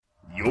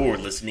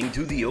listening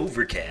to The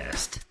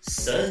Overcast.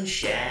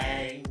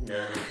 Sunshine on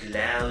a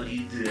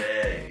cloudy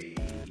day.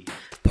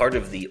 Part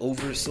of the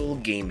Oversoul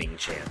Gaming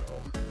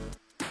channel.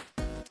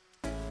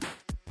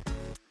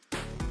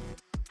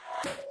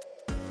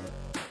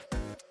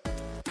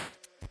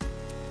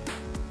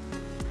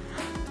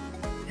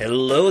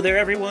 Hello there,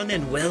 everyone,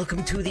 and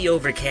welcome to The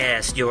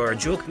Overcast, your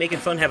joke-making,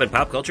 fun-having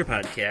pop culture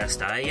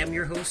podcast. I am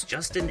your host,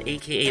 Justin,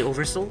 a.k.a.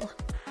 Oversoul.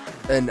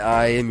 And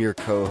I am your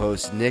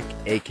co-host, Nick,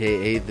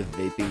 a.k.a. The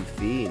Vaping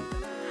Fiend.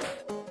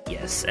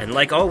 Yes, and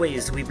like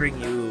always, we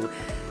bring you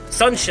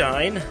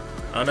sunshine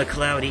on a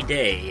cloudy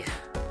day.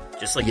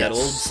 Just like that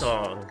old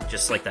song.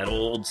 Just like that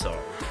old song.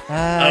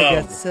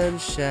 I got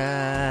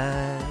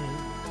sunshine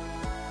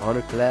on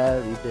a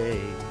cloudy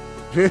day.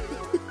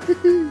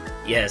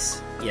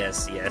 Yes.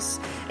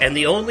 And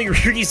the only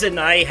reason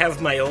I have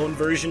my own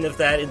version of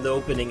that in the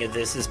opening of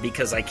this is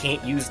because I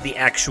can't use the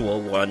actual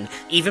one.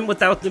 Even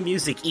without the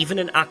music, even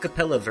an a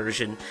cappella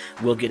version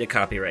will get a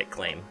copyright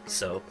claim.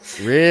 So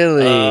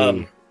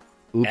really?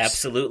 Oops.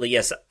 Absolutely,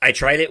 yes. I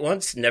tried it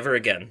once, never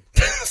again.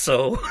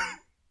 So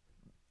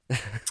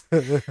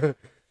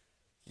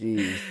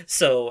Jeez.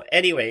 So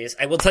anyways,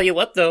 I will tell you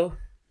what though.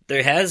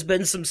 There has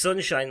been some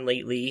sunshine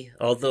lately,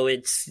 although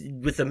it's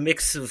with a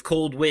mix of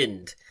cold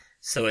wind.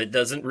 So it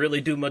doesn't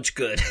really do much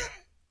good.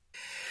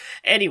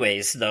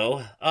 Anyways,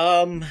 though,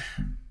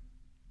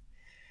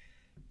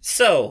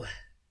 so,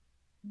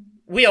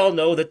 we all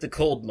know that the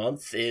cold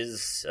month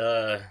is,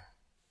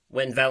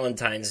 when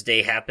Valentine's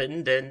Day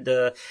happened,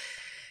 and,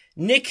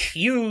 Nick,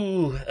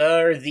 you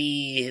are out of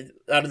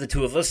the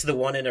two of us, the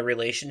one in a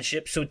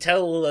relationship, so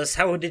tell us,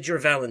 how did your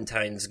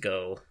Valentine's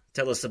go?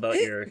 Tell us about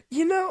your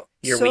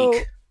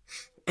week.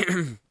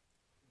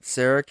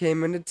 Sarah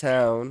came into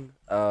town,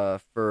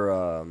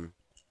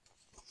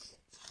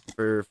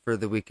 for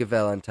the week of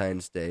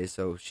Valentine's Day,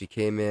 so she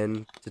came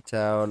in to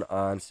town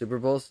on Super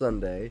Bowl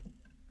Sunday,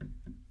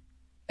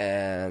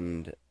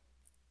 and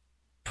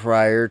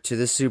prior to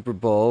the Super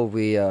Bowl,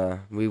 we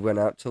went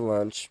out to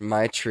lunch,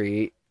 my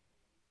treat,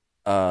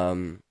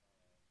 and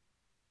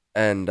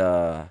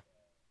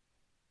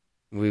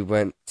we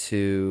went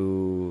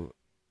to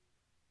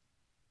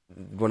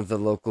one of the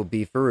local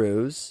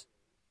beefaroos.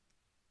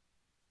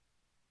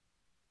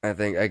 I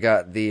think I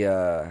got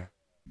the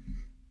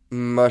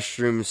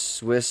mushroom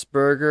Swiss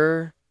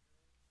burger,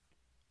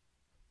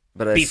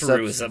 but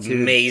Beefaroo is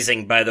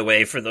amazing, by the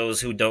way. For those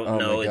who don't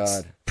know,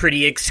 it's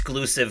pretty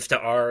exclusive to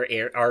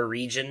our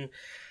region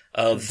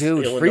of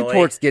Illinois.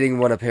 Freeport's getting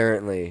one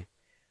apparently.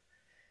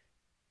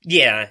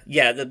 Yeah,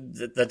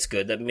 that's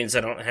good. That means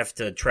I don't have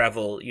to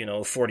travel,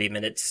 40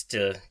 minutes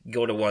to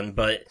go to one.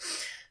 But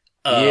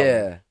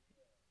yeah,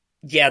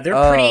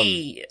 they're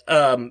pretty.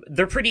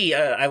 They're pretty.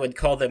 I would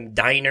call them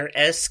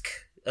diner-esque.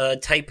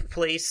 Type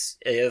place.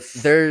 If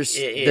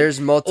there's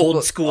multiple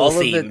old school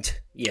themed,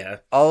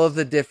 all of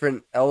the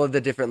different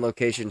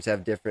locations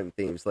have different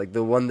themes. Like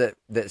the one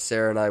that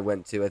Sarah and I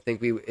went to, I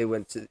think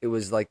it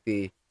was like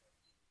the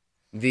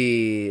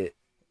 60s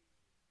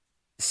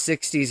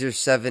or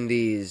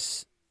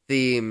 70s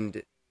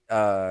themed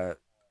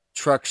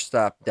truck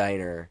stop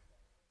diner.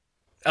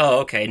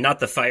 Oh, okay,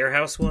 not the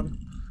Firehouse one.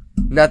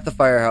 Not the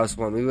Firehouse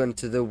one. We went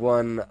to the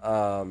one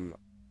over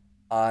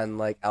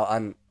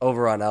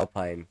on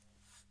Alpine.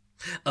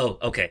 Oh,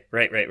 okay.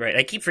 Right.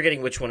 I keep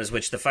forgetting which one is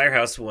which. The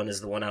Firehouse one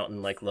is the one out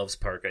in, Loves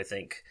Park, I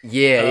think.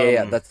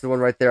 Yeah. That's the one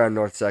right there on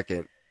North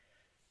 2nd.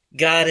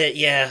 Got it,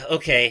 yeah.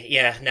 Okay,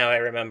 yeah, now I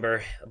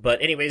remember.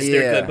 But anyways,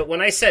 they're good. But when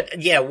I said,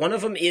 one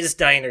of them is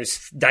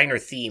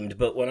diner-themed,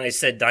 but when I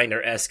said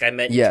diner-esque, I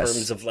meant in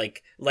terms of,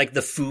 like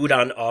the food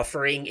on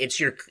offering.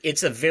 It's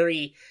a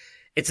very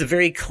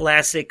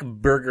classic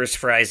burgers,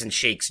 fries, and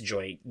shakes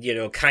joint.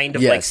 Kind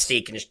of like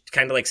steak and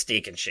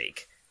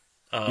shake.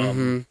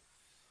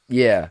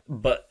 Yeah.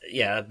 But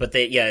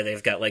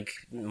they've got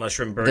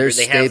mushroom burger.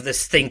 They have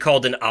this thing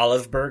called an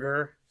olive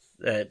burger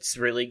that's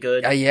really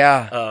good.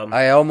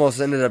 I almost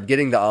ended up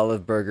getting the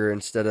olive burger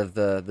instead of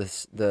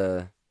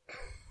the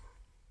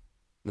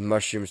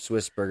mushroom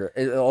Swiss burger.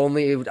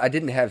 I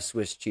didn't have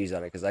Swiss cheese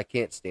on it because I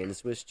can't stand the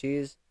Swiss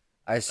cheese.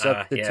 I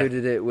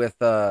substituted it with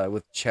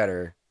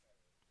cheddar.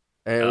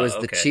 And it was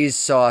the cheese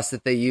sauce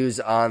that they use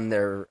on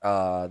their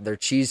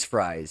cheese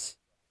fries,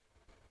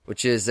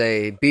 which is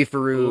a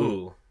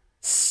beefaroo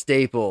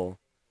staple.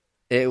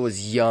 It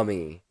was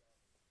yummy.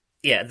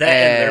 Yeah,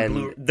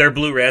 and their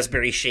blue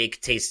raspberry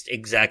shake tastes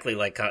exactly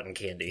like cotton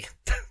candy.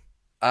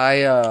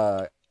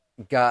 I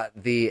got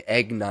the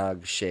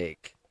eggnog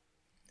shake.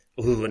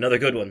 Ooh, another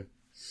good one.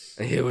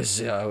 It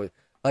was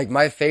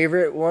my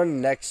favorite one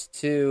next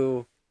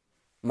to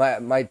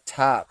my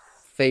top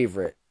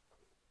favorite.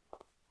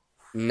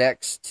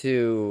 Next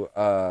to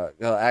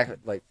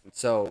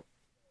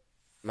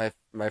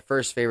my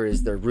first favorite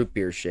is their root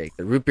beer shake.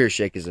 The root beer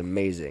shake is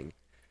amazing.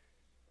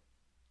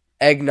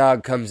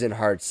 Eggnog comes in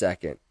hard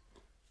second.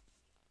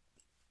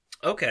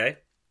 Okay.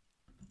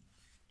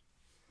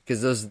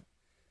 Because those,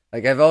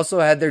 I've also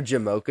had their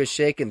Jamocha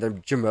shake, and their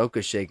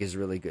Jamocha shake is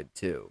really good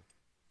too.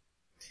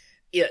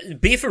 Yeah,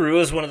 beefaroo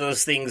is one of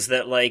those things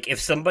that, like, if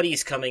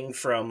somebody's coming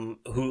from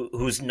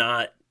who's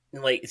not,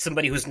 like,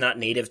 somebody who's not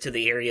native to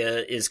the area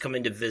is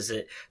coming to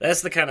visit,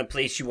 that's the kind of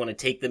place you want to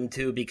take them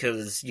to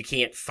because you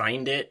can't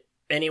find it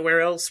anywhere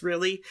else,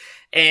 really.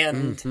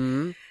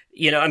 And,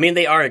 you know, I mean,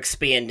 they are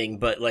expanding,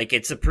 but, like,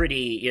 it's a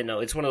pretty, you know,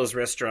 it's one of those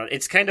restaurants.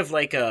 It's kind of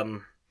like,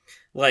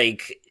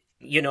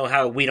 you know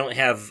how we don't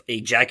have a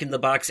Jack in the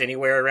Box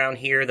anywhere around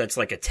here? That's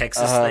like a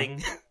Texas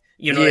thing.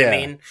 You know what I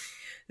mean?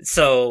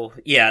 So,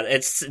 yeah,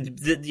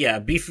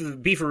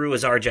 beefaroo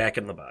is our Jack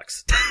in the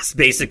Box.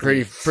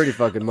 Basically. Pretty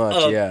fucking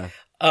much, yeah.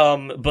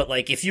 But,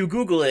 like, if you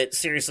Google it,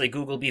 seriously,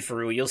 Google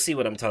beefaroo, you'll see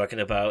what I'm talking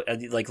about.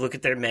 Like, look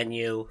at their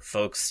menu,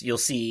 folks. You'll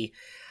see,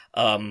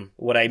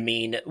 what I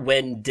mean.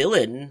 When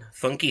Dylan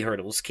Funky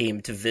Hurdles came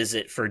to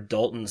visit for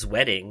Dalton's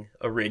wedding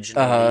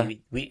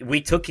originally,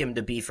 we took him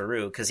to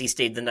beefaroo because he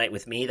stayed the night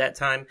with me that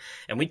time,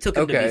 and we took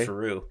him to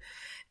beefaroo.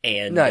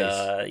 And,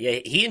 nice. Yeah,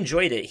 he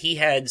enjoyed it. He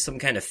had some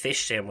kind of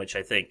fish sandwich,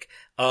 I think.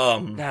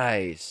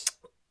 Nice.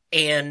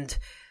 And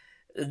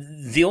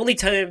the only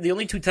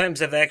two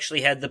times I've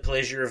actually had the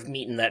pleasure of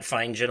meeting that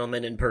fine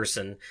gentleman in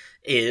person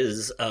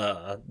is,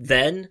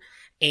 then,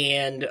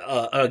 and,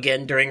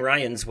 again during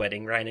Ryan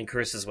and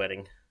Chris's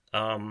wedding.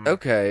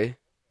 Okay.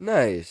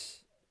 Nice.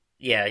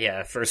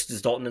 Yeah. First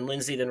is Dalton and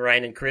Lindsay, then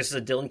Ryan and Chris.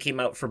 Dylan came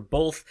out for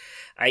both.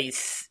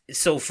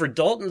 So for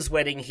Dalton's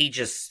wedding,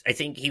 I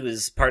think he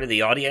was part of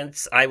the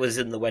audience. I was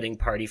in the wedding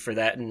party for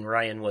that, and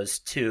Ryan was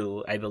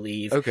too, I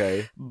believe.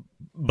 Okay.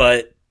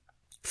 But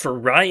for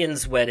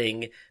Ryan's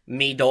wedding,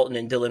 me, Dalton,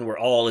 and Dylan were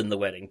all in the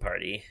wedding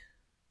party.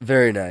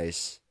 Very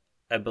nice.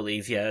 I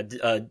believe, yeah.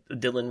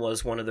 Dylan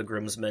was one of the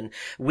groomsmen.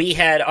 We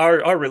had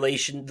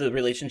the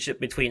relationship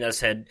between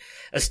us had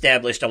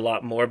established a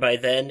lot more by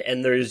then.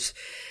 And there's,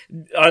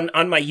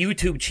 on my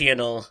YouTube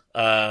channel,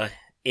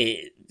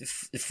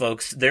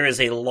 folks, there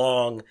is a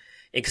long,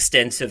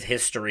 extensive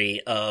history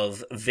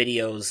of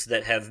videos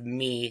that have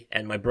me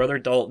and my brother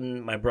Dalton,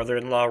 my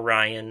brother-in-law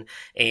Ryan,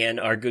 and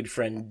our good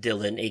friend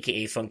Dylan,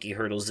 aka Funky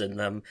Hurdles, in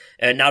them.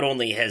 And not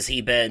only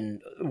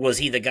was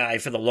he the guy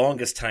for the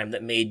longest time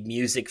that made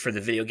music for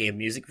the video game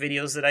music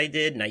videos that I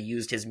did, and I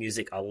used his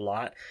music a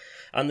lot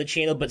on the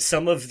channel, but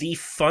some of the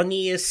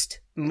funniest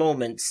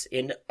moments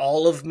in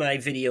all of my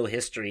video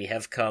history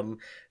have come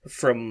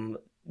from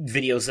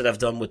videos that I've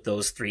done with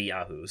those three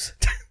yahoos.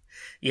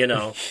 You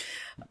know?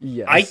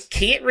 Yes. I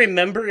can't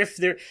remember if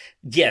there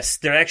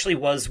actually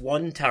was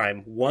one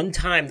time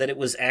that it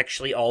was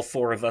actually all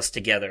four of us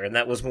together, and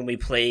that was when we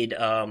played,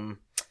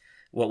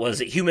 what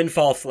was it? Human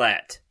Fall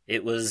Flat.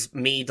 It was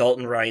me,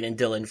 Dalton, Ryan, and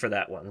Dylan for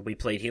that one. We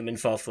played Human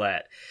Fall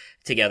Flat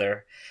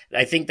together.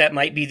 I think that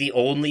might be the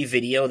only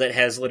video that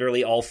has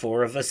literally all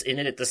four of us in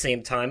it at the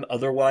same time.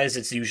 Otherwise,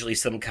 it's usually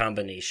some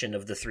combination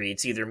of the three.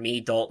 It's either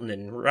me, Dalton,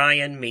 and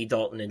Ryan, me,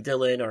 Dalton, and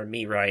Dylan, or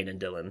me, Ryan, and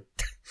Dylan.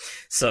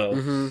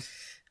 So,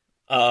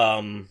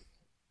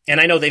 and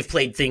I know they've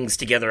played things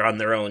together on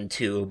their own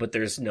too, but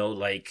there's no,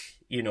 like,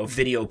 you know,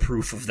 video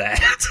proof of that.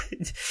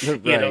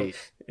 Right. You know,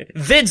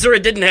 vids or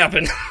it didn't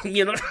happen.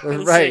 You know what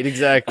I'm right, saying?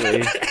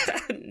 exactly.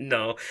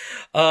 No.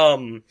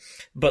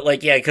 But,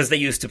 like, yeah, because they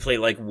used to play,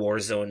 like,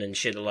 Warzone and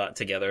shit a lot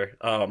together.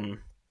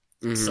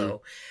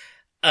 So,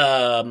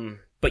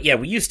 but yeah,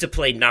 we used to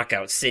play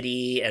Knockout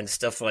City and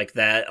stuff like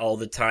that all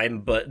the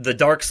time, but the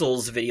Dark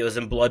Souls videos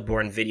and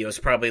Bloodborne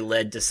videos probably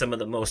led to some of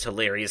the most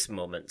hilarious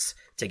moments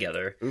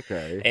together.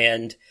 Okay.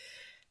 And,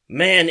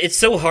 man, it's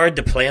so hard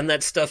to plan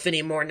that stuff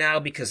anymore now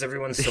because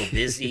everyone's so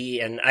busy,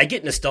 and I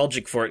get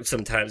nostalgic for it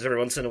sometimes. Every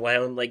once in a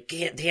while, I'm like,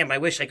 damn, I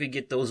wish I could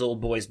get those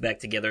old boys back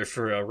together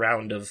for a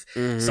round of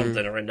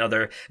something or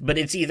another. But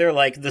it's either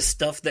like the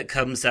stuff that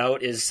comes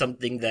out is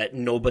something that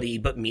nobody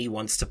but me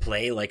wants to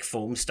play, like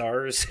Foam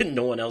Stars, and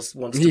no one else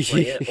wants to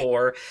play it,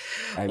 or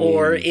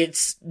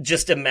it's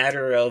just a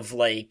matter of,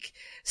 like,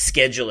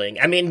 scheduling.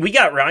 I mean, we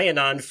got Ryan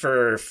on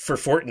for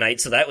Fortnite,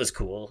 so that was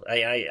cool. I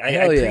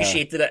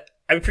appreciate that.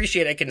 I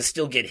appreciate I can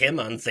still get him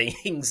on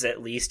things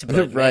at least,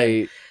 but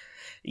right. Man,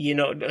 you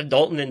know,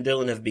 Dalton and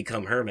Dylan have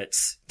become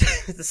hermits,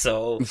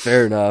 so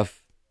fair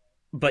enough.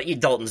 But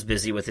Dalton's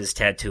busy with his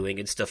tattooing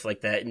and stuff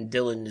like that, and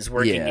Dylan is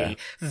working a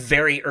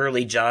very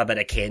early job at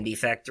a candy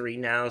factory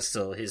now,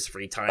 so his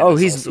free time. Oh,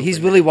 he's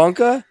Willy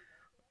Wonka.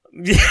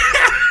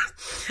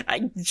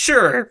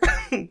 Sure,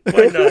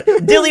 why not?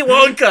 Dilly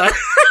Wonka.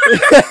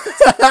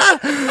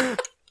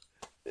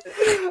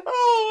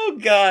 Oh,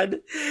 God.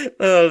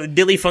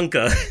 Dilly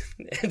Funka.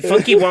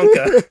 Funky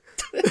Wonka.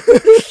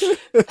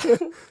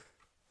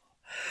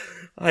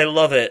 I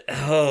love it.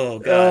 Oh,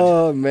 God.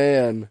 Oh,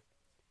 man.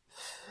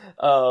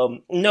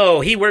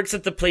 No, he works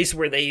at the place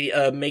where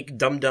they make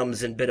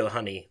Dum-Dums and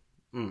Bit-O-Honey.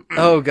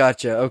 Oh,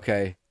 gotcha.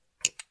 Okay.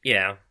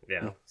 Yeah.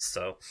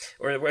 So,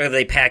 or where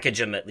they package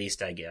them, at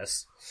least, I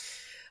guess.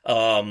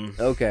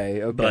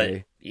 Okay.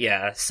 But,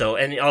 yeah, so,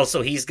 and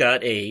also he's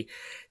got a,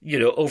 you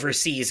know,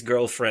 overseas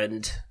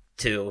girlfriend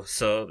too,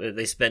 so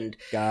they spend,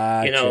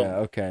 gotcha. you know,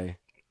 okay,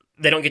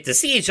 they don't get to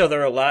see each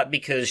other a lot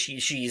because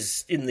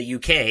she's in the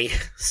UK.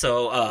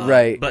 So,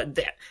 right. But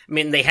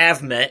they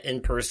have met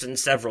in person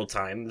several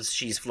times.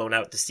 She's flown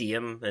out to see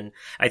him, and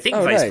I think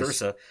vice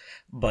versa.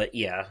 But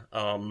yeah,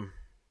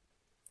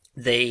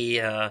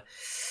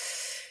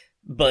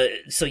 but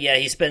so yeah,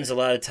 he spends a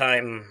lot of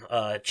time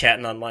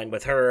chatting online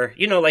with her,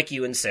 like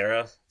you and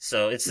Sarah.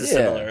 So it's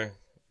a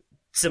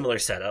similar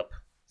setup.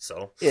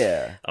 So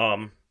yeah.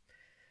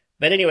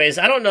 But anyways,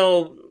 I don't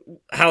know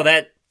how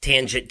that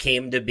tangent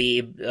came to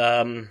be.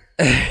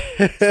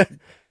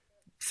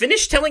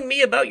 Finish telling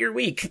me about your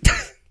week.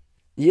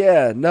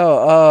 Yeah,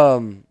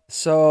 no,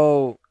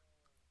 so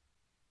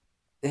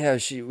yeah,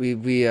 we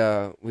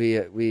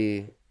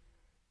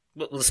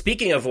Well,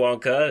 speaking of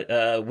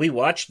Wonka, we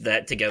watched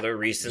that together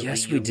recently.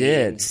 Yes, we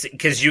did.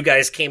 Because you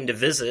guys came to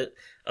visit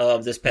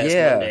this past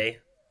Monday.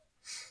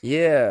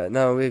 Yeah,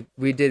 no,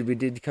 we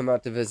did come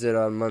out to visit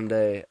on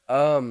Monday.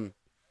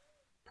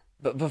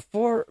 But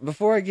before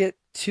I get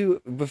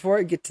to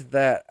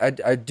that,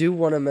 I do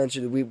want to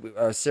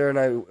mention Sarah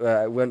and I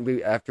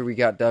after we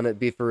got done at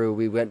Beefaroo,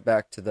 we went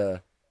back to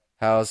the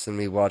house and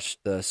we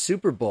watched the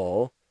Super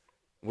Bowl,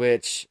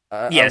 which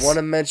I want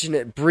to mention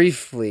it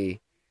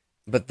briefly.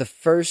 But the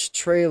first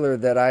trailer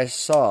that I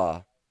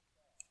saw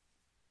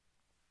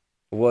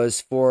was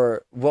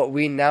for what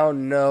we now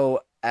know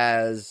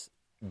as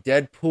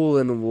Deadpool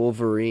and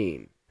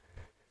Wolverine.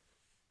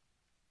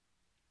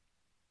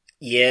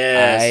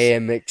 Yes. I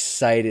am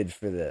excited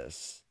for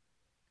this.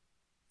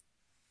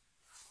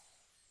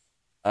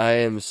 I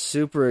am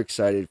super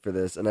excited for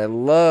this. And I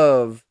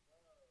love,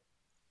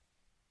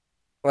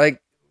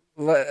 like,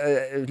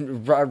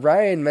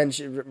 Ryan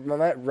mentioned,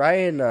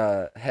 Ryan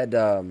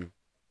had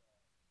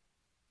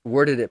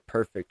worded it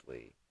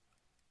perfectly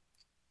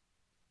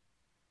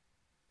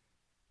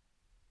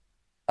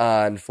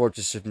on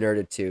Fortress of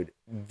Nerditude.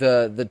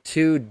 The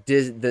two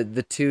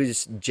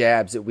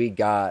jabs that we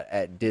got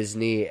at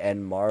Disney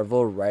and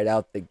Marvel right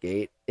out the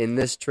gate in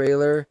this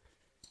trailer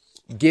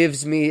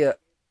gives me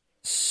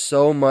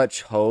so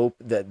much hope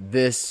that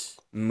this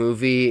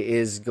movie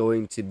is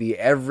going to be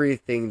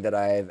everything that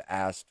I have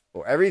asked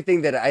for,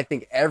 everything that I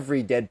think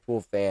every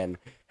Deadpool fan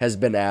has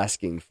been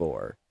asking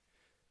for.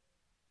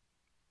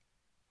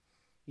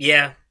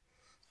 Yeah.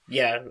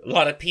 A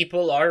lot of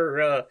people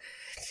are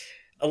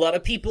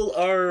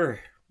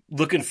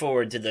looking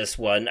forward to this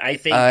one. I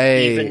think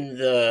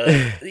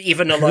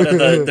even a lot of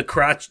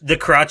the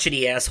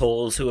crotchety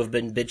assholes who have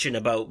been bitching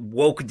about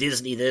woke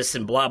Disney this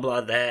and blah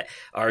blah that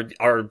are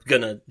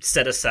gonna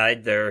set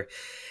aside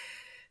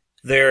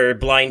their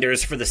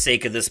blinders for the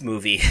sake of this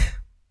movie.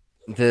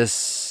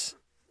 This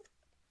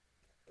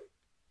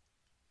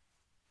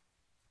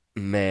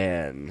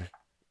man,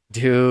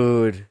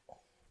 dude,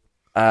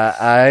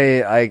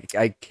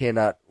 I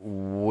cannot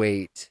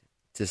wait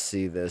to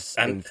see this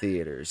in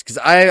theaters, because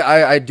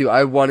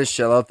I want to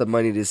shell out the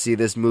money to see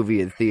this movie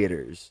in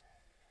theaters.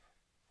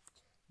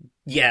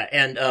 Yeah,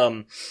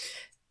 and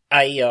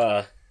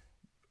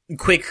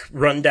quick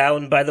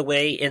rundown, by the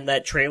way, in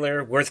that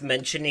trailer, worth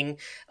mentioning,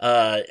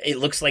 it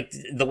looks like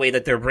the way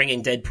that they're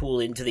bringing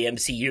Deadpool into the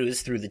MCU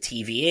is through the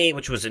TVA,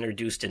 which was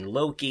introduced in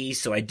Loki,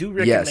 so I do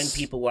recommend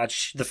people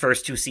watch the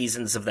first 2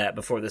 seasons of that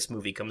before this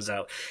movie comes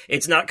out.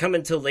 It's not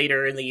coming till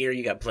later in the year,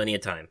 you got plenty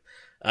of time.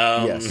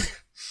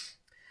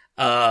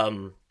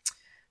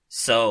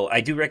 So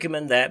I do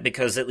recommend that,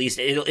 because at least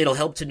it'll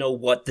help to know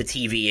what the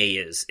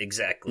TVA is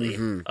exactly.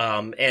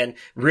 Mm-hmm. And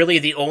really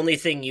the only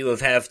thing you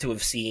have to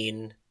have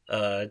seen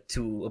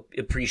to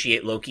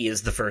appreciate Loki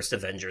is the first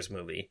Avengers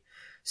movie.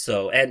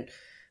 So, and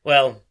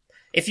well,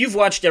 if you've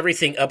watched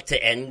everything up to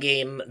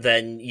Endgame,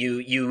 then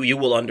you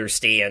will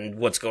understand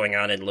what's going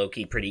on in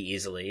Loki pretty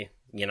easily,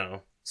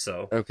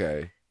 so.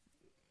 Okay.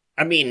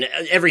 I mean,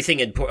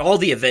 everything in all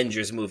the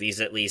Avengers movies,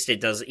 at least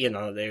it does.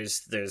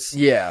 There's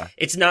yeah.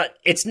 It's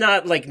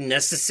not like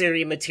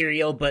necessary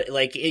material, but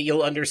like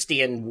you'll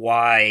understand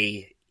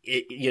why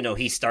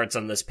he starts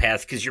on this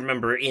path, because you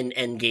remember in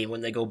Endgame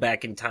when they go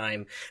back in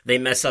time, they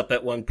mess up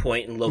at one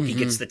point and Loki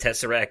gets the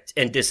Tesseract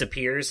and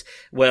disappears.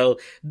 Well,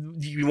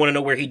 you want to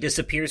know where he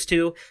disappears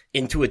to?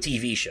 Into a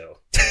TV show.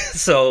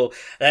 So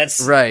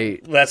that's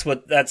right. That's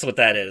what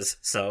that is.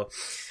 So,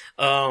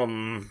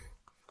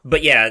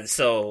 but yeah,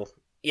 so.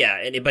 Yeah,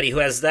 anybody who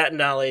has that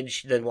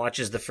knowledge then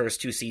watches the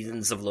first 2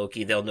 seasons of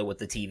Loki, they'll know what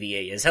the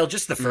TVA is. Hell,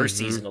 just the first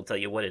season will tell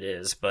you what it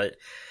is, but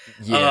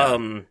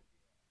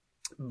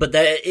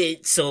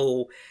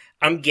so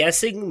I'm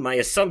guessing, my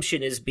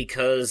assumption is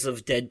because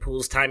of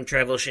Deadpool's time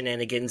travel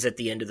shenanigans at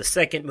the end of the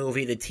second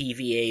movie, the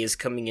TVA is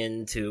coming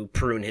in to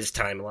prune his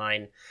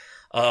timeline.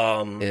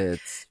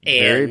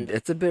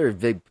 It's a very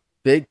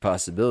big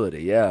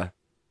possibility, yeah.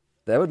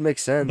 That would make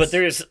sense. But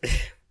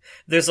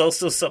there's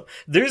also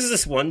there's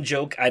this one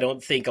joke I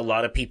don't think a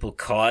lot of people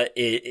caught.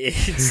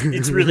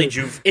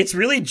 It's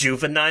really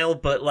juvenile,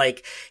 but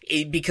like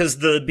because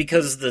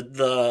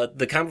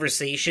the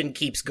conversation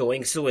keeps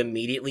going so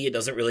immediately, it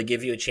doesn't really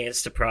give you a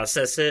chance to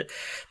process it.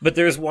 But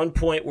there's one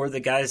point where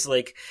the guy's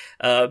like,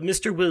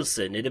 "Mr.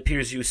 Wilson, it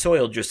appears you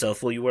soiled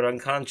yourself while you were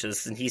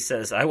unconscious," and he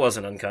says, "I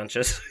wasn't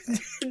unconscious."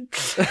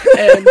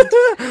 And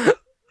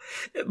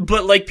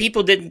but like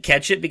people didn't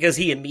catch it because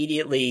he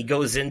immediately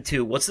goes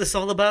into what's this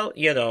all about,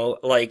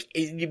 like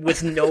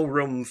with no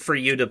room for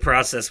you to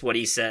process what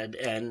he said.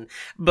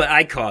 But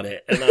I caught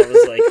it and I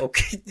was like,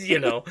 okay,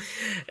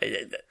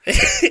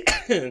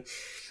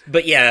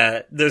 But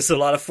yeah, there's a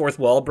lot of fourth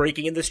wall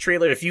breaking in this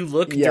trailer. If you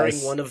look during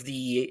one of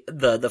the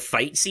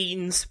fight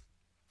scenes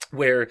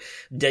where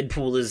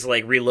Deadpool is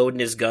like reloading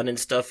his gun and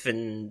stuff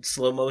in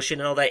slow motion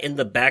and all that, in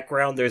the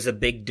background there's a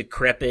big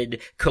decrepit,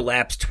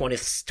 collapsed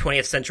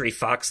 20th Century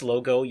Fox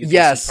logo. You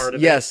can see part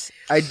of it.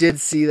 I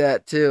did see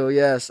that too.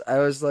 Yes, I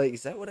was like,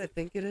 is that what I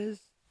think it is?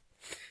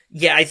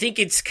 Yeah, I think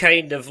it's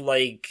kind of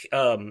like,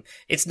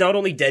 it's not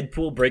only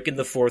Deadpool breaking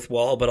the fourth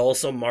wall, but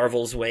also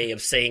Marvel's way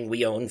of saying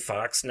we own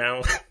Fox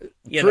now.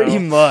 Pretty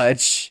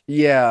much,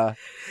 yeah.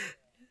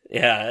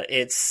 Yeah,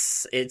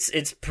 it's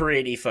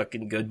pretty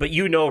fucking good. But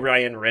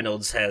Ryan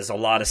Reynolds has a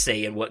lot of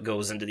say in what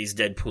goes into these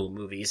Deadpool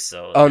movies,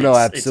 so... Oh, no,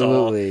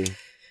 absolutely. It's all,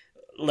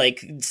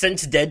 like,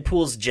 since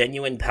Deadpool's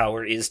genuine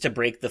power is to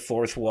break the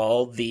fourth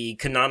wall, the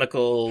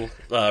canonical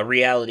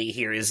reality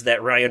here is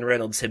that Ryan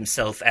Reynolds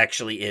himself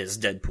actually is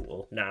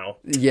Deadpool now.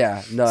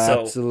 Yeah, no,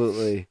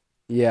 absolutely.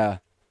 Yeah.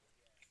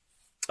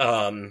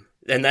 And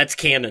that's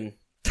canon.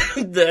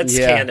 That's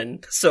canon.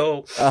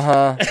 So...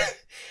 Uh-huh.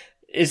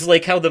 It's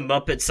like how the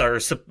Muppets are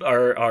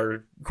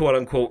quote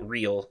unquote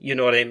real. You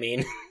know what I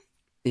mean?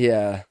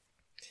 Yeah.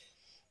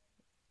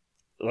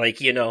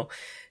 Like,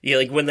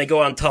 like when they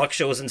go on talk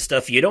shows and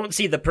stuff, you don't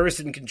see the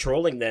person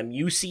controlling them.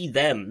 You see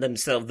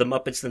themselves, the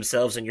Muppets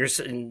themselves, and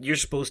you're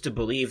supposed to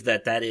believe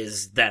that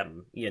is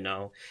them.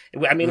 I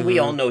mean, we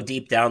all know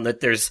deep down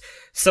that there's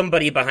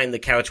somebody behind the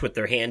couch with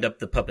their hand up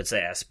the puppet's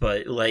ass,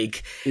 but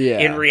like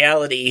in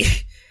reality.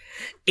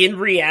 In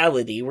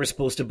reality, we're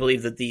supposed to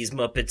believe that these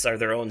Muppets are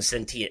their own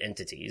sentient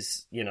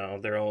entities,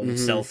 their own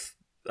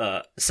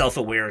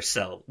self-aware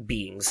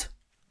beings.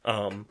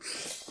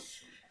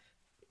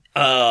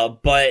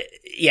 But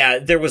yeah,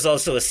 there was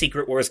also a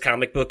Secret Wars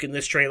comic book in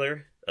this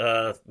trailer,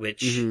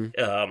 which,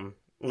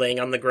 laying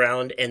on the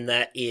ground, and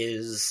that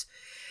is...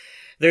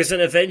 There's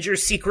an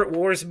Avengers Secret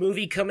Wars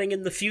movie coming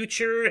in the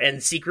future,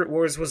 and Secret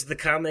Wars was the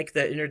comic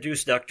that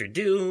introduced Doctor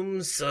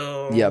Doom,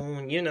 so,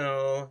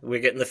 we're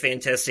getting the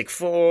Fantastic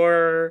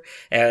Four,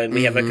 and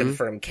we have a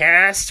confirmed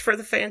cast for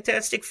the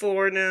Fantastic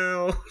Four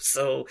now,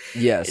 so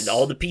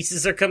all the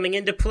pieces are coming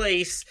into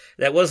place.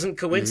 That wasn't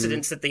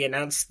coincidence that they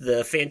announced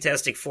the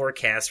Fantastic Four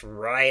cast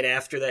right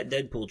after that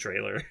Deadpool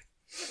trailer.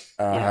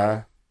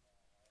 Uh-huh.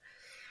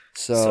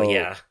 So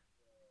yeah.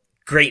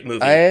 Great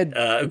movie.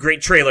 A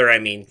great trailer, I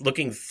mean.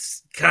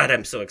 God,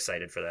 I'm so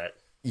excited for that.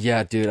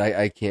 Yeah, dude,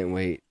 I can't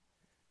wait.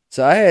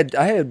 So I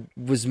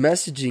was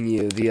messaging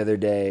you the other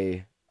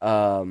day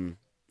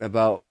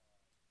about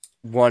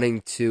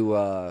wanting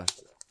to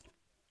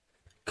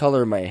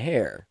color my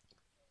hair.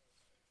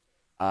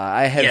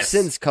 I have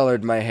since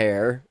colored my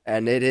hair,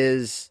 and it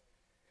is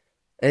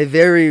a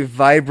very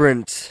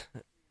vibrant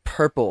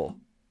purple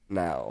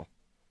now.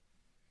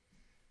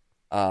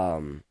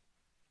 And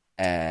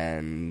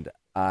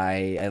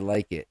I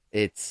like it.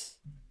 It's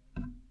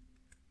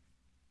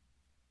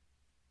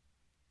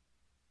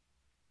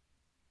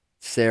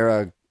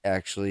Sarah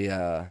actually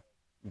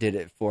did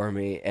it for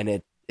me, and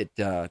it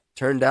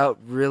turned out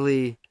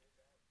really,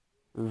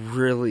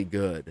 really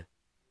good.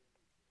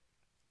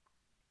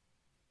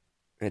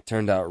 It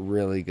turned out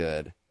really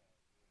good.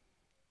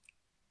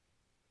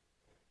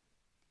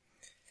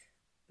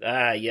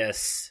 Ah,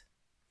 yes.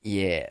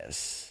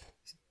 Yes.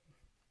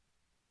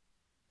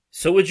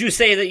 So would you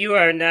say that you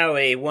are now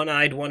a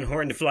one-eyed,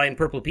 one-horned, flying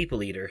purple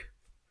people eater?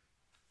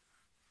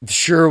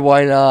 Sure,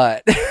 why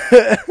not?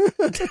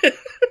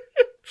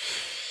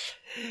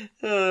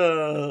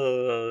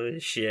 Oh,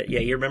 shit. Yeah,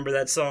 you remember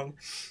that song?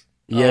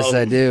 Yes,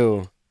 I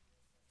do.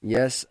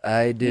 Yes,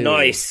 I do.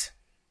 Nice.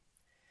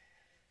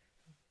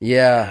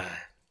 Yeah.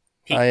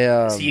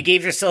 So you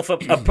gave yourself a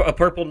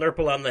purple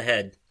nurple on the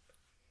head.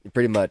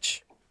 Pretty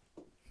much.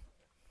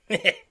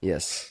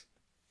 Yes.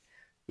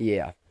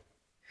 Yeah.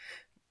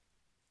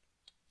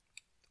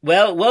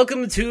 Well,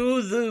 welcome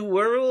to the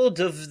world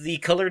of the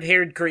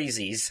colored-haired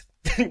crazies.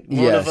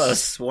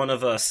 One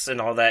of us, and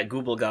all that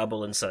gooble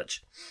gobble and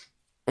such.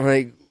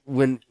 Like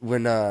when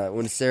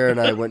Sarah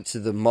and I went to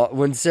the mall.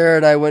 When Sarah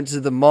and I went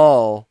to the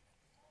mall,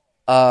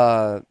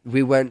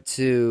 we went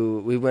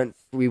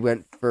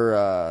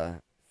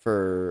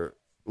for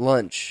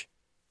lunch,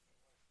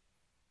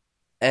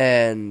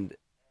 and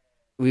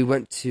we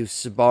went to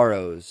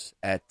Sbarro's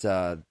at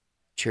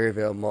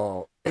Cherryvale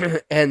Mall.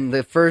 And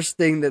the first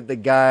thing that the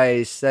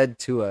guy said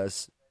to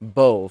us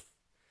both,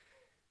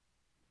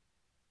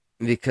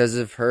 because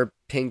of her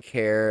pink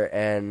hair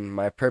and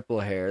my purple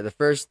hair, the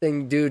first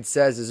thing dude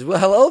says is, "Well,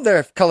 hello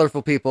there,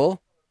 colorful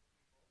people."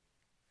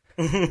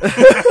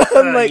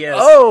 I'm like, yes.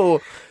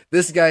 Oh,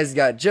 this guy's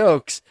got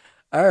jokes.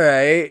 All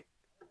right.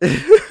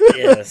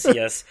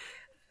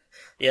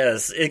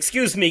 Yes.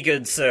 Excuse me,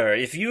 good sir.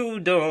 If you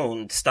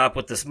don't stop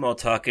with the small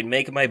talk and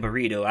make my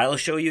burrito, I'll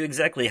show you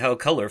exactly how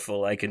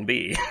colorful I can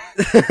be.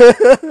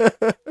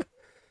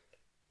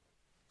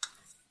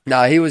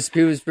 Nah, he was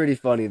pretty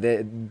funny.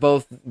 They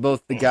both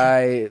the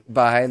guy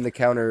behind the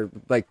counter,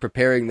 like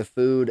preparing the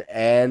food,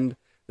 and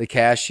the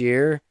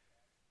cashier.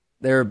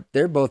 They're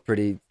both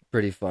pretty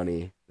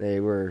funny. They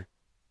were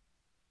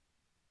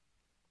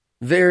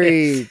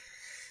very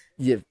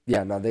yeah.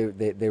 No,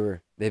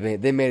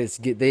 they made us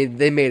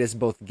they made us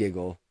both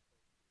giggle.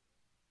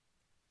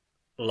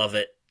 Love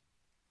it.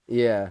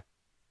 Yeah.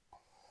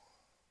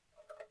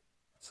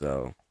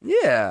 So,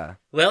 yeah.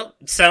 Well,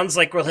 sounds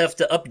like we'll have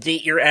to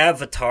update your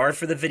avatar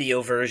for the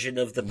video version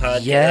of the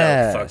podcast.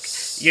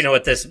 Yes. Fuck. You know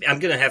what this... I'm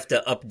gonna have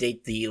to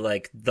update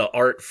the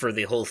art for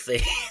the whole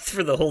thing.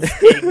 For the whole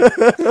thing.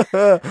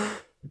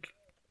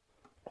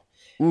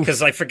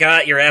 Because I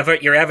forgot your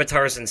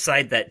avatar's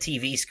inside that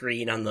TV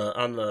screen on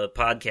the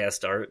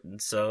podcast art, and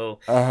so...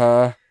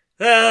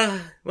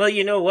 well,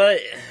 you know what?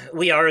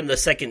 We are in the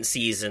second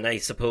season. I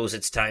suppose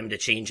it's time to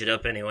change it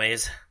up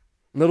anyways.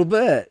 A little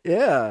bit,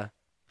 yeah.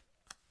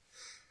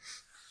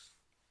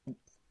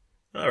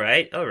 All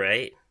right.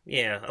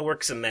 Yeah, I'll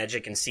work some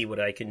magic and see what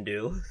I can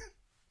do.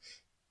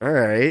 All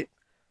right.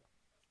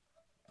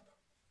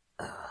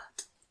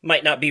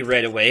 Might not be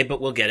right away, but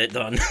we'll get it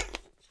done.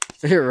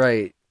 You're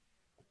right.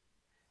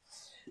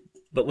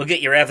 But we'll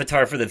get your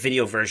avatar for the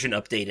video version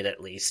updated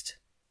at least.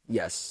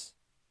 Yes.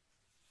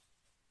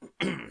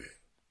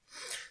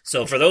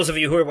 So for those of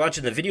you who are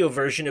watching the video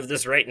version of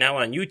this right now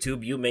on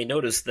YouTube, you may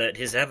notice that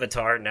his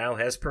avatar now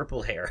has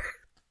purple hair.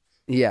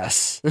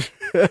 Yes.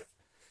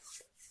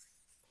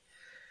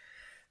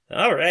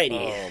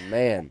 Alrighty. Oh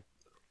man.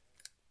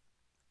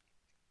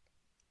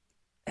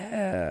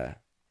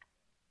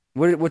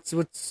 What's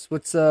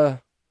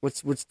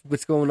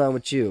going on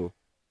with you?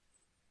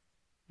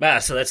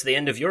 So that's the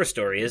end of your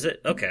story, is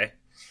it? Okay.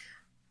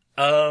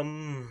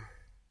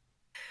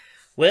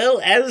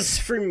 Well, as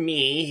for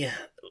me,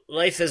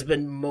 life has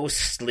been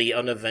mostly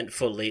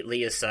uneventful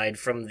lately, aside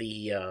from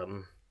the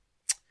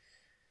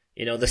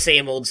the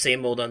same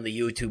old on the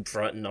YouTube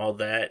front and all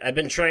that. I've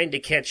been trying to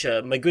catch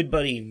my good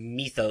buddy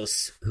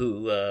Mythos,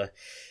 who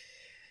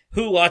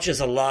watches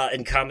a lot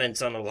and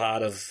comments on a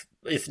lot of,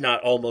 if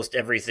not almost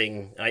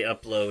everything I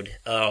upload.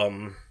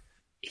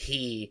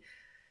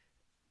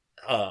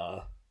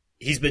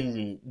 He's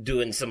been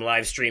doing some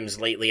live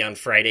streams lately on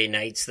Friday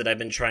nights that I've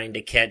been trying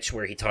to catch,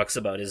 where he talks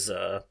about his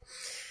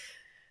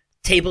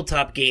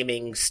tabletop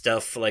gaming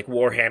stuff like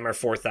Warhammer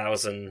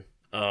 4000.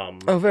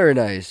 Oh, very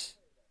nice.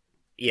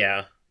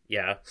 Yeah.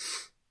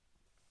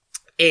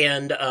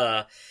 And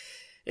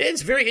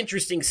it's very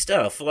interesting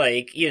stuff.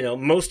 Like,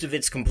 most of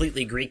it's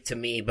completely Greek to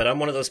me, but I'm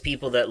one of those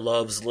people that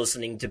loves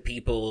listening to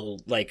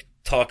people like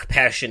talk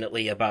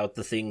passionately about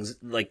the things,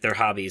 like their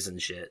hobbies and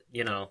shit,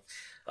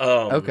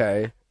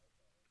 Okay.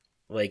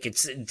 Like,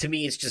 to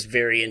me, it's just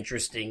very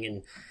interesting,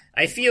 and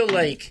I feel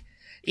like,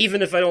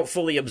 even if I don't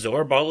fully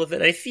absorb all of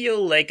it, I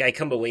feel like I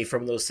come away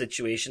from those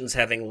situations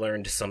having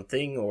learned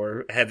something,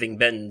 or having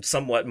been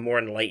somewhat more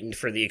enlightened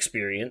for the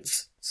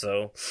experience,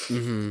 so,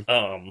 and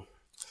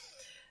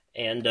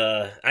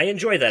I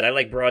enjoy that. I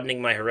like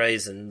broadening my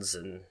horizons,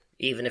 and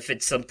even if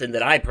it's something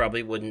that I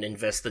probably wouldn't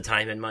invest the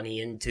time and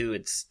money into,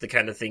 it's the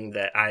kind of thing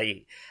that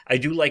I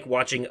do like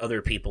watching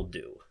other people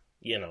do,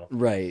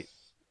 Right.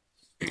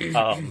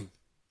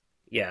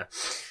 Yeah.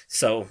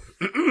 So,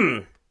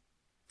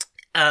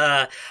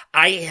 I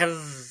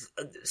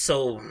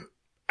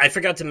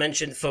forgot to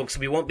mention, folks,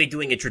 we won't be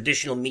doing a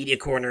traditional media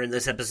corner in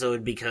this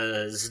episode,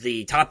 because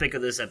the topic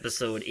of this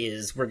episode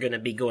is we're going to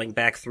be going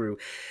back through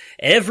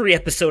every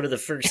episode of the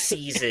first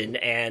season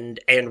and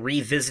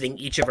revisiting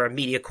each of our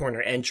media corner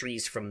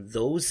entries from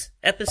those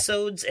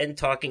episodes and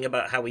talking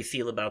about how we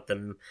feel about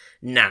them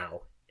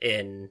now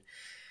in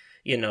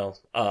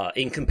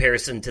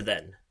comparison to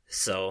then.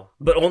 So,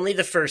 but only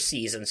the first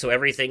season. So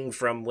everything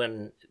from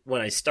when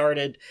I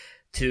started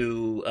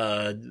to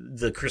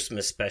the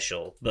Christmas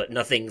special, but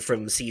nothing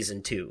from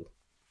season 2.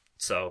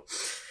 So,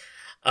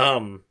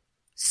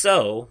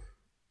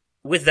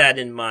 with that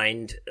in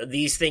mind,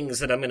 these things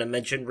that I'm going to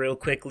mention real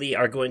quickly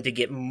are going to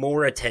get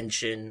more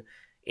attention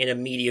in a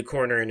media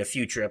corner in a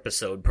future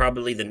episode,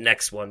 probably the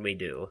next one we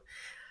do.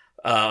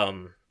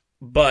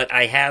 But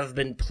I have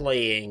been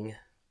playing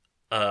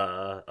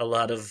a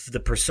lot of the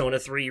Persona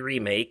 3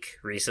 remake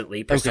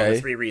recently, Persona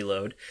 3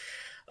 Reload,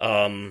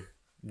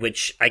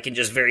 which I can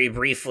just very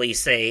briefly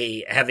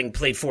say, having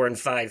played 4 and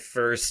 5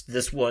 first,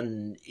 this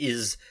one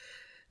is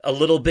a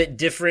little bit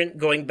different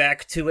going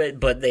back to it,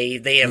 but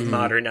they have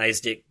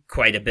modernized it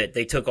quite a bit.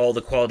 They took all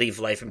the quality of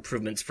life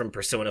improvements from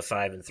Persona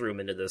 5 and threw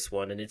them into this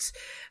one, and it's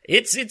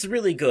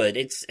really good.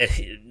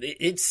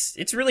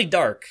 It's really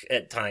dark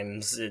at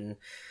times and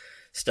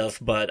stuff,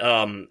 but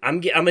I'm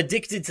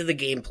addicted to the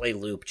gameplay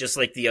loop, just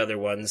like the other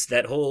ones.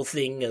 That whole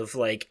thing of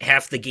like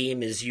half the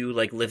game is you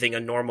like living a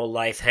normal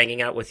life,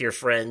 hanging out with your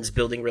friends,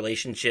 building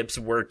relationships,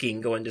 working,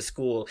 going to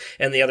school,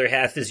 and the other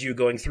half is you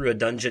going through a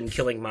dungeon,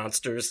 killing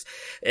monsters,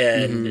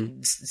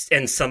 and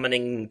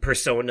summoning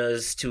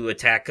personas to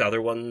attack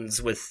other ones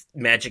with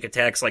magic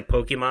attacks like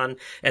Pokemon,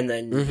 and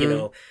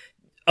then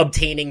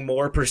obtaining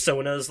more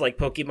personas like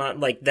Pokemon,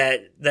 like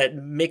that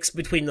mix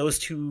between those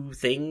two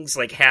things,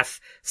 like half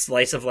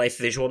slice of life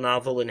visual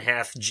novel and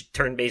half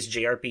turn-based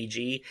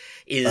JRPG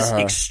is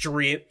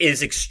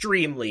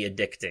extremely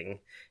addicting.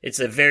 It's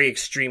a very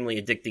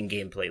extremely addicting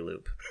gameplay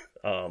loop.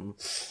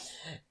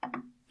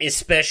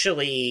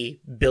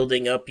 Especially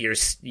building up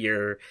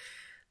your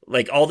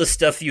like all the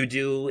stuff you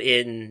do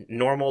in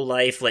normal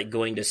life, like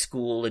going to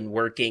school and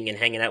working and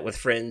hanging out with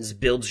friends,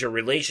 builds your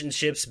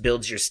relationships,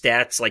 builds your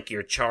stats, like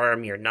your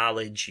charm, your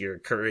knowledge, your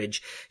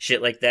courage,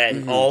 shit like that.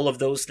 And all of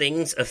those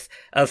things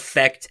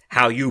affect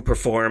how you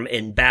perform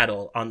in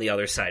battle on the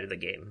other side of the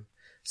game.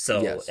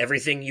 So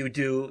everything you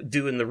do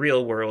in the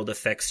real world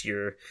affects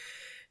your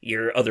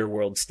other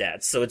world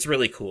stats. So it's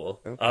really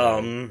cool.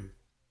 Okay.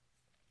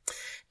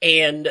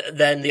 And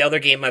then the other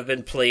game I've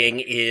been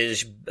playing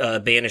is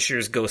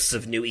Banisher's Ghosts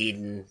of New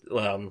Eden,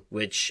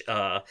 which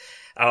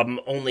I'm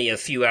only a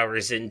few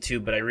hours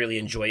into, but I really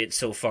enjoy it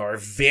so far.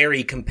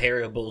 Very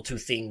comparable to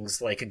things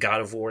like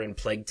God of War and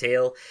Plague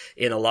Tale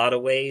in a lot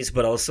of ways,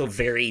 but also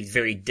very,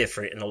 very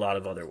different in a lot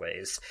of other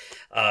ways.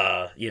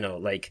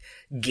 Like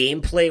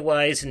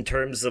gameplay-wise, in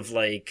terms of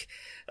like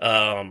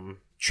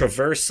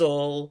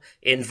traversal,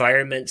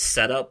 environment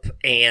setup,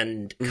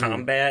 and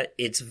combat,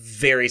 it's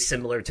very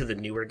similar to the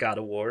newer God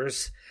of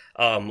Wars.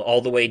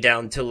 All the way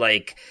down to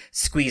like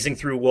squeezing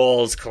through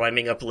walls,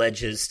 climbing up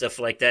ledges, stuff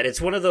like that.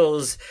 It's one of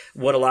those,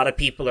 what a lot of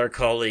people are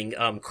calling,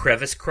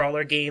 crevice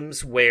crawler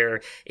games,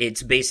 where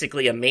it's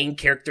basically a main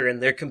character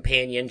and their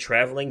companion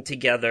traveling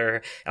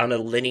together on a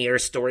linear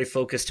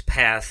story-focused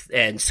path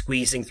and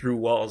squeezing through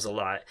walls a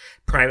lot.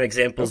 Prime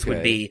examples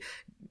would be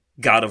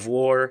God of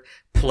War,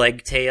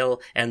 Plague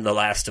Tale, and The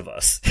Last of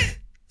Us.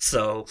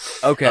 So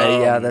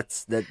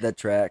that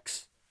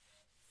tracks.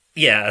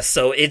 Yeah,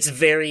 so it's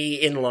very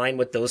in line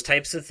with those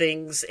types of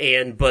things,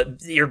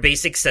 but your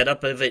basic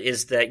setup of it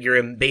is that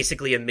you're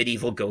basically a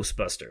medieval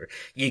Ghostbuster.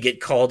 You get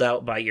called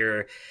out by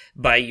your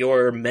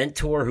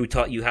mentor who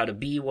taught you how to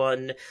be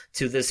one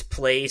to this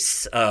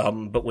place,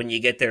 but when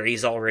you get there,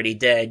 he's already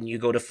dead, and you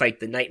go to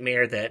fight the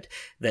nightmare that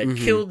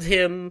killed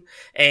him,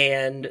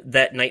 and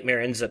that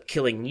nightmare ends up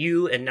killing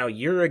you, and now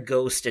you're a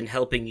ghost and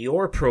helping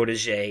your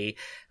protege,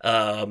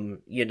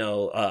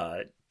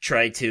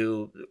 try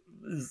to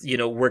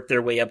work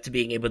their way up to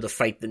being able to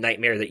fight the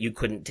nightmare that you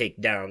couldn't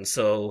take down.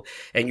 So,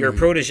 and your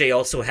protege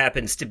also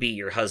happens to be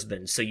your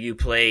husband. So you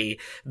play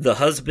the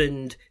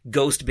husband,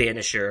 Ghost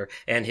Banisher,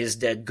 and his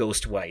dead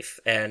ghost wife.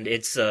 And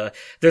it's,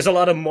 there's a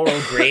lot of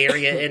moral gray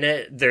area in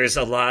it. There is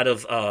a lot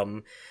of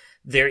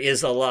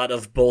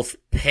both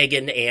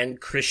pagan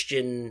and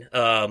Christian,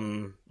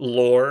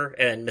 lore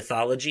and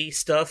mythology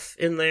stuff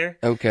in there.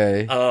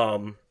 Okay.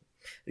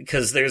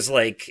 Because there's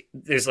like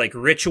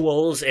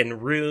rituals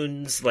and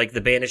runes, like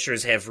the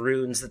Banishers have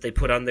runes that they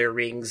put on their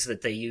rings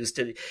that they use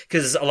to,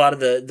 because a lot of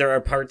there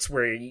are parts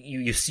where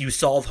you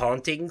solve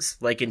hauntings,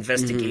 like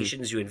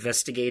investigations, you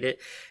investigate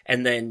it,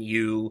 and then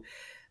you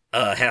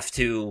have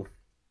to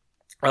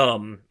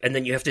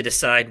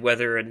decide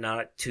whether or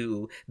not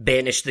to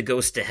banish the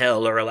ghost to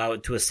hell or allow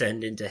it to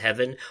ascend into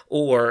heaven,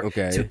 or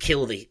to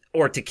kill the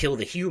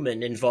human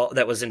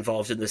that was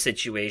involved in the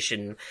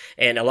situation.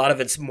 And a lot of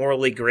it's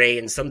morally gray,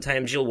 and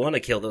sometimes you'll want to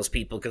kill those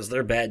people because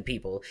they're bad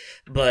people.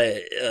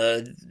 But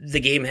the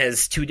game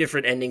has two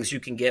different endings you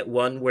can get: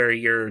 one where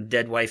your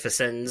dead wife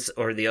ascends,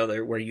 or the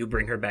other where you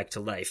bring her back to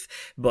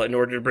life. But in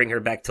order to bring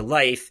her back to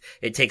life,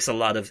 it takes a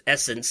lot of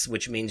essence,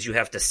 which means you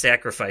have to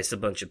sacrifice a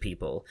bunch of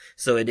people.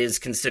 So it is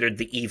considered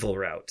the evil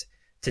route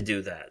to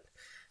do that.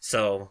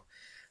 So,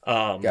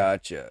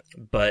 gotcha.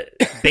 But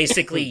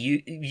basically,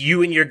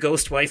 you and your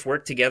ghost wife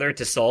work together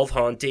to solve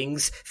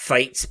hauntings,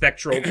 fight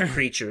spectral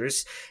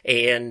creatures,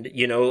 and,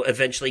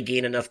 eventually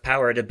gain enough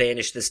power to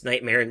banish this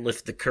nightmare and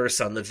lift the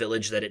curse on the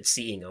village that it's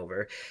seeing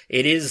over.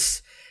 It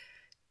is,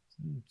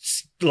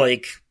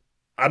 like,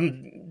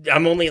 I'm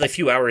only a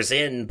few hours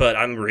in, but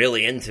I'm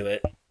really into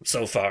it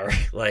so far.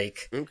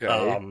 Like,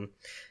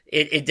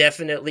 It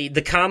definitely,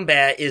 the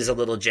combat is a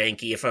little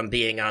janky, if I'm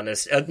being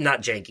honest.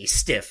 Not janky,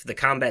 stiff. The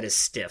combat is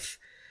stiff.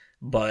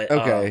 But,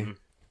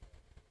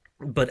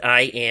 but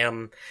I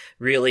am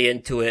really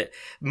into it.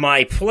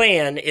 My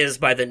plan is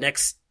by the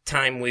next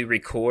time we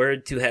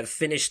record to have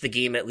finished the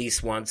game at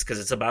least once, because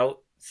it's about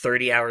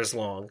 30 hours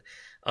long.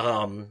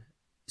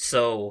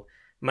 So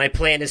my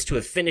plan is to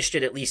have finished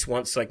it at least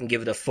once so I can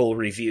give it a full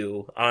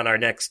review on our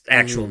next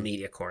actual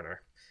media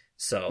corner.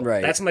 So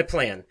that's my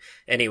plan.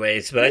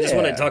 Anyways, but I just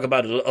want to talk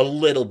about it a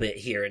little bit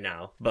here and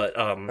now. But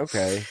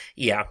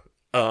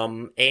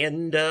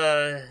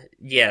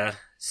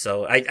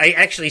So I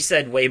actually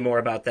said way more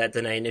about that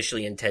than I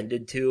initially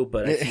intended to,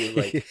 but I feel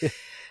like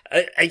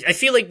I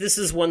feel like this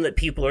is one that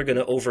people are going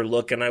to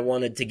overlook, and I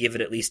wanted to give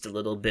it at least a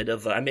little bit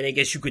of I mean, I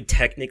guess you could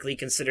technically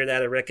consider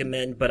that a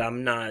recommend, but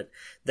I'm not.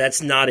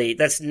 That's not a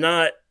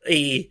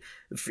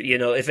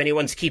if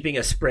anyone's keeping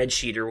a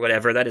spreadsheet or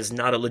whatever, that is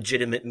not a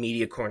legitimate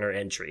Media Corner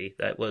entry.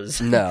 That was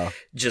that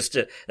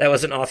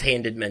was an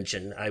offhanded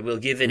mention. I will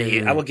give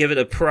it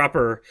a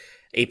proper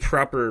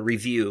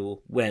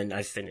review when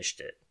I've finished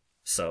it.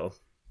 So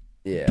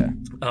Yeah.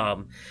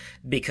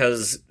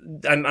 Because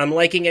I'm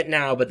liking it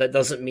now, but that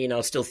doesn't mean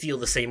I'll still feel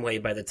the same way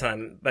by the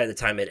time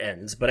it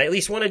ends. But I at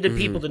least wanted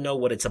people to know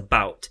what it's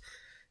about,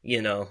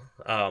 you know,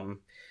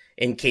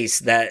 in case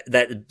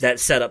that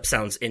setup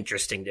sounds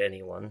interesting to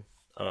anyone.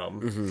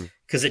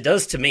 Because it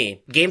does to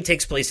me. Game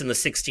takes place in the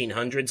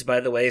 1600s,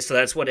 by the way, so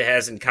that's what it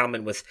has in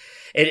common with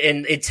it,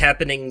 and it's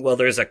happening while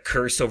there's a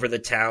curse over the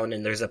town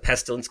and there's a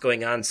pestilence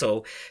going on.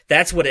 So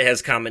that's what it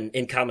has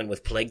in common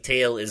with Plague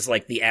Tale, is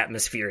like the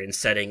atmosphere and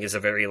setting is a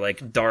very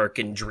like dark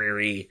and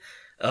dreary,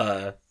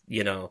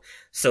 you know.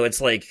 So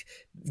it's like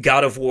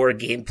God of War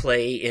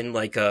gameplay in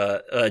like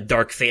a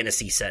dark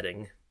fantasy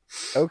setting.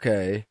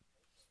 Okay.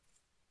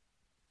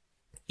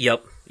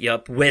 Yep.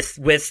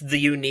 With the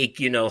unique,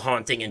 you know,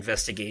 haunting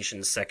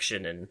investigation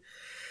section, and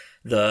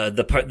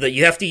the part that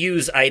you have to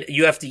use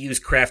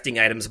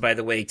crafting items, by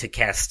the way, to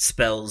cast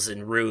spells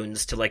and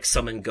runes to like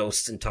summon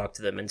ghosts and talk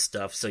to them and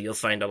stuff. So you'll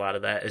find a lot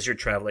of that as you're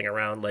traveling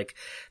around, like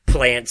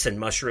plants and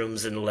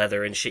mushrooms and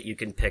leather and shit you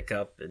can pick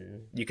up,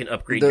 and you can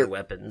upgrade your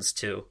weapons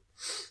too.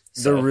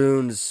 So. The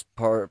runes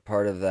part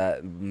of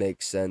that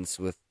makes sense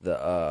with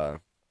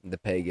the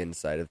pagan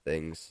side of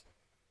things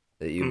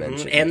that you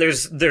mentioned. And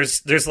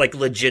there's like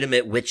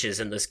legitimate witches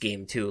in this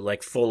game too,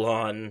 like full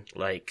on,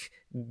 like,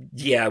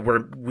 yeah,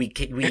 we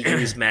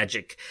use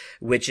magic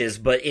witches,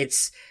 but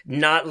it's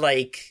not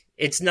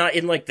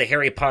in like the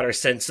Harry Potter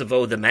sense of,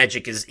 oh, the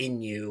magic is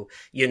in you,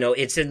 you know.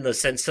 It's in the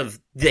sense of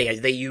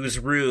they use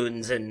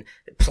runes and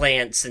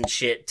plants and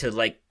shit to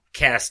like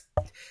cast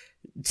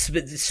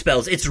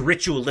spells. It's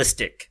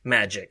ritualistic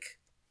magic.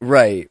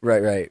 Right.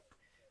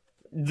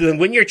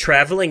 When you're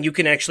traveling, you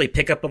can actually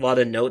pick up a lot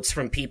of notes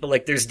from people.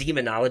 Like, there's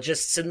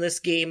demonologists in this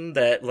game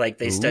that, like,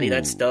 they study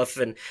that stuff.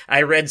 And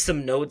I read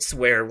some notes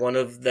where one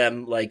of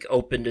them, like,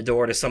 opened a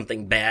door to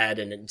something bad,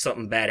 and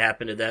something bad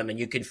happened to them, and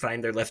you could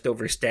find their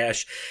leftover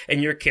stash.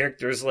 And your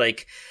character's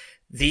like,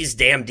 these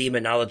damn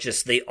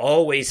demonologists, they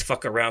always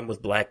fuck around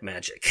with black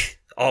magic.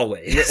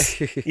 Always.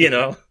 You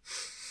know?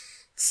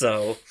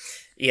 So...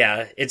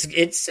 yeah,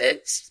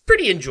 it's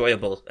pretty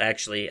enjoyable,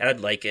 actually. I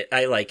like it.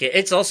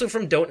 It's also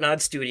from Don't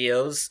Nod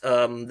Studios,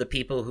 the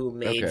people who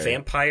made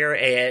Vampire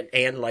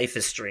and Life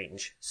is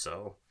Strange.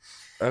 So,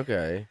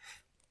 okay.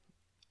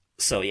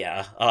 So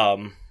yeah,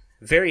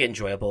 very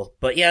enjoyable.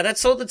 But yeah,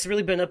 that's all that's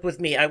really been up with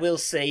me. I will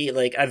say,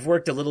 like, I've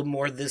worked a little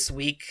more this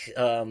week,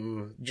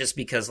 just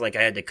because like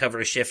I had to cover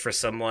a shift for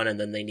someone, and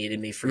then they needed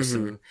me for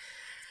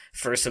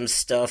some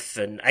stuff,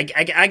 and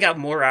I got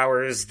more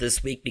hours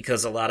this week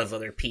because a lot of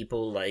other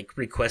people like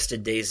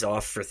requested days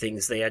off for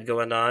things they had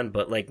going on.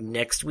 But like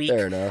next week,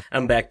 fair enough.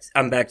 I'm back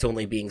to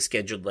only being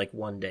scheduled like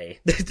one day.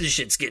 This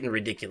shit's getting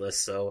ridiculous.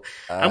 So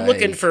I'm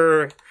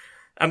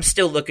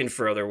still looking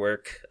for other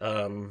work.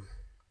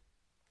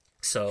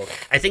 So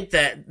I think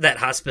that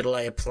hospital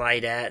I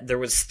applied at, there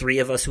was 3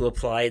 of us who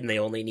applied, and they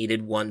only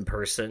needed 1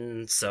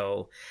 person.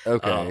 So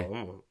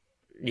okay.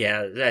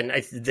 Yeah, and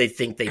they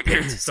think they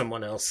picked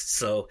someone else.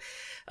 So,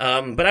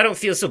 but I don't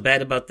feel so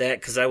bad about that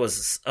because I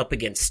was up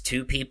against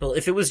 2 people.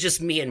 If it was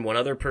just me and one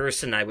other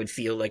person, I would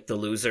feel like the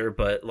loser.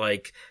 But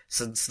like,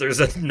 since there's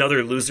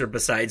another loser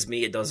besides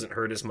me, it doesn't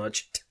hurt as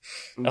much.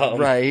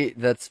 Right,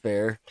 that's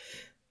fair.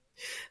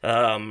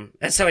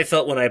 That's how I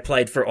felt when I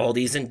applied for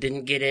Aldi's and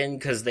didn't get in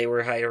because they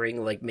were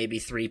hiring like maybe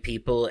 3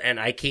 people, and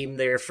I came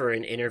there for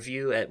an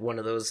interview at one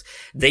of those.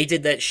 They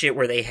did that shit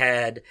where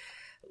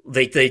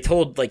they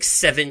told like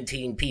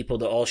 17 people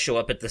to all show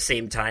up at the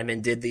same time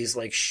and did these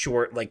like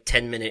short, like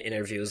 10-minute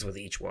interviews with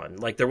each one.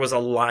 Like there was a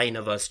line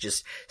of us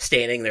just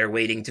standing there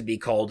waiting to be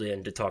called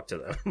in to talk to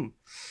them.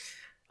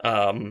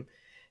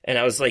 And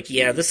I was like,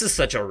 yeah, this is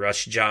such a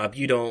rush job.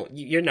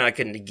 You're not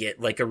going to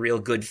get like a real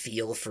good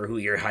feel for who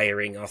you're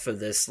hiring off of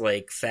this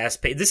like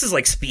fast paced. This is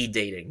like speed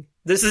dating.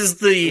 This is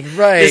the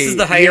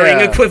hiring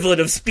equivalent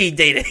of speed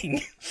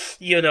dating,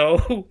 you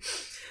know?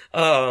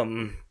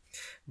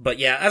 But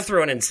yeah, I've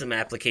thrown in some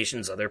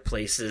applications other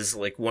places,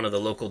 like one of the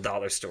local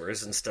dollar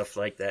stores and stuff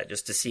like that,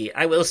 just to see.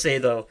 I will say,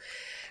 though,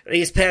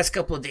 these past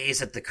couple of days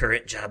at the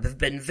current job have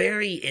been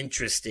very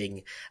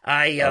interesting.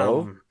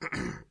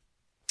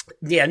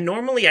 Yeah,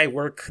 normally I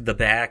work the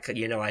back,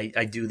 you know,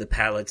 I do the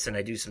pallets and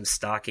I do some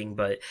stocking,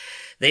 but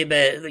they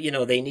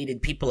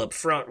needed people up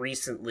front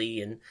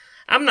recently, and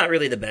I'm not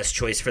really the best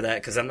choice for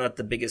that because I'm not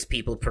the biggest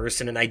people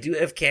person, and I do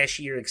have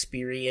cashier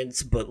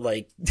experience, but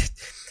like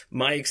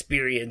my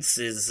experience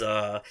is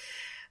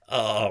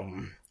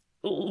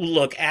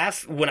look,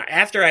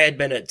 after I had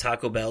been at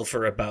Taco Bell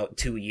for about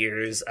 2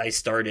 years, I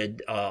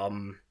started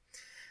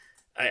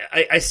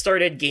I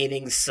started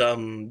gaining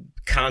some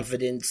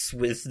confidence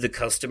with the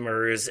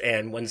customers,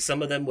 and when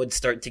some of them would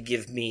start to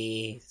give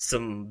me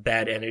some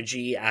bad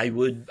energy, I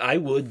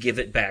would give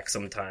it back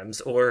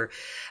sometimes. Or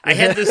I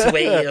had this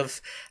way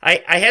of I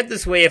had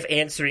this way of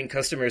answering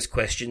customers'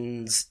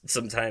 questions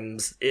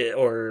sometimes,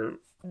 or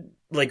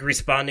like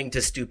responding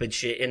to stupid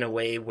shit in a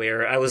way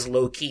where I was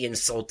low key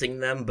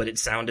insulting them, but it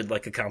sounded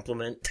like a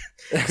compliment.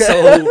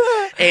 So,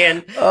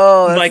 and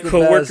my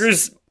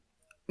coworkers.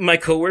 my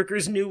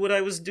coworkers knew what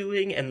I was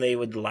doing, and they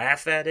would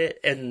laugh at it,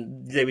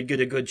 and they would get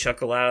a good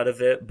chuckle out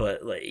of it.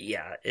 But like,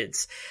 yeah,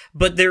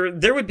 but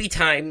there would be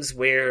times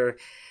where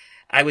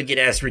I would get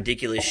asked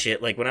ridiculous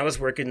shit. Like when I was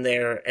working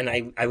there and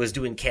I was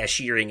doing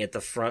cashiering at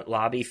the front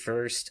lobby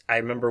first, I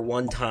remember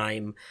one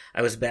time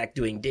I was back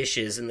doing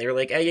dishes and they were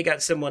like, "Hey, you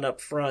got someone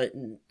up front,"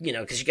 and, you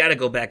know, cause you gotta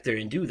go back there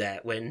and do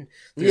that when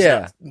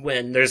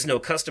there's no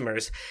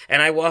customers. And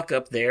I walk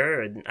up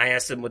there and I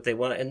ask them what they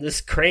want. And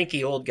this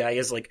cranky old guy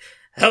is like,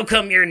 "How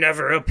come you're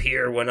never up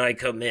here when I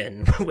come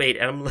in?"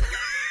 Wait, I'm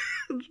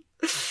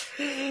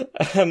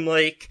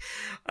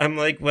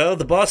like, well,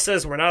 the boss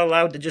says we're not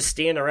allowed to just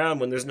stand around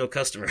when there's no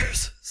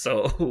customers.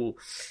 So,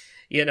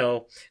 you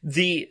know,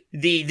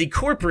 the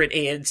corporate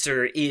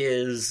answer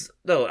is,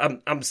 no,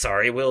 I'm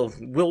sorry, we'll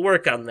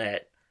work on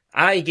that.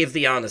 I give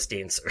the honest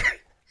answer.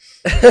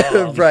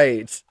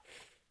 Right.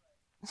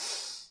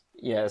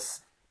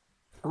 Yes.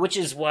 Which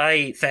is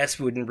why fast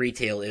food and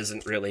retail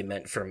isn't really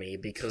meant for me,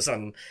 because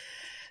I'm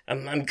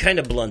kind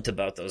of blunt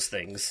about those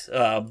things.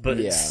 But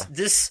yeah.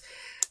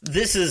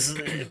 This is,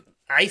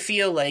 I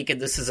feel like, and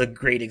this is a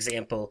great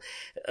example,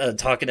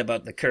 talking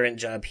about the current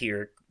job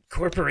here,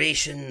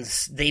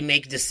 corporations, they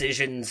make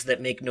decisions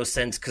that make no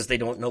sense because they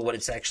don't know what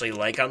it's actually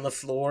like on the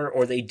floor,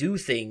 or they do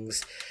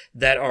things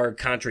that are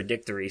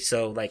contradictory.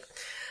 So, like,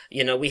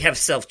 you know, we have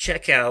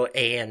self-checkout,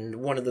 and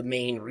one of the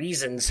main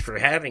reasons for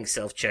having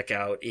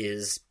self-checkout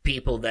is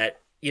people that,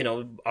 you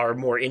know, are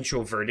more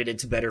introverted,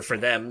 it's better for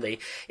them.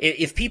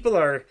 If people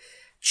are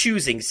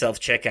choosing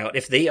self-checkout,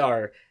 if they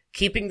are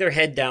keeping their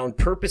head down,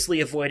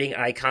 purposely avoiding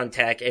eye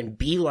contact, and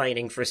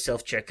beelining for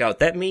self-checkout,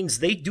 that means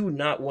they do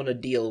not want to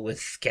deal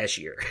with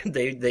cashier.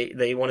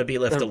 They want to be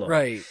left alone.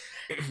 Right.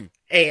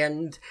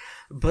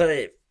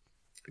 But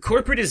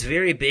corporate is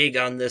very big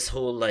on this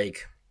whole,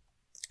 like,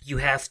 you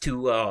have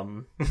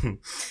to,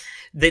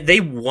 they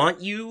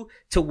want you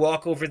to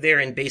walk over there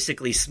and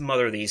basically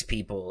smother these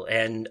people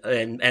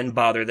and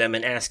bother them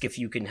and ask if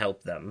you can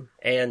help them.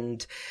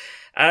 And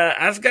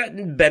I've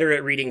gotten better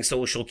at reading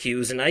social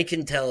cues, and I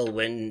can tell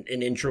when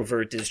an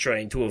introvert is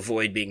trying to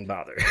avoid being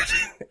bothered.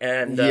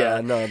 And yeah,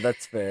 no,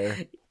 that's fair.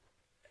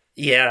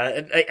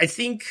 Yeah, I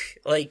think,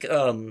 like,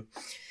 it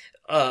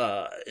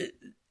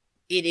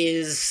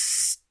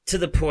is to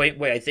the point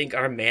where I think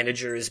our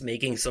manager is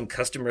making some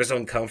customers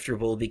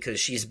uncomfortable because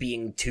she's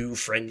being too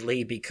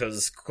friendly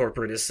because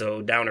corporate is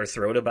so down her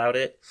throat about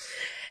it.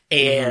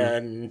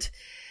 And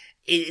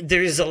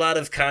there's a lot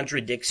of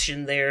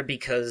contradiction there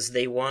because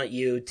they want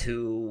you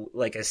to,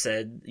 like I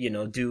said,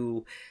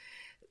 do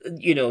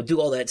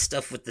all that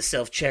stuff with the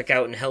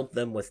self-checkout and help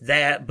them with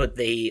that, but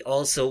they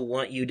also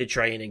want you to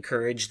try and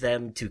encourage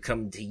them to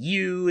come to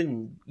you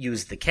and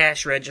use the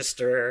cash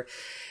register.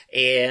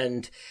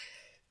 And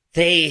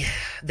they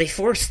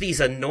force these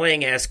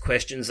annoying ass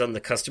questions on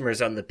the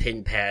customers on the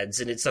pin pads,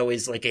 and it's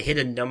always like a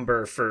hidden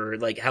number for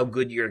like how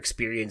good your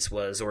experience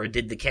was, or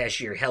did the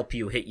cashier help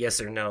you, hit yes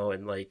or no.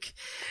 And like,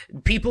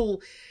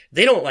 people,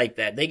 they don't like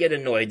that. They get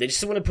annoyed. They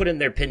just want to put in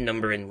their pin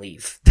number and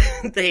leave.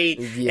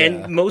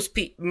 And most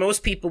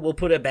people will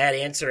put a bad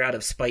answer out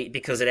of spite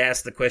because it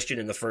asked the question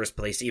in the first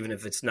place, even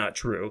if it's not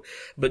true.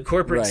 But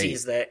corporate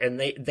sees that, and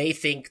they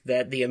think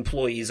that the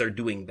employees are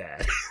doing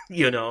bad,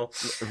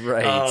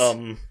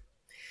 Right.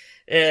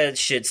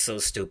 Shit's so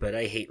stupid.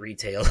 I hate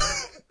retail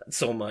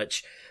so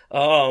much.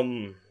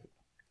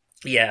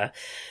 Yeah.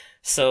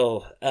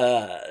 So,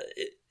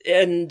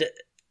 and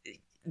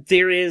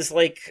there is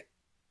like,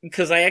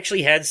 because I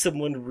actually had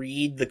someone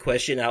read the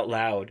question out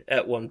loud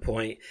at one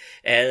point,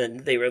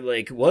 and they were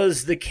like,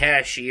 "Was the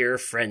cashier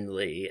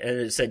friendly?" And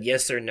it said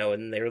yes or no,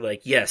 and they were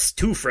like, "Yes,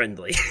 too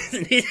friendly."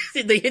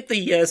 They hit the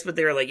yes, but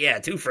they were like, "Yeah,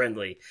 too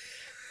friendly."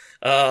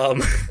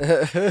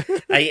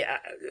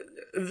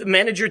 The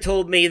manager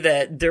told me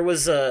that there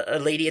was a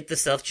lady at the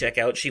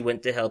self-checkout. She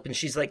went to help, and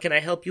she's like, "Can I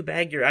help you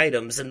bag your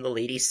items?" And the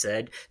lady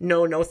said,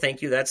 No,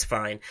 thank you, that's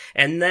fine.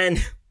 And then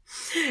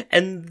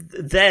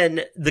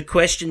the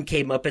question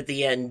came up at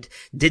the end,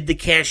 "Did the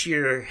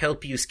cashier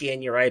help you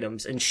scan your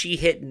items?" And she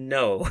hit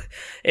no.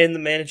 And the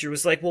manager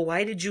was like, "Well,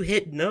 why did you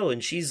hit no?"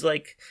 And she's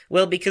like,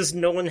 "Well, because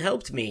no one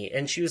helped me."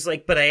 And she was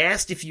like, "But I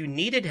asked if you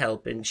needed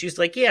help." And she's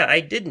like, "Yeah, I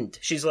didn't."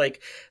 She's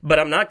like, "But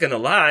I'm not gonna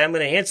lie, I'm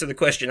gonna answer the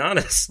question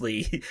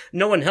honestly.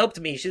 No one helped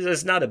me." She says,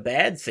 "It's not a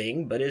bad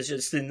thing, but it's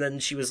just," and then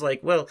she was like,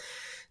 "Well,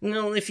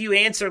 no, if you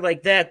answer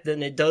like that,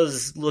 then it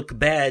does look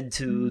bad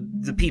to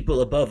the people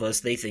above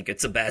us. They think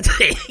it's a bad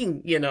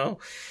thing,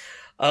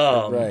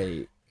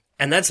 Right.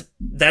 And that's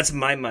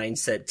my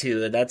mindset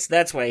too.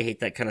 That's why I hate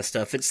that kind of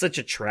stuff. It's such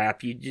a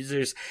trap.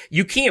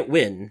 You can't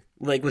win.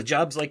 Like with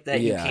jobs like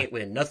that, you can't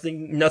win.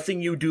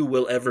 Nothing you do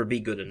will ever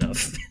be good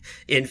enough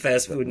in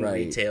fast food and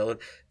retail.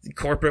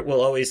 Corporate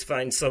will always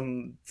find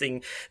some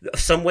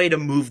way to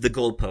move the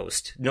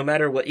goalpost. No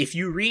matter what, if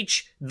you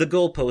reach the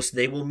goalpost,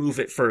 they will move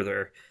it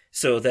further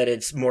so that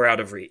it's more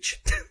out of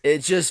reach.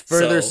 It just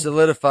further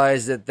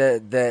solidifies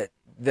that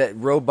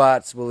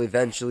robots will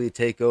eventually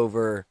take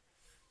over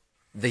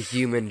the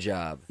human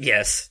job.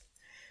 Yes.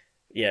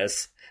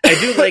 I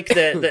do like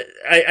that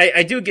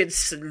I do get,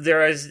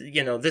 there is,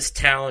 this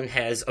town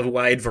has a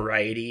wide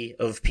variety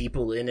of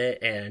people in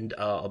it, and,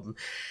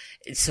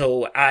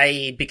 so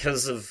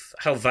because of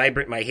how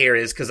vibrant my hair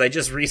is, because I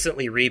just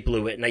recently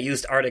re-blew it, and I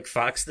used Arctic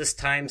Fox this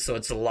time, so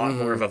it's a lot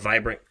more of a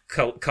vibrant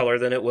color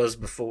than it was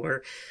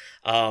before.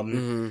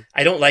 I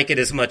don't like it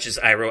as much as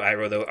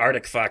Iro, though.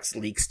 Arctic Fox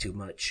leaks too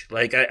much.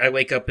 Like, I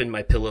wake up and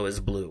my pillow is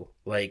blue.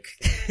 Like,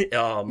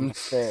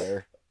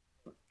 fair.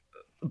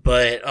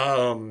 But,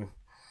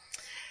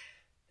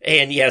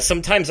 and yeah,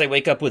 sometimes I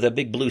wake up with a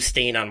big blue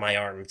stain on my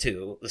arm,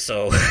 too.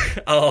 So,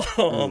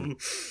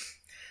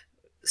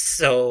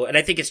 So, and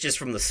I think it's just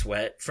from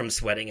from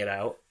sweating it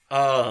out,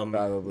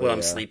 Probably, while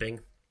I'm sleeping.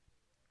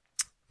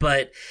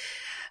 But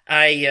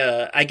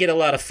I get a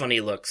lot of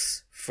funny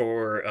looks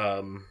for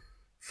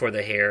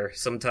the hair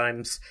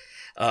sometimes.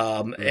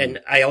 And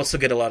I also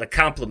get a lot of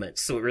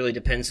compliments, so it really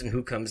depends on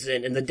who comes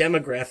in. And the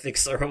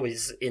demographics are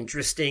always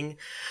interesting,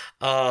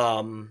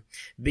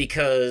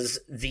 because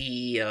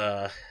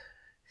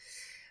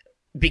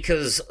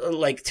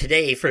like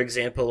today, for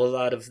example, a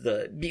lot of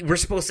we're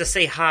supposed to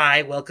say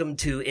hi, welcome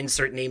to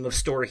insert name of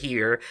store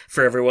here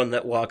for everyone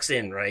that walks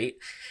in, right?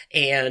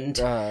 And,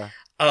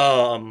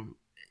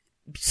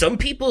 some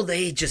people,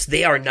 they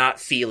are not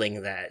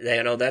feeling that.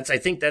 I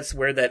think that's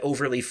where that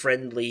overly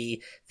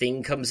friendly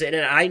thing comes in.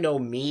 And I know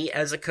me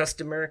as a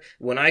customer,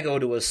 when I go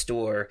to a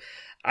store,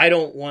 I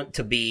don't want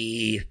to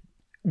be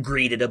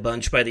greeted a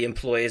bunch by the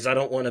employees. I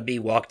don't want to be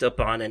walked up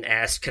on and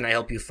asked, can I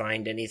help you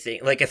find anything?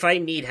 Like, if I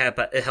need help,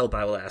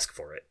 I will ask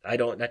for it.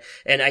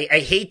 And I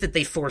hate that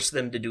they force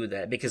them to do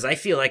that, because I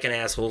feel like an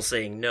asshole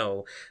saying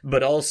no,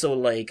 but also,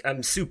 like,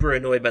 I'm super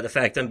annoyed by the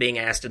fact I'm being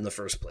asked in the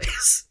first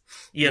place.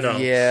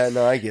 Yeah,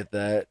 no, I get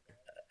that.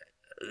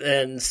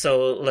 And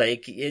so,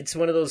 like, it's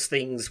one of those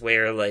things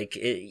where, like,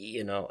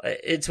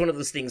 it's one of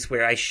those things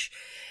where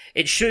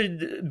it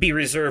should be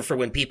reserved for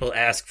when people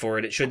ask for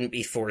it. It shouldn't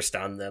be forced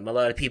on them. A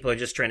lot of people are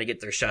just trying to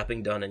get their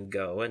shopping done and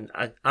go. And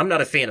I'm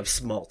not a fan of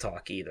small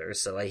talk either.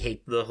 So I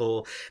hate the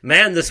whole,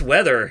 this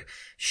weather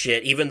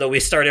shit, even though we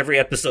start every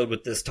episode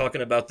with this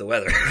talking about the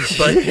weather.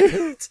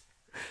 But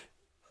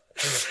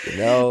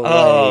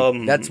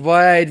that's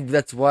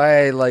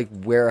why I like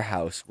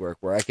warehouse work,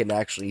 where I can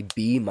actually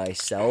be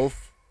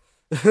myself.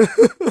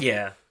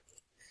 Yeah.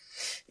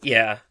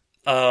 Yeah.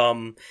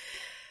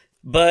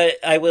 But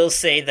I will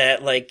say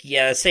that, like,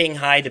 yeah, saying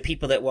hi to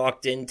people that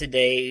walked in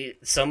today,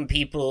 some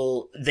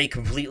people, they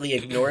completely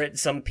ignore it.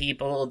 Some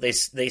people, they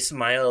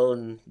smile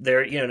and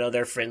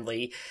they're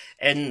friendly.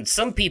 And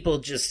some people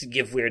just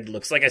give weird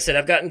looks. Like I said,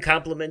 I've gotten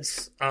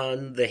compliments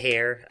on the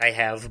hair,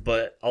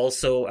 but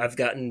also I've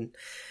gotten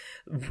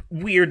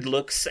weird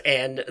looks,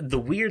 and the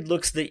weird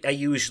looks that I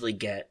usually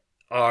get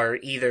are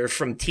either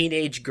from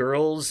teenage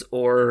girls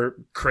or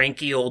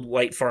cranky old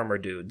white farmer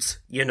dudes,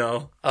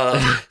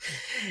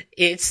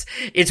 it's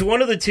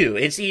one of the two.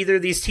 It's either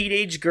these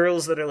teenage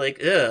girls that are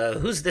like, ugh,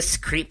 who's this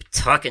creep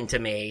talking to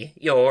me?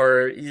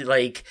 Or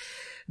like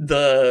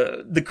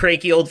the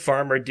cranky old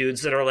farmer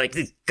dudes that are like,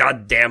 these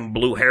goddamn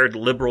blue-haired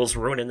liberals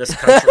ruining this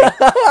country,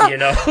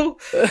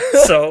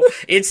 So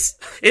it's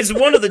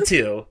one of the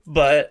two,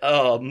 but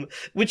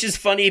which is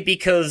funny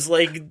because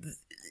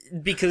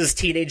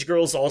teenage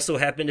girls also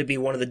happen to be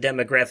one of the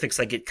demographics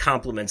I get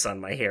compliments on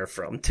my hair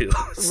from too.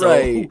 So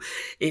right.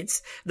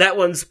 That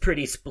one's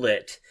pretty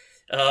split.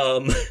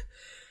 But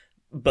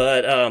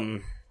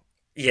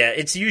yeah,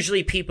 it's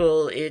usually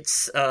people,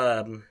 it's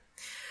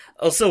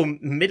also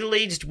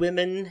middle-aged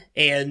women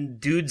and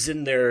dudes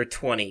in their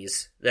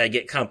 20s that I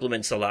get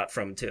compliments a lot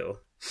from too.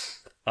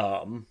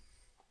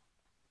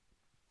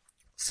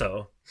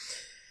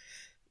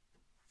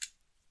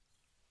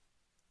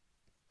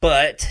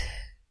 But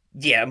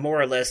yeah, more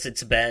or less,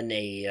 it's been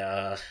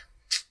a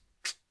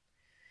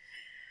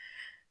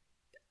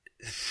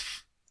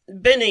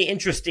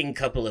interesting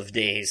couple of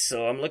days.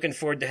 So I'm looking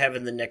forward to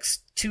having the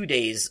next 2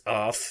 days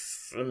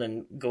off and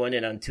then going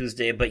in on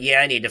Tuesday. But yeah,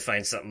 I need to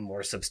find something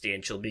more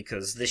substantial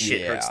because this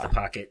shit hurts the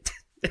pocket.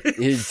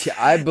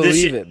 I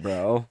believe it,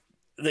 bro.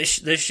 This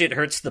shit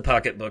hurts the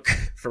pocketbook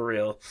for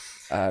real.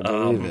 I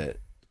believe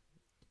it.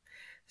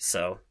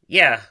 So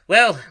yeah,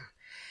 well.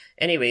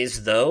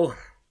 Anyways, though.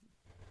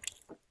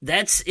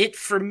 That's it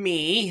for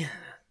me.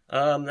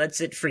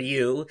 That's it for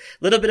you.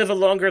 Little bit of a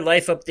longer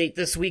life update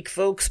this week,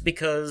 folks,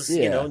 because,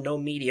 no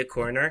media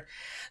corner.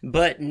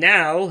 But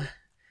now,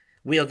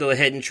 we'll go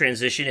ahead and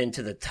transition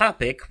into the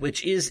topic,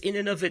 which is in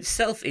and of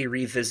itself a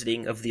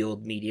revisiting of the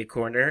old media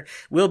corner.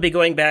 We'll be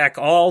going back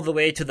all the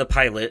way to the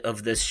pilot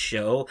of this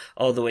show,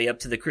 all the way up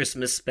to the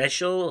Christmas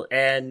special,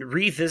 and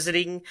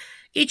revisiting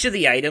each of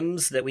the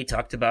items that we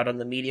talked about on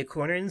the media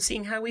corner and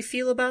seeing how we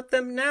feel about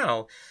them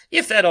now,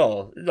 if at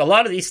all. A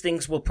lot of these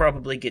things will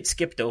probably get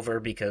skipped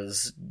over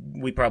because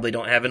we probably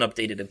don't have an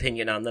updated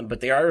opinion on them, but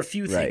there are a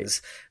few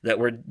things that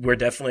we're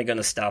definitely going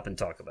to stop and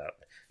talk about.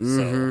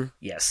 So,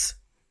 yes.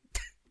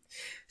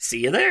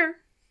 See you there.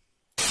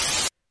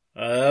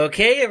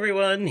 Okay,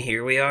 everyone,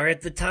 here we are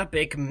at the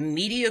topic,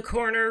 Media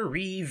Corner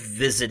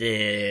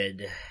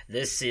Revisited.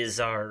 This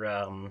is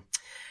our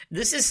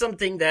this is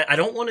something that I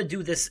don't want to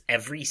do this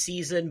every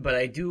season, but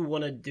I do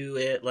want to do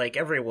it like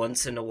every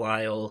once in a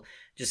while.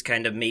 Just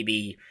kind of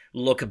maybe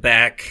look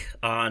back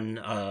on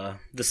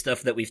the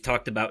stuff that we've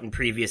talked about in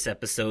previous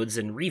episodes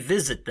and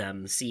revisit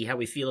them, see how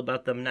we feel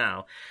about them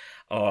now.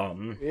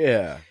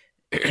 Yeah.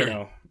 You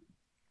know,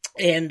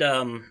 and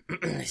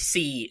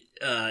see,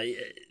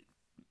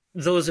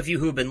 those of you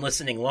who have been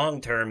listening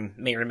long term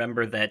may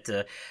remember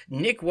that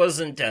Nick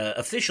wasn't an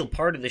official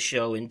part of the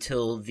show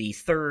until the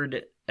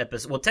third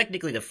episode. Well,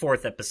 technically the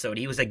fourth episode.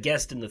 He was a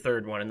guest in the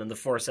third one, and then the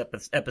fourth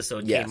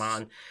episode came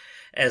on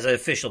as an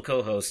official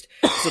co-host.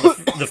 So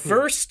the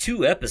first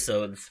two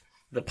episodes,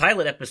 the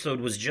pilot episode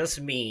was just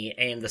me,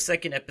 and the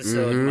second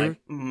episode,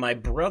 my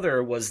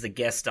brother was the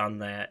guest on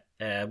that.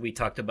 We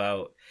talked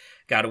about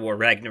God of War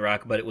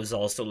Ragnarok, but it was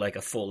also like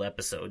a full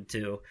episode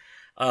too.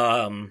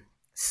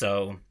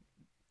 So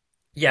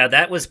yeah,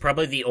 that was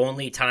probably the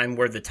only time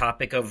where the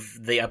topic of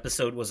the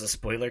episode was a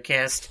spoiler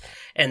cast,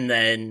 and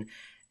then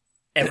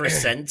ever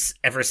since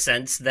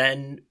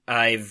then,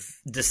 I've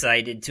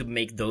decided to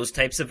make those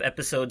types of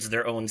episodes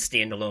their own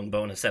standalone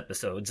bonus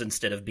episodes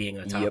instead of being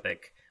a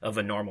topic of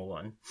a normal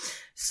one.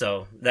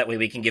 So that way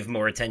we can give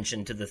more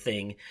attention to the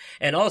thing.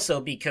 And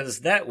also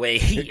because that way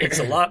it's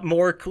a lot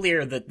more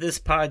clear that this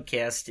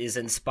podcast is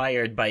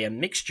inspired by a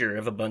mixture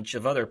of a bunch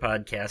of other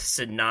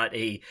podcasts and not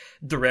a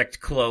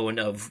direct clone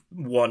of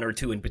one or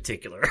two in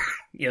particular,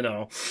 you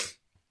know.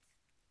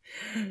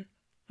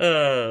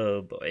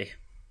 Oh boy.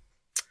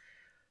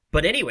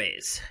 But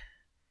anyways,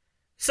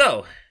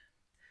 so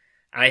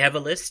I have a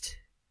list.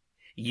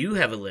 You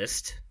have a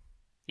list.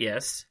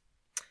 Yes.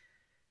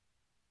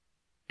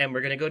 And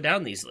we're going to go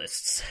down these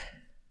lists.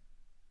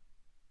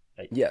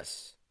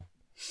 Yes.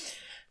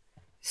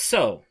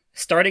 So,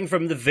 starting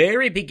from the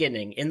very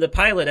beginning, in the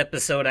pilot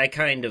episode, I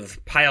kind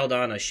of piled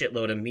on a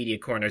shitload of Media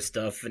Corner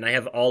stuff, and I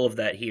have all of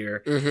that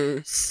here.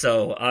 Mm-hmm.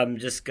 So, I'm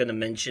just going to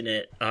mention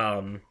it.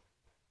 All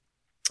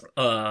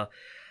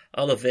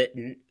of it.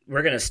 And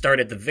we're going to start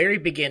at the very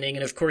beginning,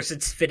 and of course,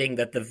 it's fitting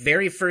that the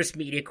very first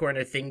Media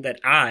Corner thing that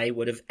I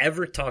would have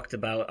ever talked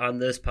about on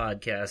this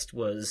podcast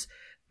was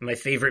my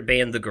favorite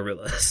band, the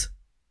Gorillaz.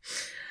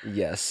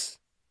 Yes.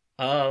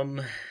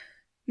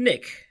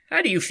 Nick,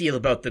 how do you feel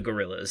about the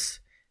Gorillaz?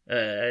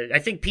 I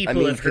think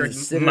people have heard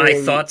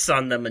my thoughts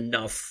on them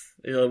enough.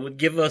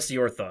 Give us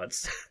your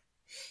thoughts.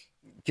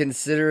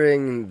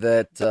 Considering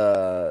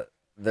that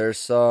their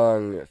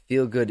song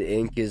 "Feel Good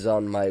Inc." is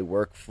on my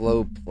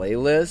workflow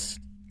playlist,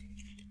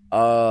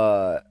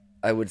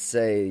 I would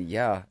say,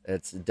 yeah,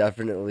 it's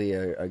definitely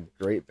a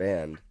great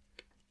band.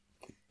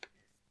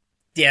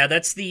 Yeah,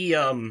 that's the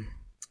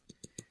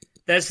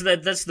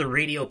That's the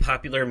radio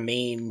popular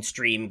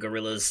mainstream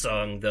Gorillaz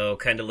song, though,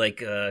 kind of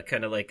like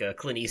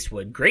Clint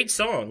Eastwood. Great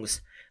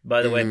songs,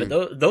 by the way,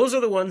 but those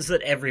are the ones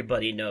that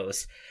everybody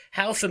knows.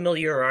 How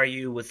familiar are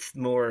you with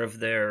more of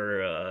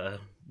their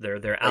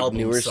album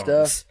newer songs?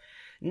 Stuff?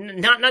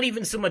 Not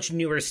even so much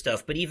newer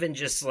stuff, but even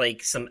just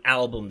like some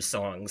album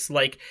songs.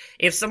 Like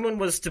if someone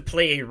was to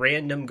play a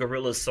random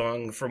Gorillaz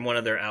song from one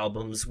of their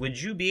albums,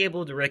 would you be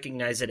able to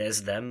recognize it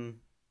as them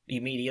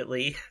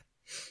immediately?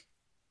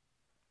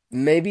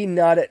 Maybe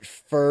not at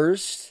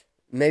first.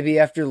 Maybe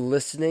after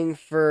listening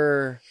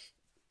for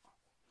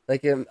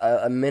like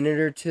a minute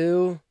or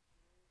two.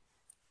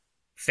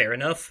 Fair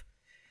enough.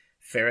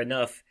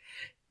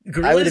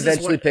 Gorillaz I would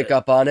eventually pick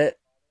up on it.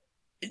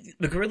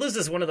 The Gorillaz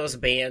is one of those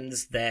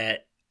bands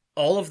that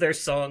all of their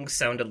songs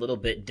sound a little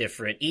bit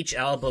different. Each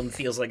album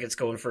feels like it's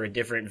going for a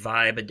different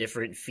vibe, a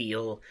different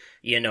feel.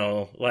 You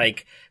know,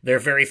 like their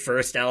very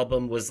first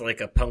album was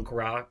like a punk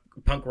rock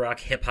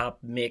hip hop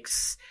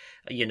mix.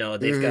 You know,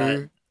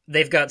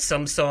 they've got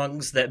some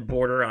songs that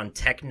border on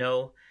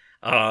techno.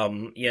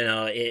 You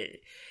know,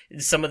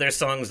 some of their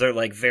songs are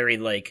like very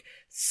like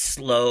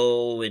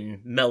slow and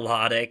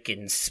melodic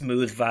and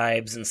smooth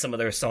vibes, and some of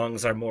their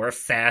songs are more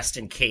fast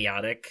and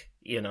chaotic.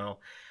 You know,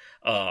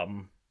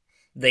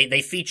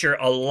 they feature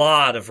a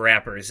lot of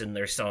rappers in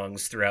their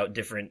songs throughout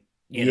different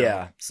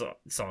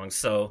songs.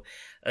 So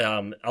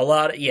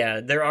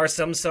there are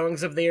some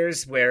songs of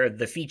theirs where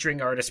the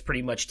featuring artist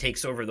pretty much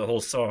takes over the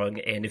whole song,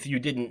 and if you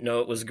didn't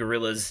know it was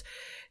Gorillaz,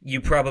 you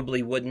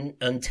probably wouldn't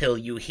until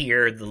you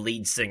hear the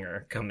lead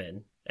singer come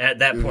in. At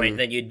that point,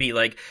 then you'd be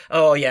like,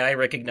 oh yeah, I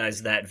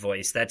recognize that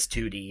voice. That's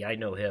 2D. I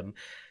know him.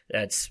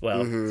 That's,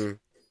 2D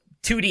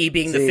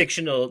being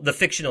the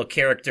fictional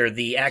character.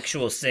 The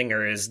actual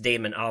singer is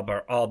Damon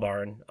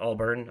Albarn.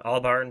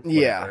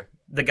 Yeah.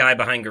 The guy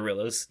behind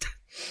Gorillaz.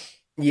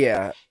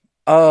 Yeah.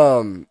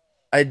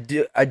 I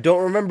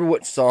don't remember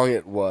what song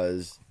it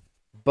was,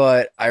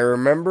 but I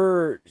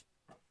remember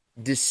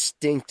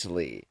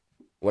distinctly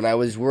when I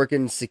was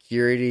working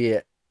security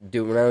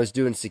when I was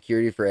doing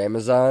security for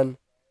Amazon,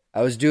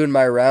 I was doing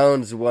my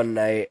rounds one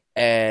night,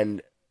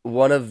 and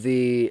one of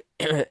the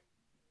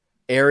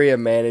area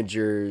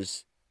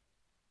managers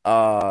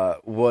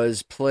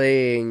was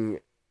playing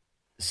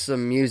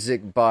some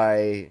music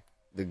by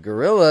the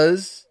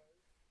Gorillaz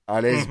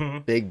on his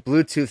big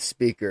Bluetooth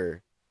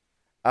speaker.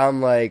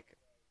 I'm like,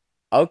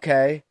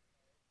 okay.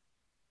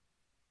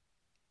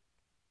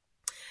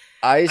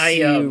 I see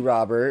you,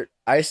 Robert.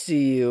 I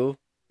see you.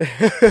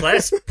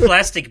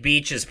 Plastic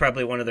Beach is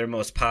probably one of their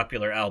most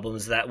popular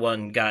albums. That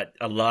one got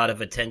a lot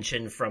of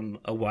attention from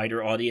a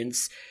wider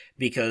audience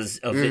because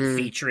of it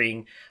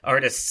featuring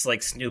artists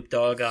like Snoop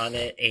Dogg on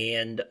it,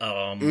 and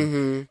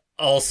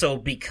also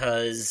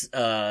because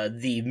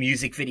the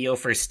music video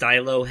for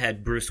Stylo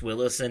had Bruce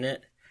Willis in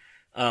it,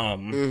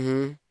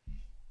 and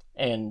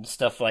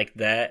stuff like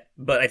that.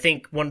 But I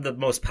think one of the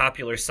most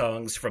popular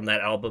songs from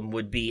that album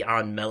would be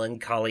On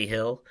Melancholy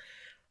Hill.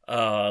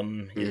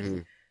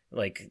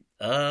 Like,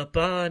 up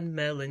on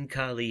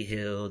Melancholy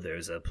Hill,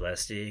 there's a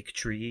plastic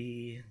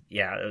tree.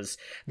 Yeah, it was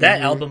that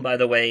album, by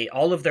the way.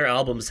 All of their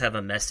albums have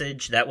a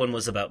message. That one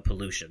was about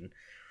pollution.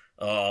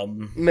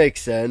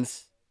 Makes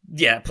sense.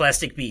 Yeah,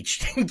 Plastic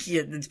Beach.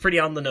 Yeah, it's pretty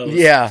on the nose.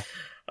 Yeah.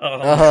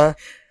 Yeah,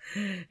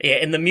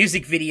 and the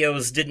music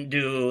videos didn't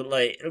do,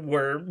 like,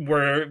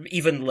 were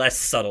even less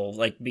subtle,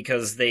 like,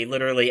 because they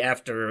literally,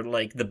 after,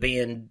 like, the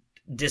band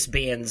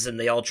disbands and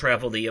they all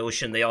travel the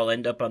ocean, they all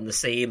end up on the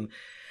same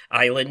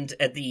island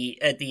at the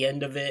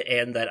end of it,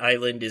 and that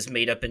island is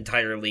made up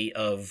entirely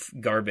of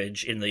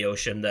garbage in the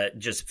ocean that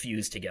just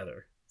fused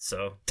together.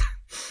 So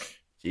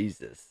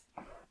Jesus.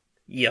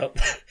 Yep.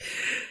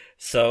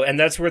 So, and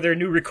that's where their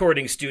new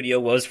recording studio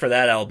was for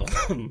that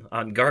album,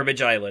 on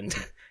Garbage Island,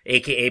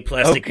 aka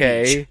Plastic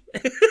Beach.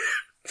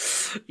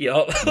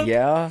 Yep.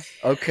 Yeah,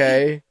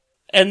 okay.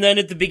 And then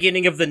at the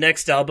beginning of the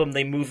next album,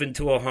 they move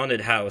into a haunted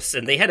house,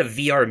 and they had a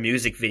VR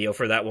music video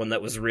for that one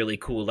that was really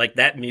cool. Like,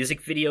 that music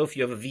video, if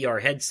you have a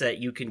VR headset,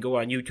 you can go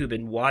on YouTube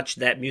and watch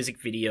that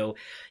music video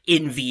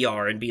in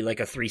VR and be like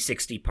a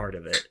 360 part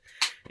of it.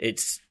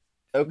 It's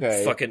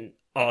fucking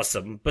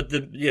awesome. But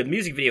the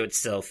music video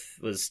itself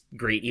was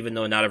great, even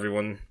though not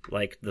everyone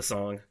liked the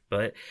song.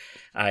 But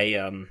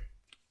I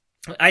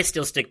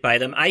still stick by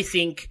them. I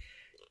think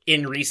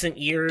in recent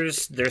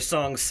years, their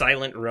song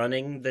Silent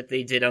Running that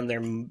they did on their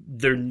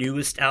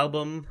newest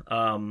album,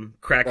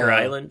 Cracker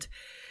Island,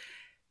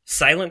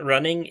 Silent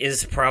Running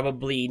is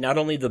probably not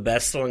only the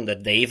best song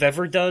that they've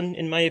ever done,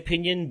 in my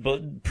opinion,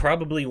 but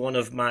probably one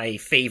of my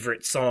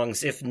favorite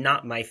songs, if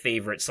not my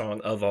favorite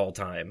song of all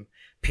time,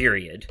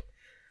 period.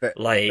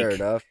 Fair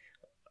enough.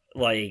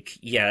 Like,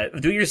 yeah,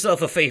 do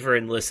yourself a favor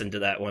and listen to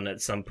that one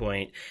at some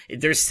point.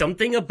 There's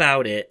something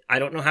about it, I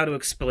don't know how to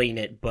explain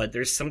it, but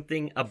there's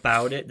something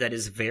about it that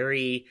is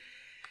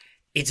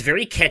it's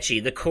very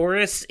catchy. The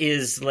chorus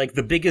is like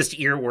the biggest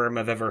earworm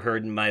I've ever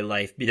heard in my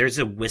life. There's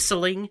a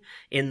whistling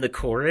in the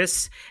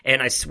chorus,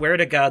 and I swear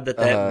to God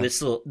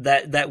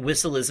that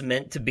whistle is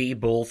meant to be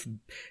both,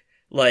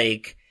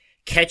 like,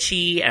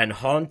 catchy and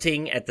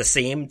haunting at the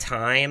same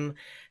time.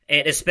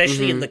 And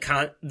especially in the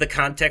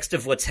context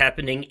of what's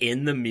happening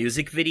in the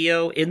music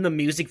video. In the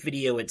music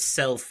video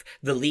itself,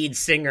 the lead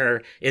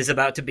singer is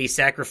about to be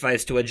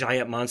sacrificed to a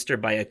giant monster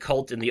by a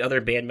cult, and the other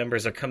band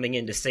members are coming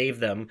in to save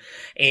them.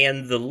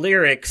 And the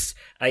lyrics,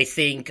 I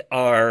think,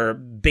 are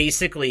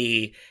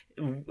basically,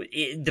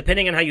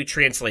 depending on how you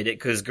translate it,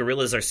 because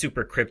gorillas are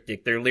super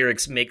cryptic, their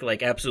lyrics make,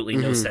 like, absolutely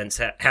no sense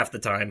half the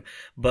time.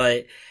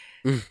 But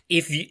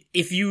if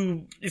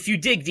you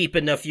dig deep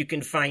enough, you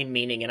can find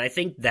meaning, and I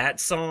think that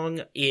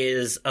song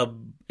is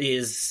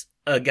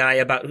a guy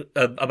about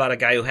a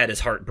guy who had his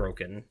heart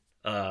broken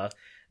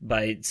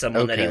by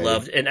someone that he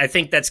loved, and I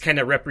think that's kind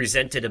of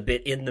represented a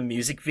bit in the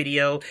music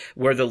video,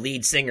 where the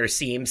lead singer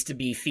seems to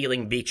be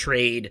feeling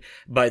betrayed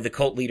by the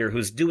cult leader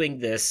who's doing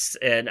this,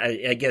 and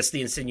I guess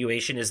the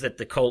insinuation is that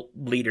the cult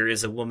leader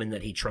is a woman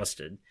that he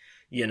trusted,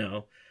 you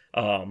know.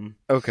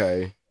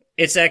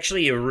 It's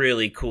actually a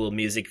really cool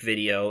music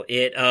video.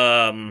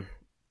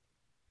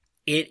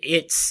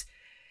 It's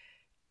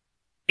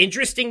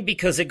interesting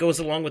because it goes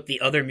along with the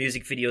other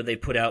music video they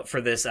put out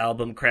for this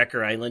album,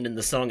 Cracker Island, and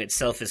the song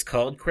itself is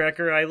called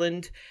Cracker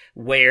Island,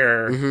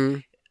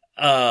 where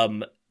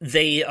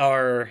they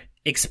are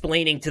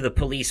explaining to the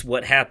police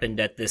what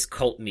happened at this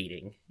cult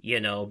meeting, you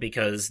know,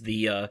 because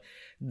the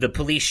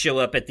police show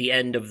up at the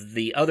end of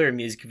the other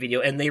music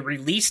video, and they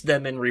released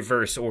them in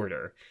reverse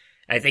order.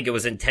 I think it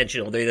was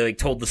intentional. They like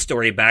told the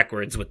story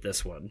backwards with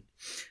this one.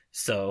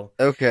 So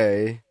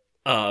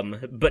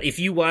but if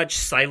you watch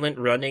Silent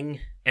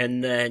Running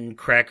and then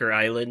Cracker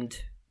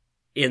Island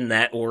in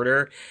that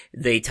order,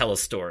 they tell a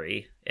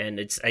story, and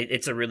it's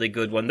a really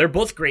good one. They're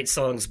both great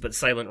songs, but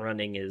Silent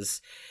Running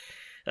is.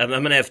 I'm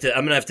gonna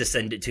have to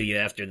send it to you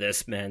after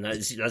this, man.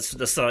 That's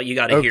the song you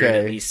got to hear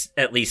it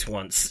at least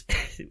once.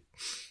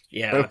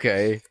 Yeah.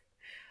 Okay.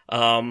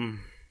 But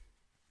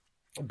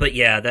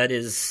yeah, that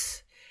is.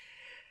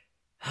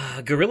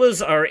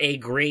 Gorillaz are a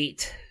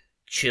great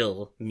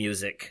chill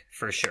music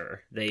for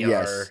sure. They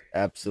are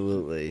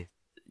absolutely.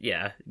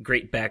 Yeah,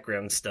 great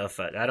background stuff.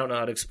 I don't know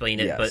how to explain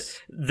it, but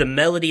the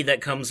melody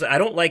that comes, I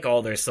don't like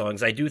all their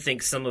songs. I do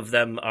think some of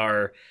them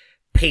are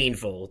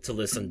painful to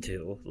listen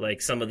to.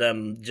 Like, some of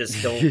them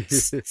just don't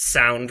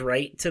sound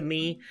right to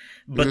me,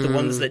 but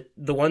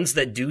the ones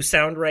that do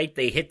sound right,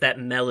 they hit that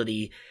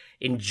melody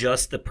in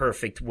just the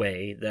perfect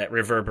way that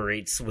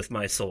reverberates with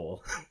my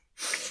soul.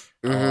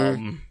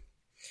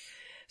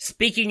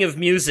 Speaking of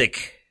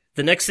music,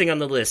 the next thing on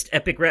the list,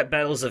 epic rap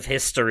battles of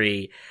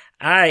history.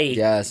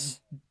 I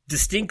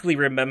distinctly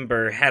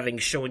remember having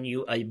shown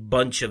you a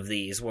bunch of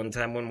these one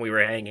time when we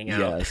were hanging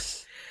out.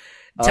 Yes.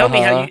 Tell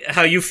me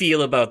how you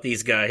feel about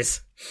these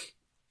guys.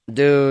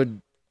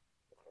 Dude,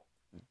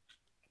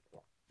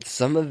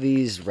 some of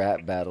these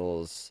rap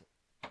battles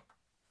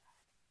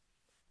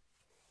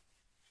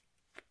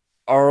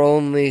are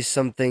only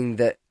something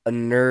that a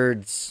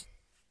nerd's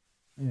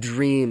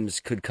dreams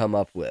could come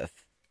up with.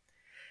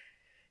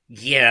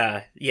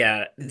 Yeah.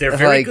 They're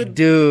very good.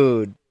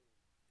 Dude,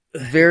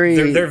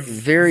 they're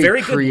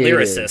very creative.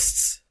 Good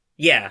lyricists.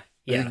 Yeah.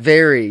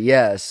 Very,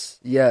 yes.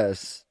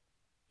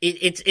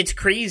 It's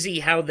crazy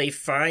how they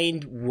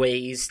find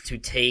ways to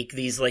take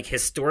these like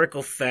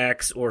historical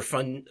facts or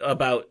fun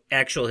about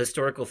actual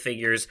historical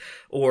figures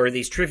or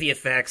these trivia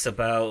facts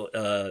about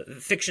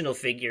fictional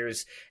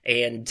figures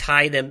and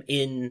tie them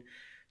in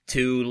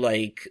to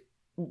like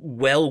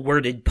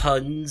well-worded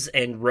puns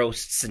and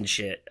roasts and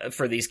shit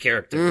for these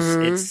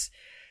characters.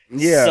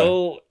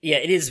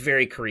 It is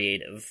very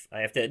creative. I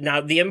have to. Now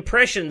the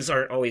impressions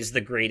aren't always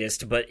the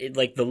greatest, but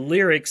like the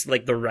lyrics,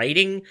 like the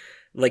writing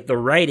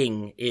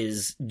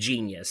is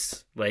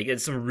genius. Like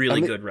it's some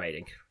really good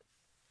writing.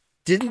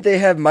 Didn't they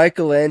have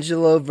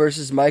Michelangelo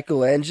versus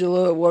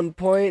Michelangelo at one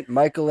point?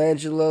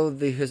 Michelangelo,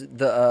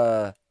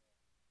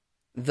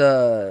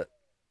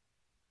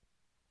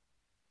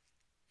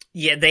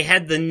 Yeah, they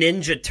had the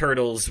Ninja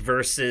Turtles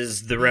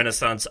versus the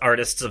Renaissance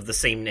artists of the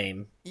same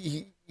name.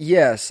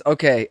 Yes.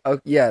 Okay.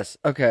 Yes.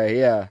 Okay.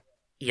 Yeah.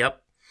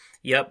 Yep.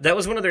 That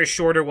was one of their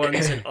shorter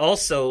ones, and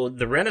also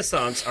the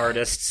Renaissance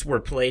artists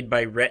were played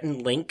by Rhett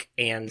and Link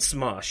and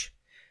Smosh.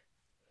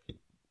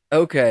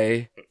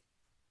 Okay.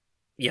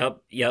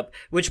 Yep.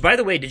 Which, by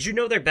the way, did you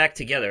know they're back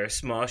together,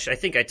 Smosh? I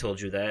think I told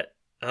you that.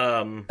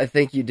 I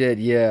think you did.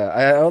 Yeah.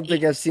 I don't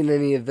think I've seen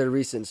any of their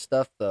recent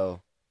stuff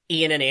though.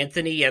 Ian and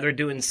Anthony, yeah, they're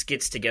doing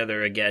skits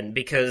together again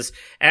because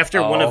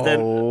after one of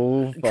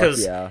them,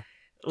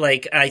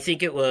 like I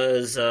think it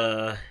was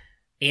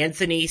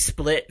Anthony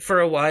split for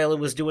a while and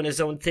was doing his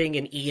own thing,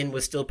 and Ian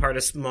was still part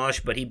of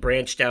Smosh, but he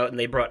branched out and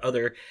they brought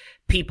other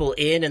people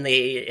in, and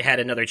they had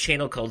another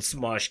channel called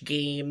Smosh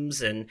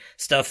Games and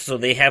stuff. So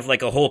they have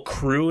like a whole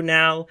crew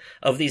now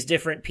of these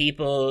different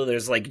people.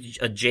 There's like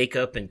a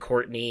Jacob and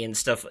Courtney and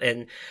stuff,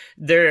 and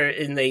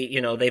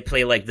they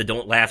play like the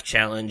Don't Laugh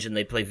challenge, and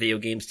they play video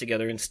games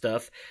together and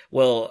stuff.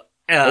 Well,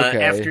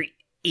 after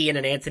Ian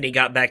and Anthony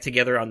got back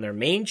together on their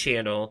main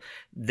channel,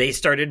 they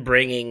started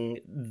bringing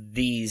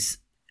these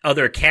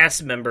other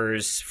cast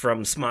members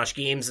from Smosh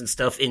Games and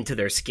stuff into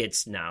their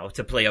skits now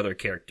to play other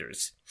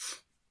characters.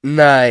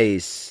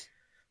 Nice.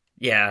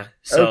 Yeah.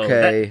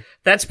 So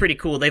that's pretty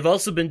cool. They've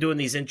also been doing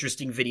these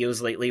interesting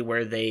videos lately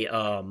where they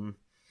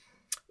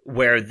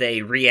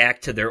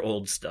react to their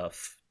old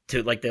stuff.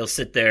 To like they'll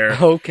sit there,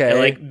 and,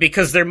 like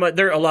because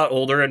they're a lot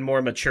older and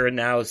more mature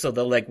now, so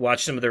they'll like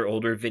watch some of their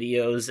older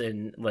videos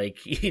and like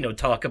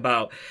talk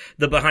about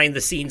the behind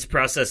the scenes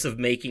process of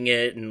making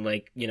it and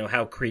like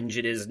how cringe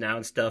it is now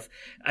and stuff.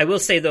 I will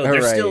say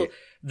though,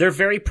 they're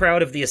very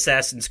proud of the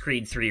Assassin's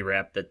Creed 3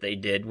 rap that they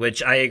did,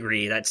 which I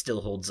agree that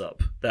still holds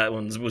up. That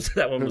one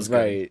was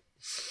right.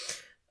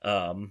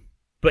 Good.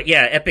 But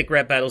yeah, epic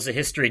rap battles of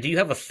history. Do you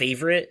have a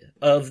favorite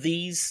of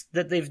these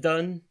that they've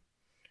done?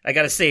 I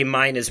gotta say,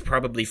 mine is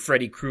probably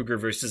Freddy Krueger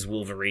versus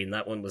Wolverine.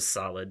 That one was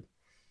solid.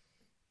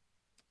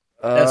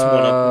 That's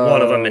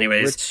one of them,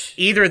 anyways.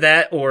 Either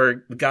that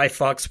or Guy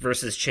Fawkes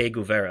versus Che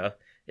Guevara.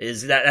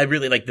 I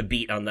really like the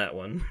beat on that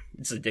one.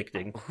 It's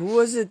addicting. Who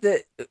was it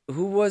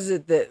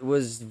that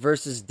was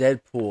versus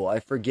Deadpool? I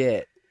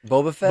forget.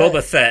 Boba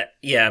Fett.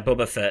 Yeah,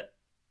 Boba Fett.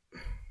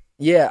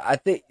 Yeah, I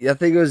think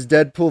it was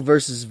Deadpool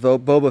versus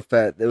Boba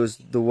Fett. That was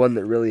the one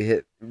that really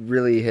hit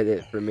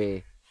it for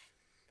me.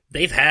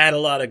 They've had a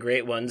lot of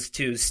great ones,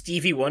 too.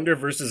 Stevie Wonder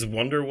versus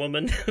Wonder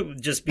Woman,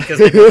 just because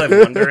they both have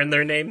Wonder in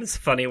their name. It's a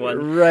funny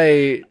one.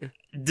 Right.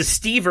 The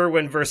Steve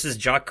Irwin versus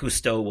Jacques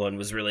Cousteau one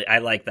was really... I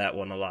like that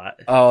one a lot.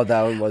 Oh,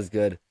 that one was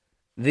good.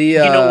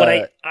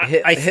 The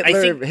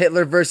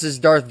Hitler versus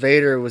Darth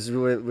Vader was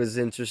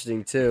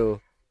interesting, too.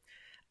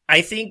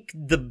 I think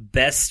the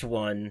best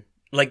one,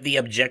 like the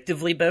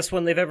objectively best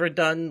one they've ever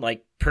done,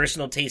 like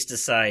personal taste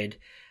aside,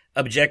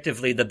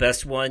 objectively the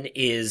best one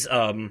is...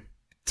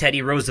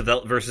 Teddy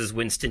Roosevelt versus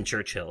Winston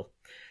Churchill.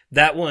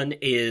 That one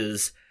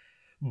is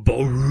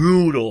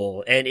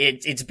brutal, and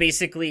it's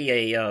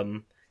basically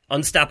a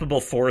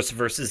unstoppable force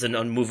versus an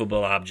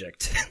unmovable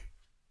object.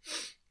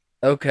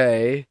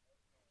 Okay.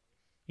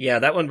 Yeah,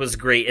 that one was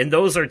great, and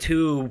those are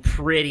two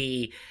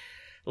pretty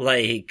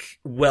like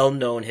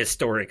well-known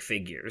historic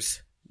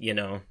figures.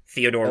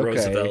 Theodore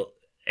Roosevelt,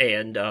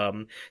 and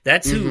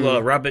that's who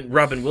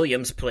Robin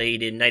Williams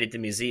played in Night at the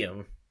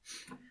Museum.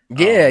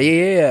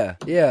 Yeah.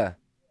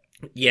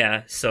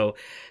 Yeah, so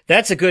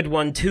that's a good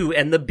one too,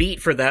 and the beat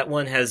for that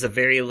one has a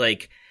very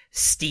like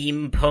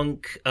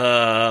steampunk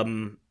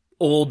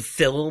old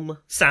film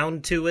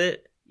sound to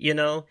it,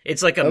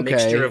 It's like a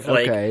mixture of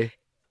like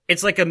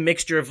it's like a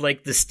mixture of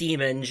like the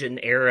steam engine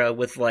era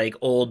with like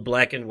old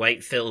black and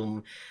white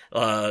film,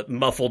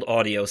 muffled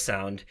audio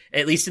sound.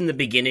 At least in the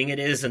beginning it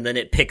is, and then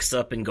it picks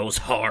up and goes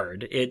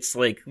hard. It's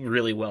like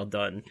really well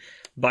done.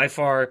 By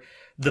far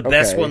the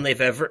best one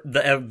they've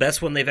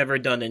ever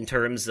done in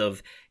terms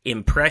of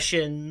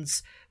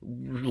impressions,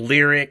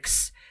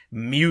 lyrics,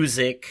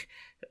 music,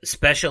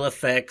 special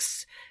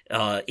effects,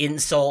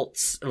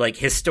 insults, like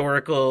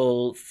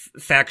historical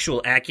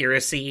factual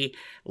accuracy.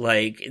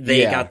 Like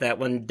they got that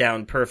one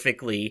down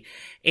perfectly.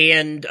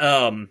 And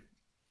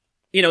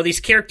these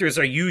characters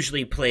are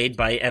usually played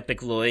by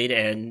Epic Lloyd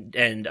and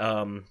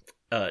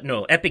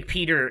Epic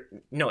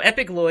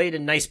Lloyd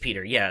and Nice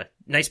Peter. Yeah,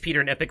 Nice Peter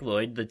and Epic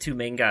Lloyd, the two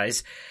main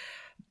guys.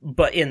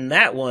 But in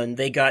that one,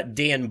 they got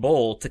Dan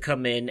Bowl to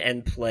come in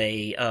and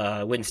play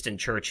Winston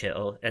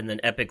Churchill, and then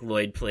Epic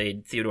Lloyd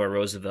played Theodore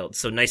Roosevelt.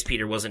 So Nice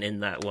Peter wasn't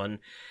in that one.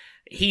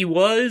 He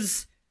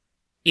was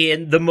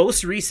in the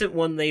most recent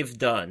one they've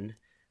done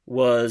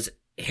was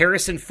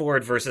Harrison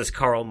Ford versus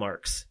Karl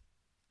Marx.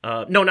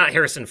 No, not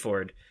Harrison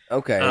Ford.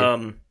 Okay.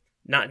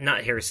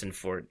 Not Harrison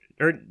Ford.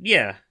 Or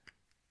yeah.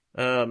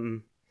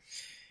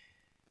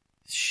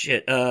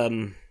 Shit. Let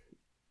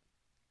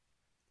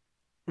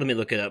me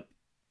look it up.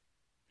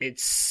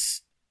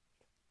 It's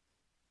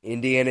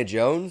Indiana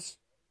Jones?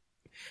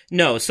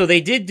 No, so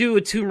they did do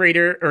a Tomb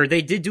Raider, or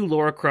they did do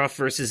Lara Croft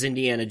versus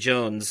Indiana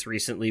Jones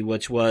recently,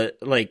 which was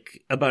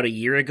like about a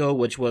year ago,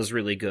 which was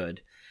really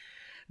good.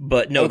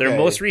 But no, their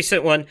most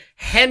recent one,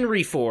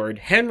 Henry Ford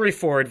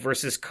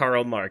versus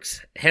Karl Marx.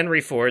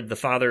 Henry Ford, the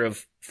father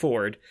of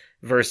Ford,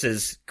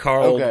 versus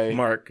Karl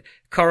Marx,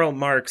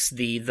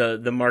 the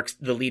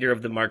leader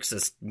of the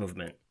Marxist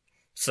movement.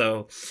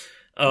 So,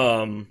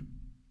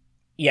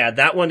 yeah,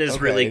 that one is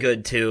really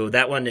good too.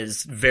 That one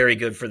is very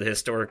good for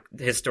the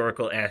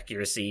historical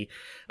accuracy.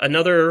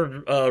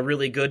 Another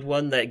really good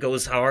one that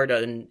goes hard,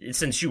 and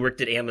since you worked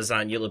at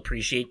Amazon, you'll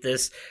appreciate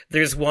this.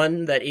 There's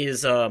one that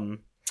is it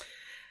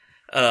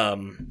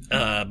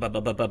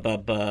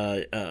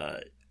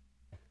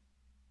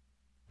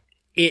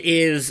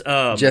is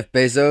Jeff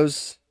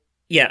Bezos.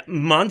 Yeah,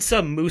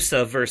 Mansa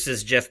Musa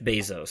versus Jeff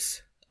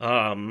Bezos.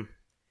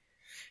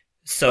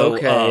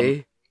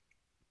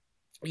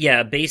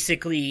 Yeah,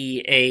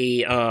 basically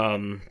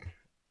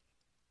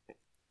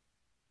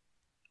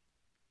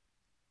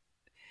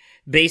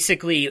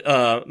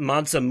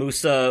Mansa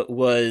Musa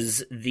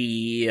was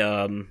the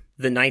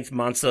ninth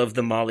Mansa of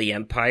the Mali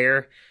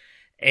Empire,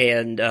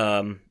 and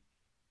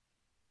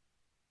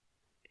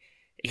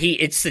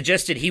it's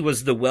suggested he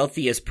was the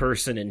wealthiest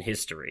person in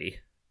history.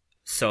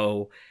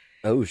 So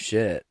oh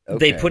shit. Okay.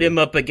 They put him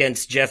up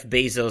against Jeff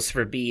Bezos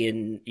for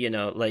being,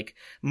 like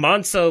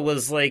Mansa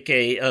was like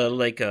he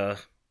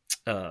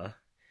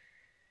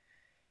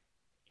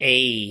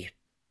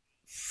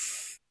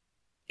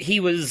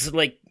was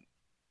like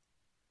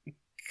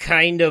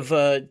kind of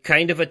a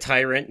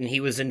tyrant, and he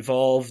was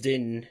involved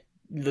in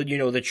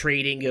the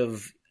trading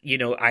of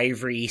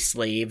ivory,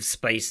 slaves,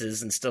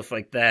 spices, and stuff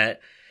like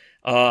that.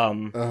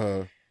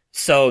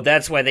 So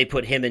that's why they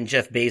put him and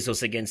Jeff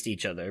Bezos against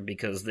each other,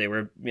 because they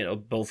were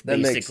both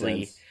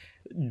basically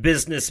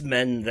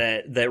businessmen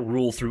that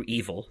rule through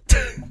evil.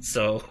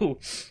 So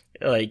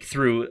like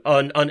through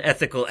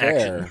unethical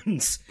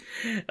actions.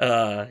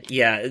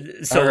 Yeah.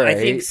 So right. I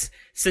think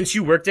since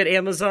you worked at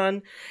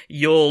Amazon,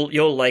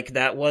 you'll like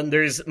that one.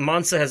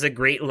 Mansa has a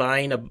great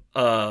line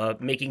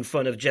of making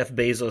fun of Jeff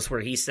Bezos,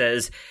 where he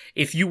says,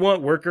 "If you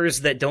want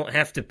workers that don't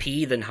have to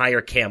pee, then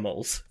hire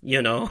camels."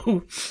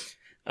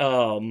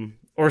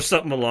 Or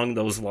something along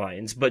those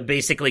lines. But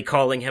basically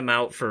calling him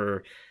out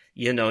for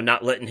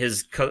not letting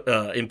his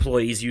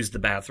employees use the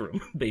bathroom,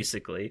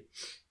 basically.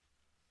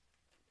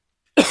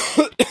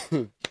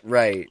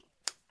 Right.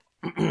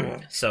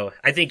 So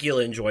I think you'll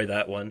enjoy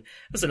that one.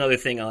 That's another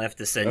thing I'll have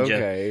to send you.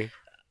 Okay.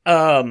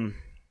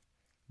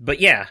 But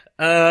yeah.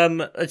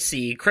 Let's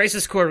see.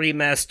 Crisis Core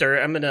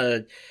Remaster.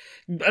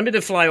 I'm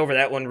gonna fly over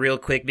that one real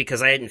quick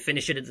because I hadn't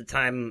finished it at the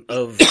time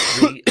of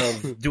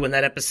doing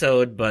that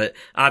episode, but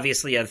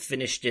obviously I've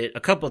finished it a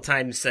couple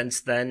times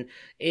since then.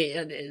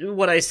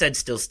 What I said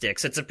still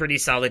sticks. It's a pretty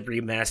solid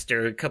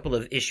remaster. A couple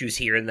of issues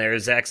here and there.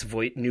 Zach's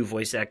new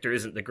voice actor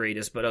isn't the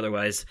greatest, but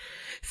otherwise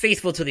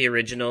faithful to the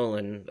original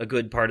and a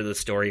good part of the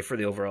story for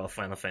the overall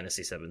Final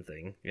Fantasy VII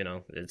thing.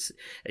 It's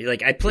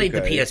like I played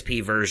the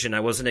PSP version. I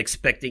wasn't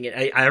expecting it.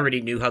 I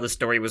already knew how the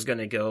story was going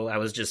to go. I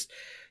was just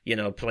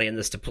playing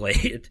this to play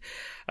it.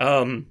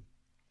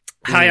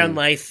 High on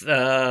Life.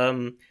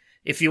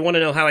 If you want to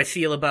know how I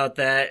feel about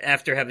that,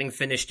 after having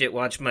finished it,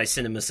 watch my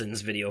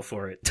CinemaSins video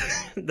for it.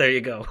 There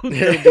you go.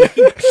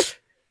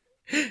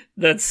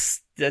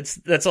 That's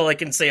all I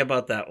can say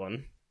about that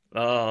one.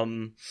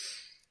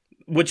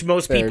 Which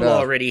most Fair people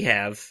enough. Already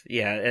have.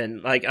 Yeah,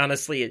 and like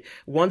honestly,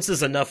 once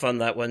is enough on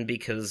that one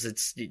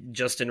because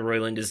Justin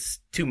Roiland is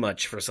too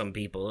much for some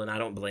people, and I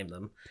don't blame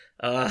them.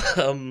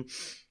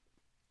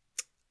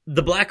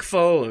 The Black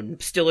Phone,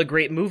 still a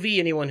great movie.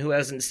 Anyone who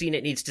hasn't seen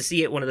it needs to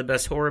see it. One of the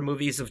best horror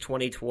movies of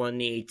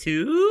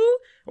 2022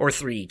 or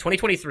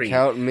 2023.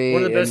 Count me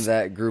in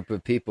that group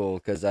of people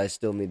because I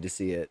still need to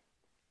see it.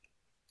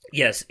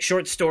 Yes,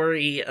 short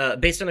story,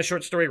 based on a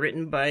short story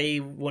written by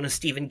one of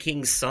Stephen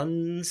King's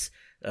sons,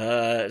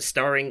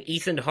 starring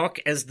Ethan Hawke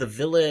as the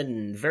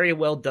villain. Very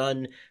well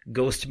done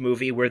ghost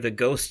movie where the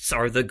ghosts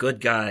are the good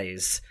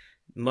guys.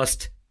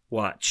 Must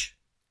watch,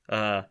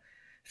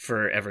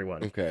 for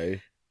everyone.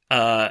 Okay.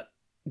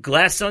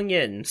 Glass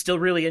Onion, still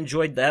really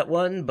enjoyed that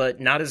one, but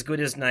not as good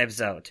as Knives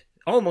Out.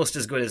 Almost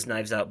as good as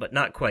Knives Out, but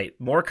not quite.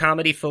 More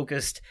comedy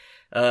focused,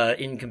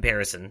 in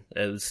comparison.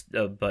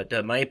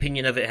 But my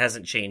opinion of it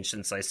hasn't changed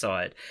since I saw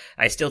it.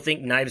 I still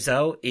think Knives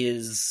Out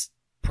is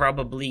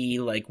probably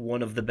like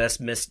one of the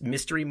best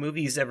mystery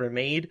movies ever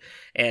made,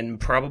 and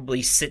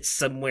probably sits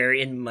somewhere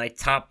in my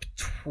top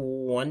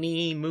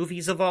 20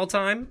 movies of all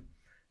time.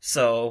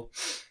 So,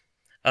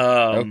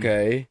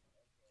 okay.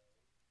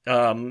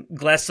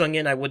 Glass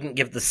Onion I wouldn't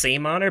give the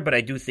same honor, but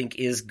I do think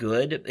is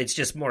good. It's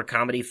just more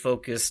comedy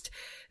focused,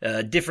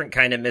 different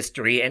kind of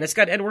mystery, and it's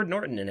got Edward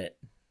Norton in it.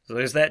 So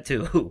there's that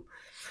too.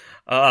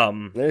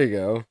 There you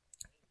go.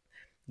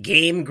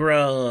 Game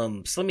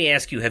Grumps. Let me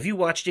ask you, have you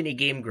watched any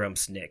Game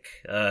Grumps, Nick?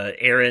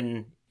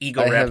 Aaron,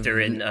 Eagle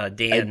Raptor, and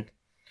Dan.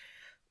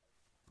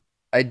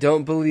 I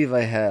don't believe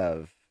I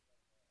have.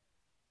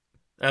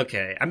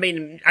 Okay. I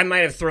mean, I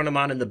might have thrown them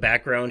on in the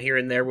background here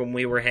and there when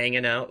we were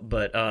hanging out,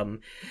 but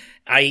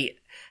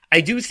I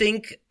do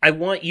think I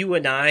want you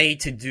and I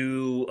to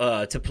do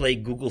to play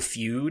Google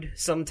Feud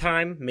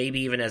sometime,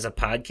 maybe even as a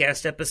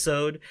podcast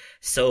episode.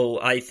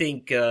 So I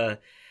think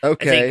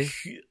okay.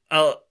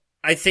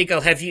 I think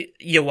I'll have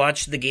you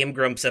watch the Game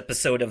Grumps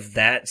episode of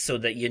that so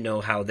that you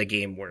know how the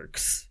game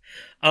works.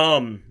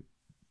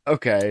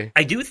 Okay.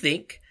 I do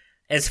think,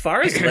 as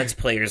far as Let's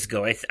Players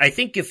go, I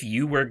think if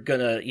you were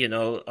gonna,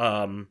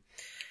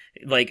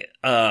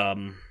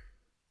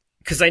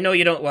 because I know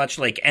you don't watch,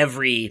 like,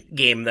 every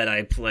game that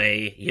I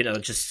play,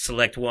 just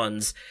select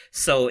ones.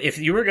 So if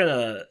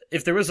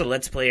there was a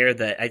Let's Player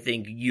that I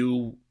think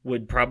you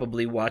would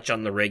probably watch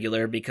on the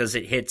regular because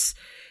it hits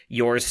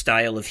your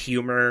style of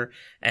humor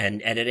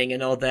and editing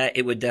and all that,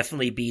 it would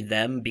definitely be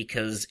them,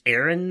 because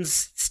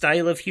Aaron's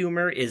style of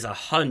humor is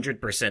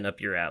 100% up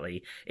your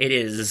alley. It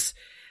is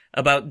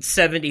about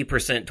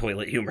 70%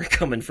 toilet humor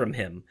coming from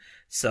him.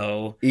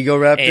 So Ego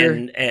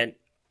Raptor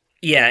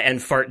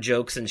and fart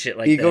jokes and shit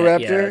like Ego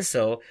that. Raptor? Yeah,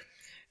 so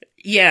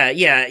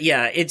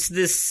yeah. It's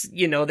this,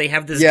 they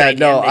have this. Yeah,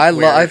 no,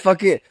 I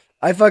fucking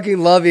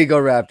love Ego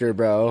Raptor,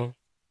 bro.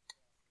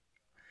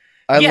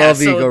 I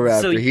love Ego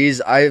Raptor.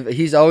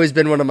 He's always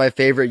been one of my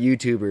favorite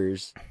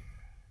YouTubers.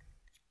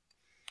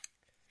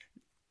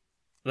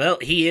 Well,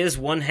 he is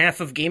one half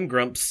of Game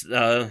Grumps.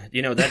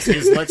 That's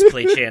his Let's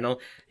Play channel.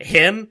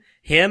 Him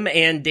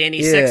and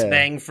Danny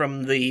Sexbang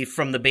from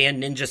the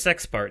band Ninja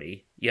Sex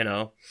Party.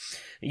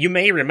 You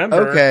may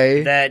remember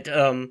that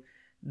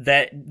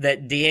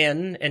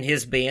Dan and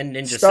his band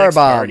Ninja Sex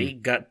Party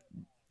got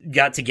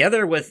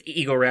together with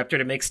Ego Raptor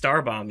to make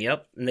Starbomb.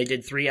 Yep, and they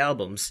did 3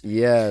 albums.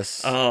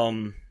 Yes.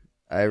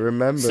 I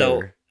remember.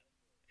 So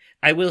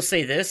I will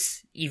say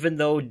this, even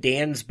though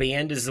Dan's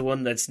band is the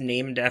one that's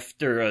named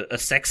after a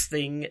sex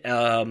thing,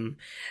 when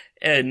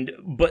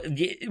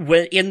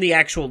in the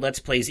actual Let's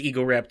Plays,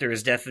 Ego Raptor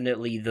is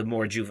definitely the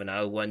more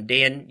juvenile one.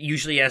 Dan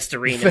usually has to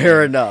rein it in.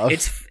 Fair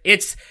enough.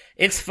 It's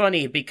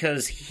funny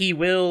because he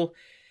will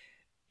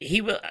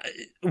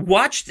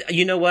watch.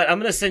 You know what? I'm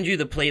gonna send you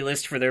the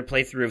playlist for their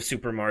playthrough of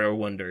Super Mario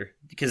Wonder,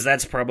 because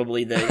that's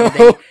probably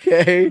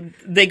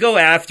they go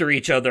after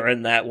each other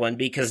in that one,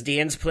 because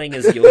Dan's playing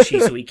as Yoshi,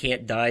 so he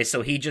can't die,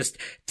 so he just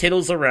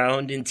tittles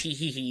around and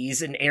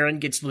tee-hee-hees, and Aaron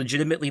gets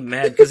legitimately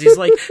mad because he's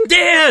like,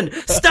 Dan,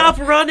 stop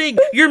running!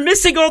 You're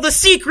missing all the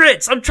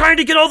secrets! I'm trying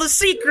to get all the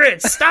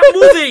secrets! Stop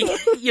moving!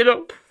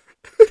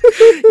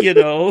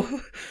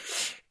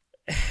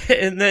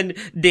 And then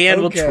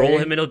Dan will troll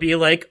him and he'll be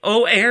like,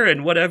 oh,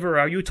 Aaron, whatever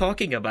are you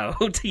talking about?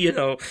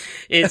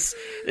 It's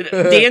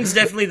Dan's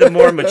definitely the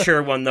more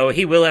mature one, though.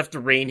 He will have to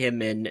rein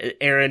him in.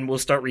 Aaron will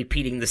start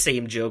repeating the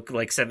same joke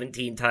like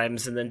 17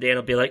 times, and then Dan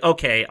will be like,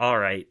 okay, all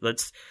right,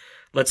 let's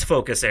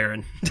focus,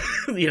 Aaron.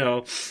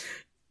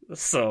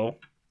 So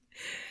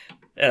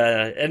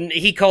and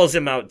he calls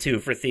him out too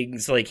for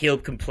things like, he'll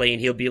complain,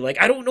 he'll be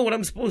like, I don't know what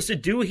I'm supposed to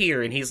do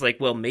here, and he's like,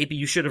 well, maybe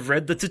you should have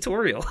read the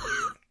tutorial.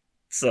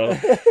 So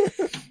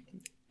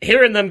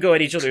hearing them go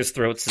at each other's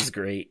throats is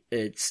great.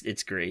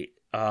 It's great.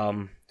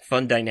 Fun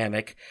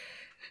dynamic.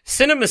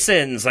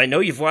 CinemaSins, I know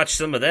you've watched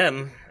some of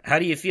them. How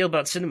do you feel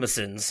about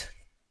CinemaSins?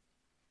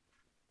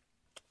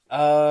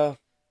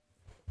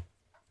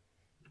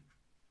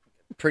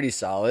 Pretty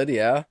solid,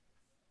 yeah.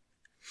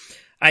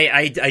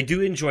 I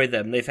do enjoy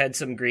them. They've had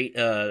some great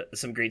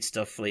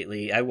stuff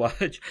lately.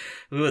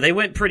 They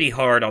went pretty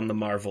hard on the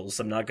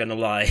Marvels, I'm not gonna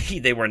lie.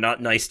 They were not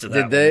nice to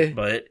that. Did they? One,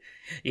 but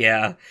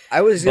yeah.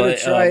 I was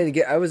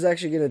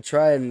actually gonna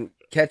try and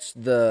catch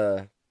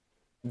the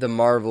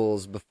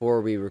Marvels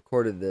before we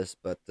recorded this,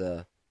 but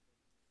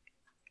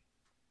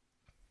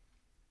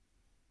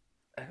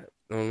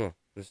I don't know.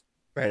 Just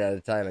ran out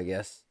of time, I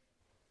guess.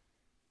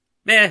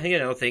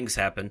 Yeah, things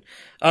happen.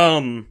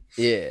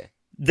 Yeah.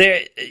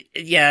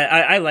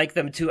 I like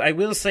them too. I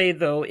will say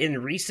though,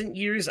 in recent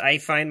years, I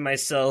find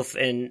myself,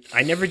 and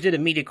I never did a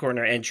Media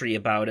Corner entry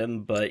about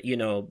him, but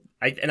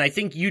I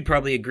think you'd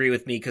probably agree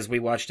with me because we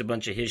watched a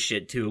bunch of his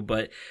shit too.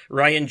 But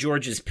Ryan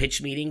George's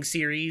Pitch Meeting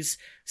series,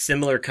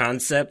 similar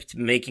concept,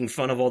 making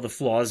fun of all the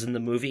flaws in the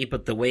movie,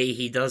 but the way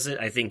he does it,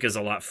 I think, is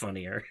a lot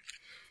funnier.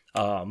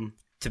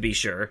 To be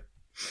sure.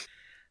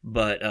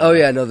 But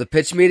the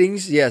pitch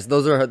meetings, yes,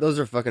 those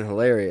are fucking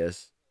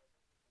hilarious.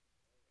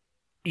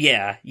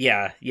 Yeah,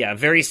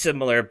 very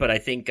similar, but I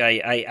think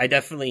I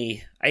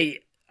definitely I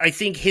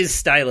think his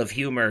style of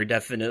humor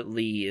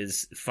definitely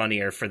is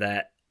funnier for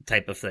that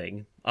type of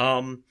thing.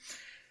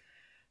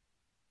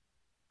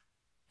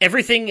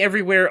 Everything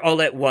Everywhere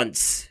All at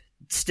Once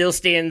still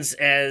stands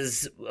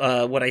as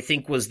what I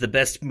think was the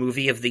best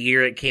movie of the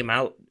year it came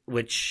out,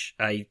 which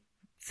I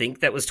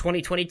think that was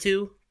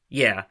 2022.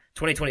 Yeah,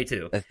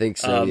 2022. I think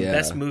so, yeah.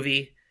 Best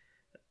movie,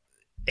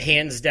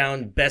 hands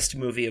down, best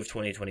movie of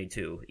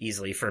 2022,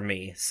 easily for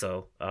me.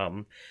 So,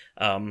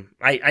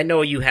 I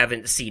know you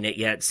haven't seen it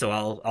yet, so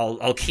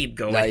I'll keep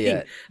going. Not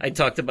yet. I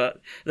talked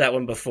about that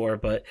one before,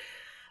 but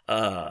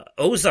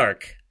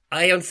Ozark.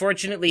 I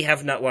unfortunately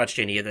have not watched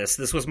any of this.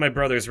 This was my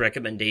brother's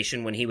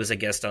recommendation when he was a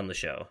guest on the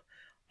show.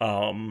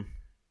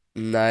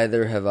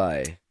 Neither have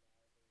I.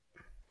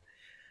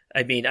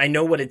 I mean, I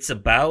know what it's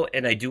about,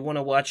 and I do want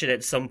to watch it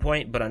at some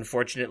point, but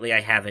unfortunately I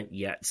haven't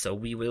yet, so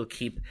we will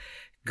keep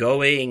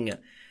going.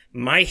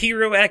 My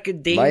Hero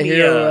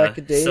Academia.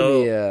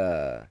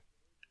 So,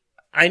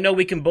 I know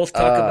we can both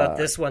talk about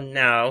this one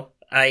now.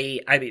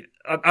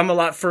 I'm a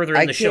lot further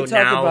in the show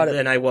now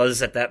than I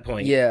was at that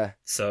point. Yeah.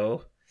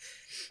 So,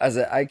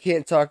 I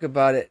can't talk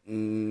about it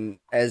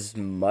as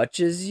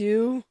much as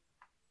you,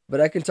 but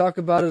I can talk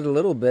about it a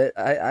little bit.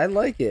 I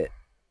like it.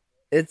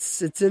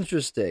 It's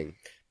interesting.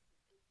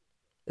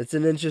 It's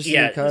an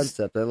interesting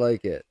concept. I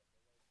like it.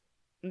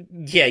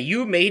 Yeah,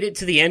 you made it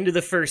to the end of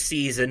the first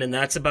season, and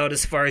that's about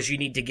as far as you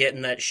need to get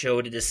in that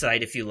show to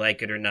decide if you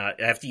like it or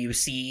not. After you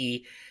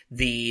see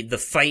the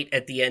fight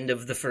at the end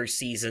of the first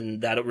season,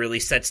 that really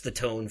sets the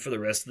tone for the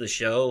rest of the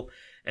show.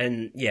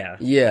 And yeah.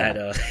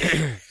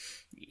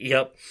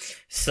 Yep.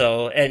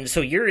 So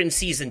you're in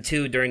season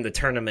 2 during the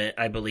tournament,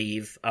 I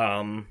believe.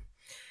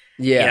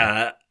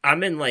 Yeah,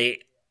 I'm in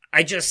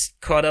I just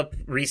caught up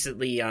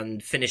recently on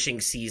finishing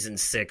season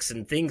 6,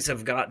 and things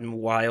have gotten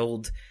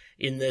wild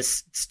in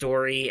this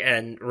story,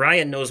 and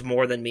Ryan knows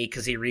more than me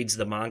because he reads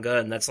the manga,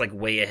 and that's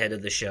way ahead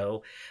of the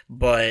show.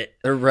 But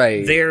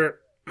right.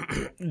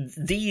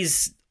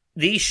 These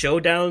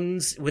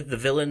showdowns with the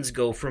villains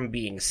go from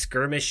being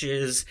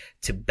skirmishes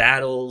to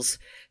battles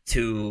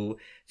to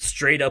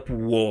straight up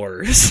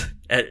wars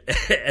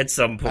at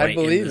some point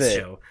in this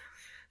show.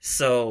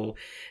 So,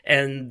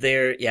 and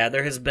there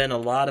has been a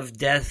lot of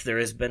death. There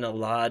has been a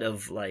lot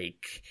of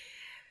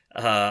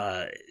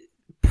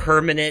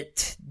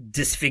permanent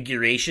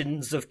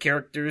disfigurations of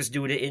characters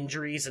due to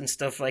injuries and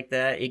stuff like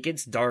that. It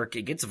gets dark.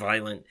 It gets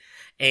violent.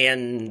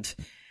 And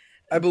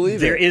I believe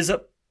there is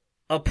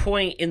a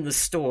point in the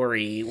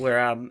story where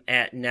I'm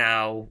at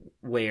now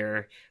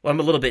where, well, I'm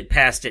a little bit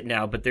past it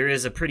now, but there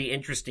is a pretty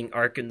interesting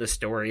arc in the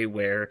story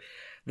where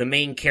the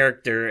main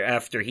character,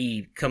 after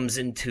he comes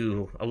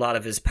into a lot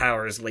of his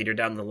powers later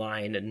down the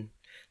line and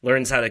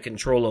learns how to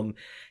control them,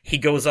 he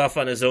goes off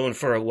on his own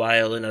for a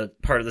while in a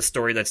part of the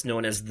story that's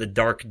known as the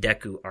Dark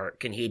Deku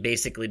arc, and he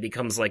basically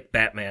becomes like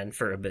Batman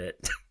for a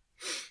bit.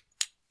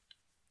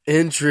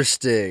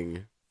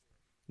 Interesting.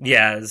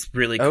 Yeah, it's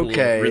really cool.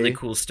 Okay. Really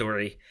cool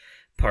story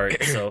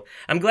part. So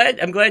I'm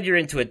glad you're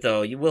into it,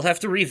 though. You will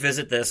have to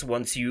revisit this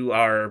once you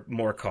are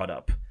more caught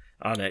up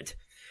on it.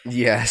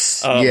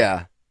 Yes.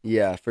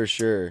 Yeah, for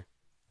sure.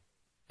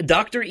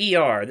 Dr.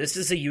 ER, this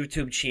is a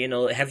YouTube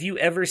channel. Have you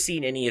ever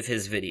seen any of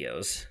his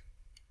videos?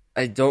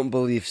 I don't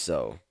believe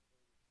so.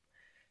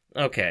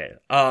 Okay.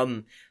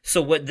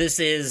 So what this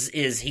is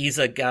he's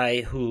a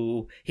guy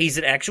he's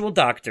an actual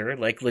doctor,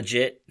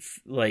 legit,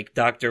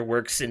 doctor,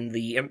 works in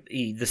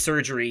the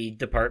surgery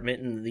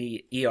department in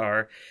the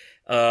ER.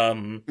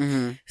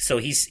 So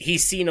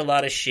he's seen a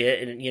lot of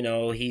shit, and,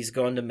 he's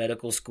gone to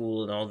medical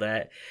school and all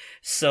that.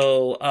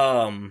 So,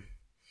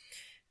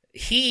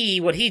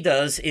 what he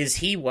does is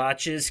he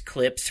watches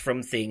clips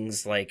from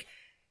things like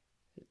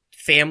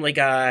Family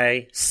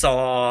Guy,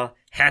 Saw,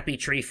 Happy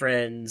Tree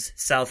Friends,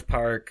 South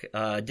Park,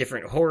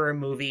 different horror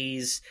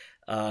movies,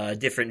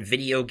 different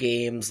video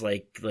games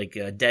like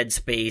Dead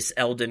Space,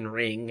 Elden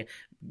Ring,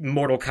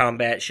 Mortal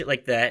Kombat, shit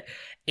like that.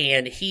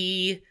 And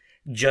he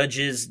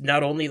judges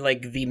not only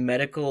the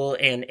medical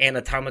and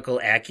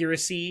anatomical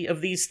accuracy of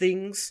these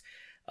things,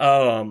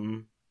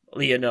 I've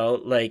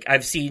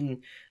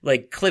seen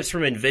clips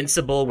from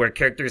Invincible where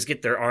characters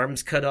get their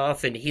arms cut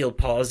off, and he'll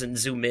pause and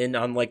zoom in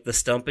on the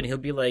stump, and he'll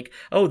be like,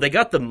 "Oh, they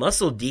got the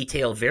muscle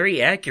detail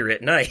very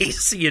accurate,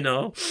 nice,"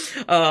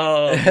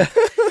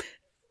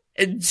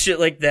 and shit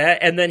like that.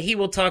 And then he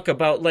will talk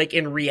about, like,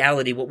 in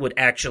reality, what would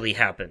actually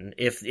happen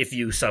if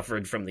you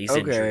suffered from these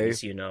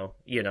injuries, you know,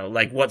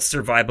 like what's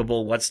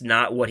survivable, what's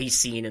not, what he's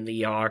seen in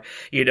the ER,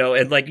 you know,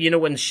 and like, you know,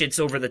 when shit's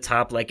over the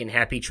top, like in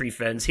Happy Tree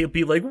Friends, he'll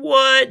be like,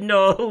 what?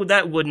 No,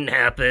 that wouldn't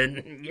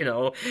happen. You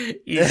know,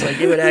 he's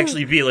like, it would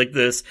actually be like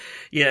this.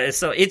 Yeah.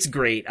 So it's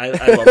great. I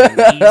love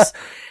him.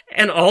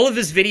 And all of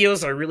his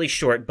videos are really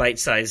short,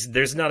 bite-sized.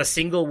 There's not a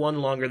single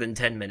one longer than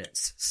 10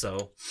 minutes.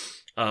 So,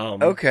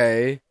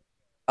 okay.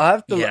 I'll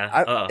have to.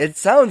 Yeah, it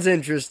sounds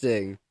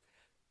interesting.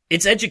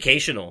 It's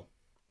educational.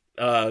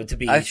 To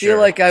be, I feel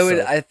like I would.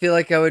 I feel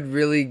like I would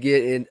really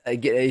get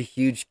a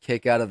huge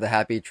kick out of the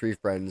Happy Tree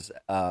Friends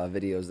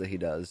videos that he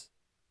does.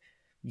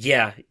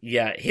 Yeah.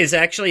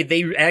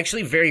 They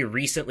actually very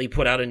recently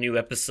put out a new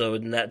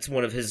episode, and that's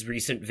one of his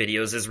recent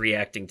videos is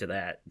reacting to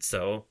that.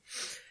 So,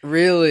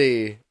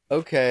 really,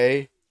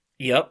 okay.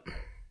 Yep.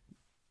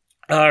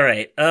 All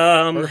right.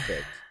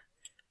 Perfect.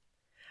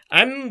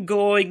 I'm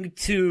going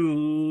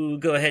to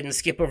go ahead and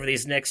skip over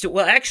these next two.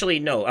 Well, actually,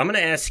 no. I'm going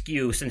to ask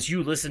you, since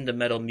you listen to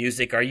metal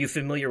music, are you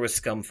familiar with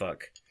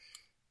Scumfuck?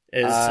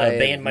 Is a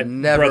band my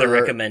brother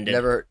recommended.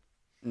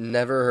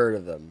 Never heard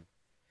of them.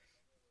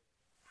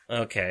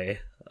 Okay.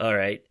 All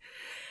right.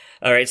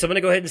 So I'm going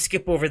to go ahead and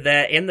skip over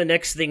that and the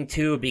next thing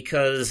too,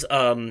 because,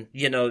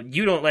 you know,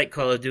 you don't like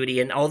Call of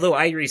Duty, and although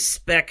I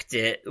respect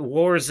it,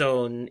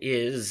 Warzone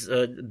is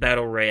a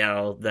battle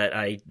royale that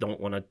I don't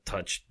want to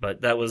touch,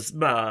 but that was,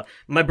 my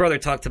brother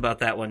talked about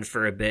that one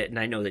for a bit, and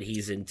I know that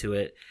he's into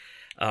it.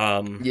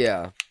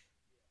 Yeah.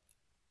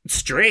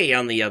 Stray,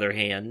 on the other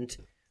hand,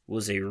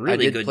 was a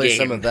really good game. I did play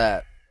some of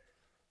that.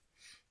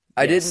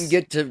 I didn't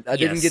get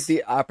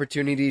the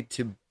opportunity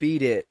to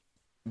beat it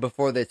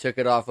before they took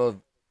it off of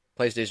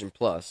PlayStation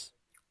Plus.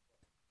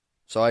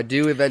 So I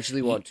do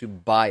eventually want to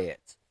buy it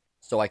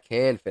so I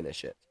can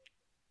finish it.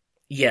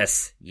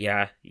 Yes,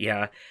 yeah.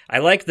 I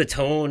like the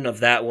tone of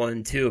that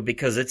one too,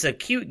 because it's a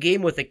cute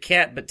game with a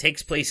cat, but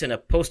takes place in a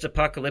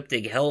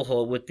post-apocalyptic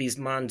hellhole with these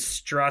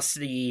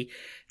monstrosity,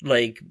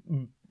 like,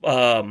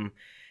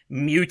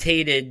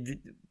 mutated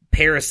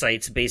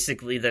parasites,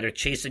 basically, that are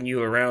chasing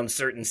you around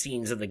certain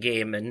scenes of the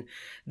game, and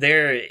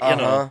they're, you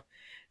know,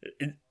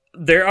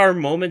 there are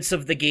moments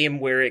of the game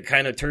where it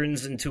kind of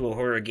turns into a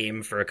horror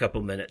game for a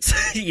couple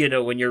minutes, you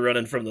know, when you're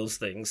running from those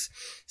things.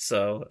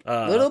 So,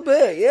 a little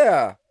bit,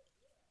 yeah.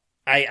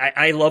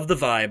 I love the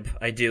vibe.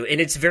 I do.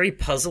 And it's very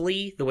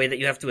puzzly, the way that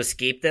you have to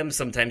escape them.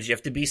 Sometimes you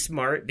have to be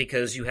smart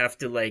because you have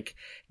to, like,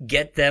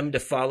 get them to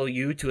follow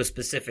you to a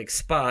specific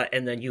spot,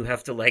 and then you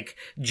have to, like,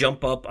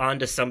 jump up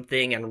onto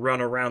something and run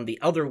around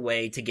the other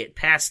way to get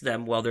past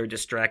them while they're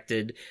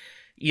distracted,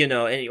 you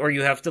know, or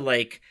you have to,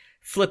 like,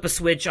 flip a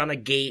switch on a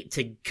gate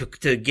to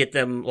get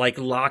them, like,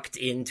 locked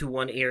into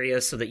one area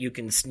so that you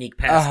can sneak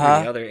past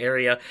through the other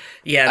area.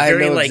 Yeah,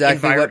 very, I know like,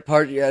 exactly what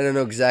part. I don't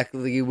know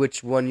exactly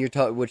which one you're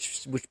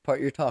which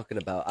part you're talking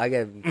about. I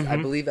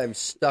believe I'm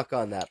stuck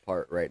on that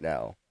part right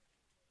now.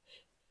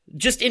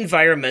 Just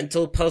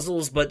environmental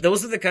puzzles, but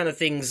those are the kind of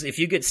things, if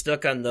you get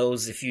stuck on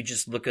those, if you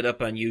just look it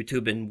up on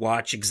YouTube and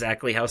watch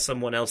exactly how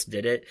someone else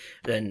did it,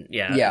 then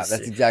yeah. Yeah,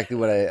 that's exactly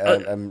what I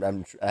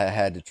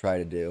had to try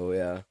to do,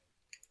 yeah.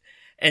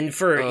 And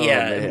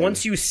man.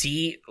 once you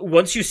see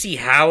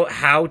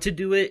how to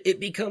do it,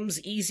 it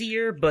becomes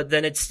easier, but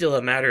then it's still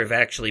a matter of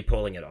actually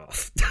pulling it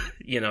off,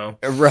 you know?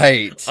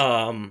 Right.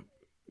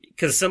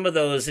 Cause some of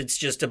those, it's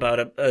just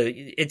about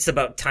it's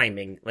about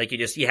timing. Like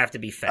you have to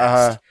be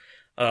fast.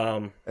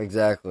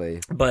 Exactly.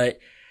 But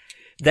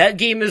that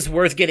game is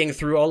worth getting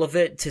through all of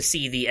it to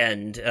see the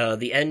end.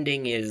 The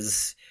ending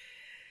is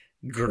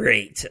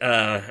great.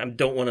 I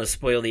don't want to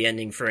spoil the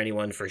ending for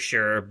anyone for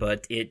sure,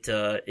 but it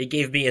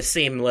gave me a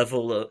similar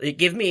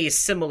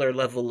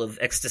level of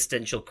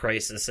existential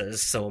crisis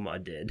as Soma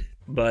did.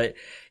 But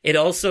it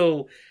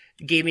also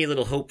gave me a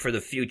little hope for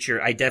the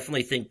future. I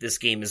definitely think this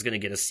game is going to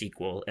get a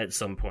sequel at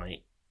some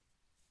point.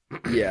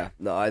 Yeah,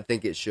 no, I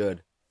think it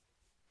should.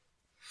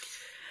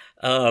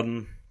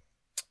 Another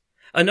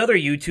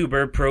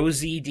YouTuber,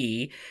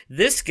 ProZD,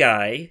 this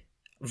guy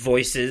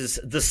voices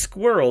the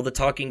squirrel, the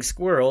talking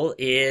squirrel,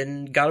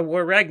 in God of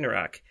War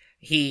Ragnarok.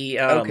 He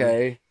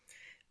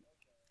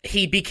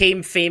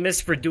became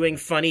famous for doing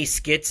funny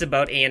skits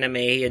about anime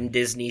and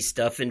Disney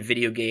stuff and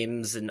video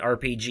games and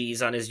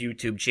RPGs on his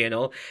YouTube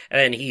channel,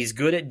 and he's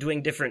good at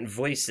doing different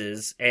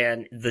voices,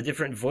 and the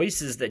different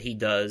voices that he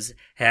does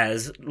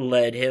has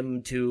led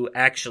him to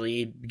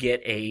actually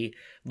get a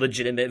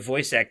legitimate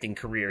voice acting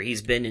career.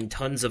 He's been in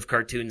tons of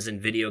cartoons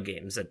and video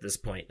games at this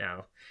point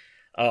now.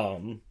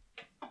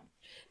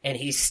 And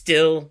he's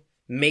still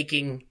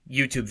making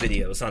YouTube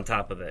videos on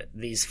top of it.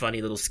 These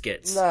funny little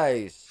skits.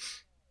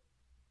 Nice.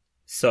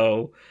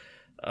 So,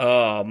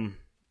 I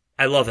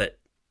love it.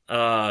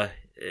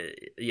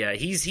 Yeah,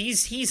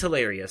 he's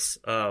hilarious.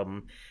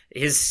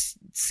 His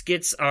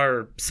skits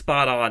are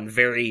spot on,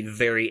 very,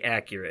 very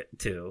accurate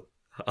too.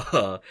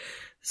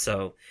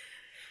 So,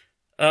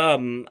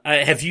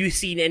 have you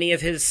seen any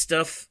of his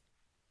stuff?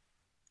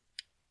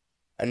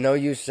 I know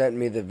you sent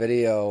me the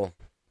video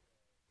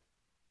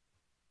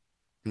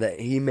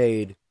that he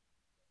made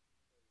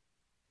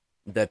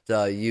that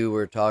you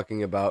were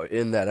talking about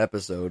in that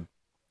episode.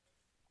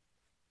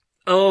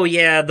 Oh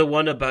yeah, the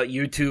one about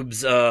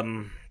YouTube's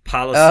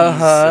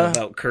policies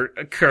about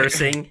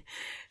cursing.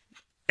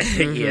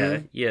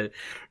 Mm-hmm. Yeah.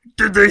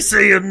 Did they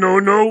say a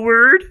no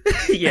word?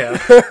 Yeah.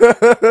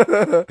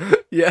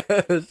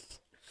 Yes.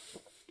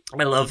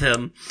 I love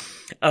him.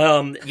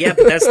 Yeah,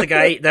 but that's the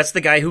guy. That's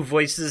the guy who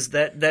voices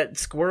that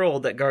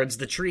squirrel that guards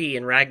the tree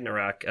in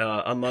Ragnarok,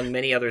 among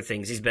many other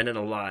things. He's been in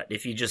a lot.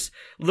 If you just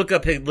look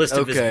up his list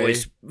of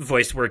his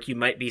voice work, you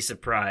might be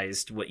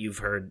surprised what you've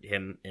heard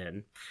him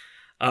in.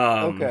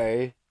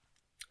 Okay.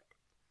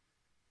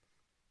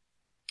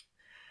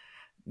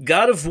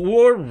 God of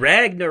War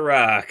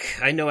Ragnarok.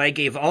 I know I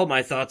gave all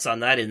my thoughts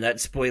on that in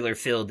that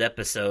spoiler-filled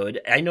episode.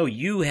 I know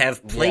you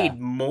have played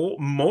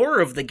more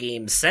of the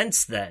game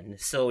since then.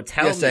 So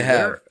tell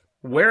me,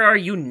 where are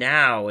you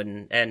now,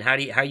 and how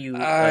you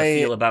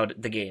feel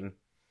about the game?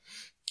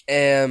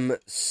 Am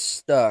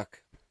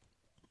stuck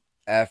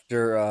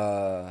after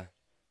I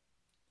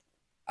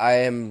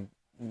am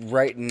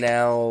right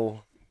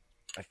now.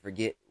 I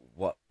forget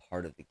what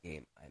part of the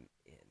game I'm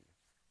in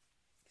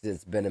because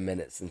it's been a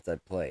minute since I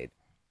played.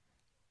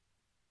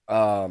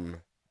 I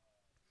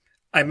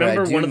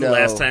remember one of the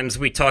last times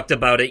we talked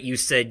about it, you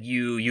said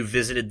you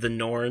visited the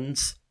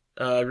Norns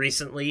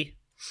recently.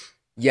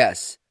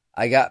 Yes,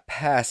 I got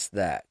past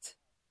that.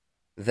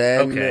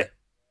 Then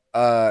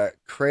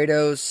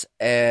Kratos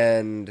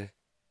and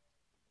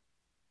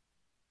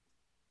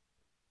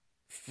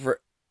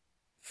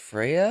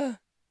Freya?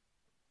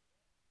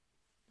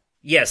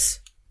 Yes.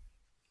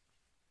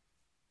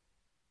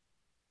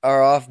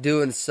 Are off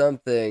doing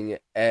something,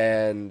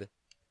 and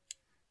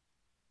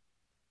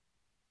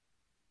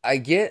I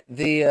get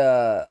the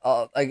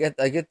I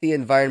get the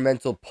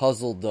environmental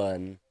puzzle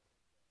done,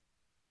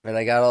 and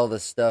I got all the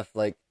stuff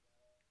like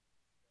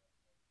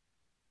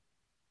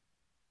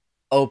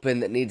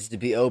open that needs to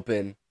be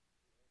open.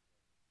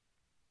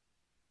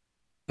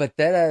 But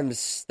then I'm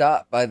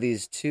stopped by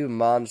these two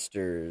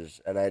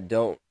monsters, and I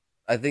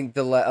think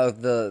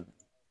the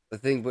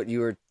thing what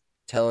you were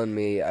telling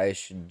me I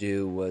should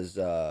do was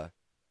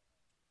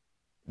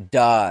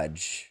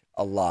dodge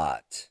a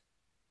lot.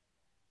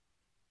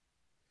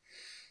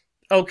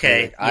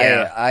 Okay.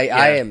 Yeah.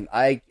 I am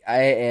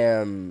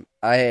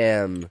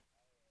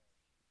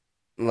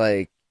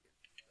like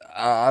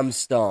I'm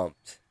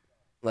stumped.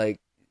 Like,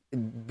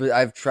 but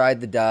I've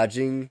tried the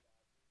dodging.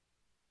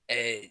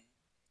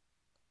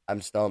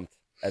 I'm stumped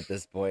at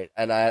this point,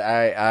 and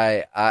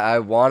I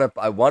wanna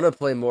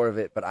play more of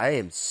it, but I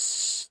am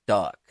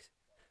stuck.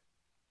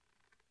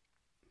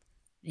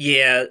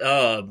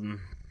 Yeah.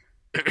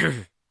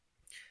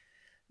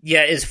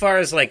 Yeah, as far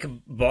as like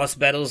boss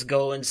battles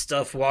go and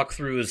stuff,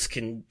 walkthroughs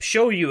can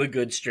show you a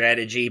good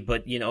strategy,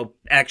 but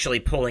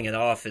actually pulling it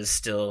off is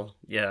still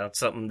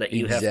something that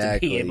you have to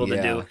be able to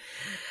do.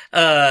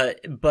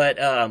 But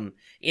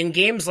in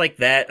games like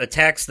that,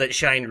 attacks that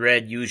shine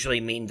red usually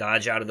mean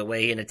dodge out of the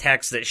way, and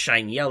attacks that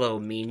shine yellow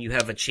mean you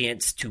have a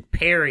chance to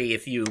parry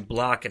if you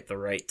block at the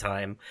right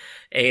time.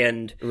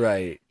 And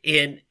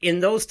in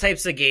those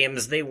types of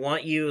games, they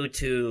want you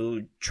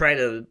to try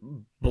to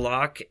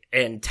block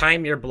and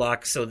time your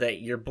block so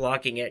that you're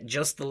blocking at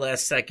just the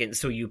last second,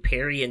 so you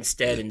parry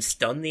instead and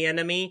stun the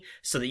enemy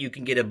so that you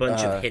can get a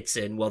bunch of hits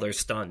in while they're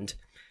stunned.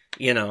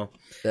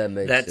 That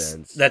makes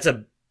sense. That's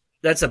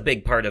a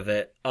big part of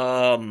it.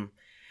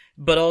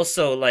 But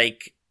also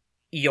like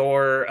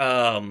there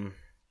are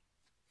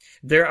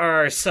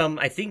I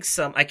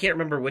can't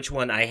remember which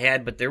one I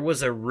had, but there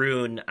was a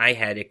rune I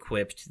had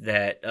equipped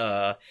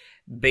that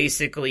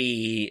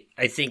basically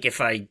I think if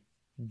I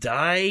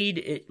died,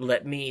 it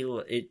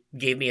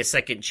gave me a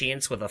second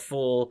chance with a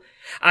full.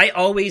 I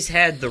always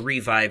had the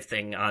revive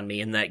thing on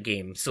me in that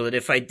game, so that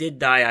if I did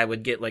die, I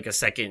would get like a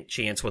second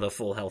chance with a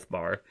full health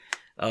bar.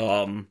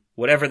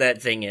 Whatever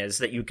that thing is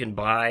that you can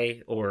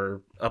buy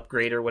or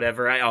upgrade or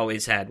whatever, I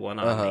always had one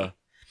on me.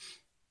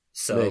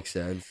 So makes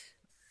sense.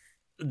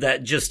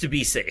 That just to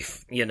be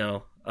safe,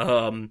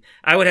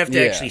 I would have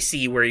to actually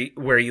see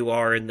where you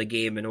are in the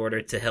game in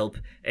order to help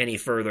any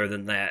further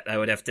than that. I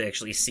would have to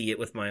actually see it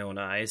with my own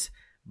eyes.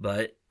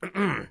 But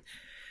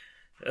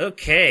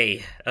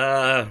okay,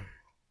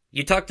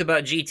 you talked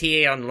about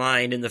GTA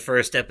Online in the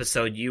first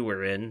episode you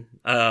were in.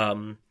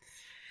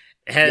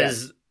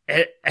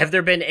 Have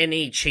there been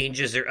any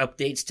changes or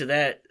updates to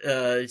that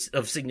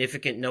of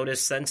significant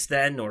notice since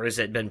then, or has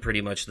it been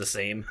pretty much the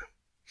same?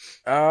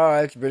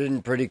 It's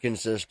been pretty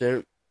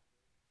consistent.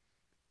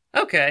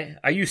 Okay.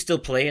 Are you still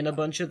playing a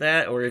bunch of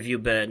that, or have you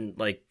been,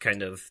 like,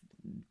 kind of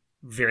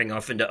veering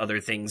off into other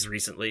things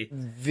recently?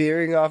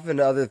 Veering off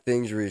into other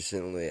things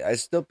recently. I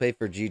still pay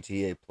for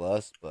GTA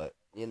Plus, but,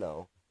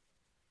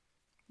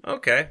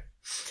 Okay.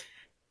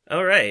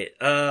 All right.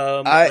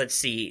 Let's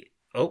see.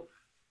 Oh.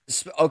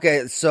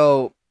 Okay,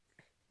 so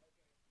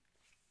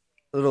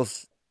little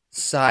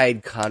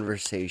side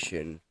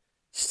conversation.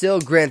 Still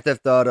Grand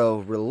Theft Auto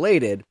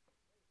related,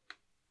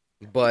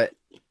 but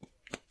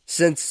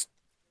since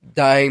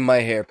dyeing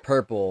my hair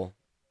purple,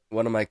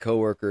 one of my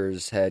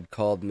coworkers had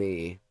called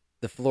me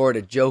the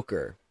Florida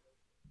Joker.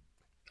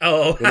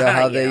 Oh, you know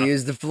how they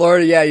use the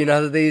Florida? Yeah, you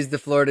know how they use the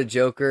Florida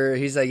Joker.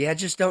 He's like, yeah,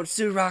 just don't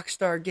sue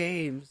Rockstar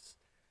Games.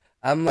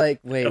 I'm like,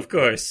 wait, of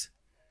course.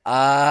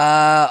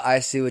 I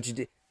see what you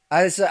did.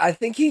 I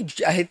think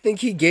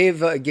he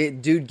gave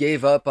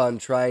up on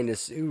trying to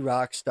sue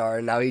Rockstar,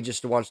 and now he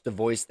just wants to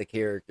voice the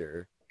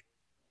character.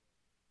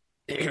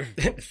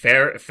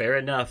 Fair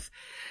enough.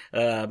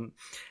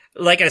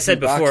 Like I said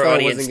before, Rockstar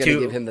audience wasn't going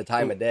to give him the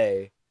time of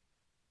day.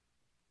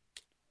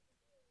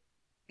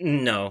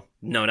 No,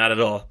 not at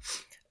all.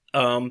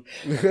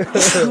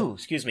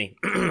 Excuse me.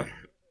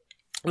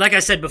 Like I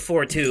said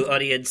before, too,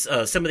 audience,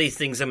 some of these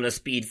things I'm going to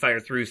speed fire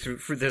through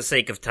for the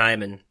sake of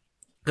time, and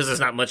because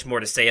there's not much more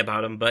to say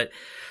about them. But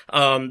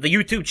the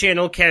YouTube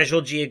channel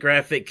Casual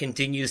Geographic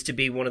continues to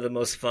be one of the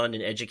most fun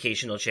and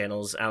educational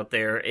channels out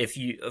there.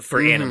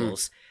 For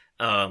animals,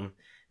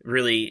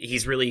 really,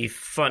 he's really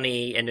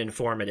funny and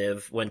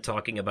informative when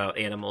talking about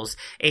animals,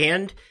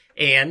 and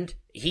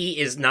he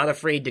is not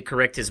afraid to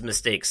correct his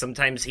mistakes.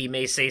 Sometimes he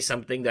may say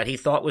something that he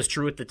thought was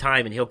true at the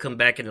time, and he'll come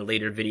back in a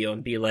later video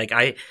and be like,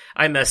 I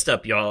messed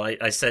up, y'all.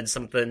 I said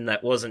something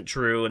that wasn't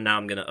true, and now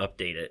I'm going to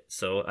update it.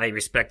 So I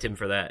respect him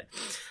for that.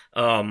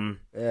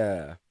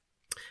 Yeah.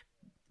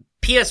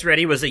 PS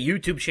Ready was a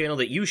YouTube channel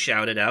that you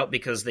shouted out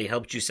because they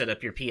helped you set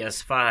up your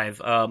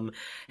PS5.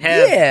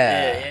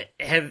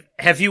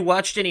 Have you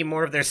watched any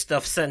more of their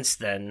stuff since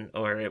then,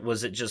 or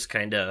was it just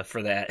kind of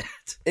for that?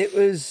 It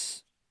was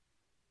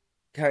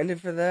kind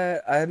of for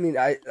that. I mean,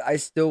 I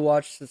still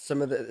watch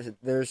some of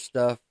their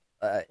stuff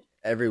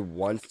every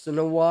once in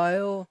a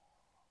while.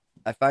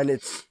 I find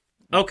it's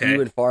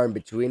few and far in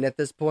between at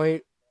this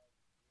point.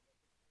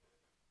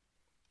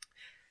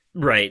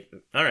 Right.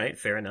 All right.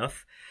 Fair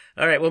enough.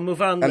 All right. We'll move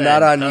on. I'm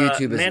not on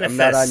YouTube. I'm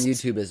not on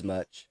YouTube as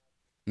much.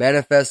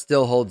 Manifest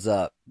still holds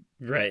up.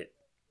 Right.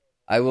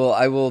 I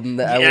will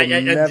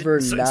never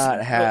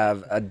not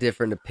have a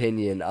different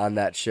opinion on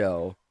that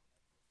show.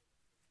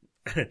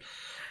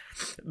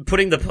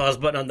 Putting the pause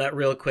button on that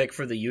real quick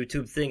for the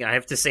YouTube thing, I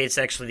have to say it's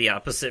actually the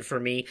opposite for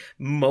me.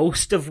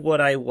 Most of what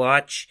I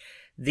watch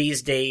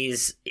these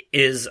days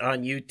is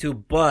on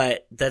YouTube,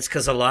 but that's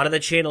because a lot of the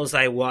channels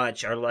I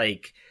watch are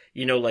like,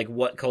 like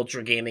What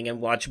Culture Gaming and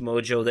Watch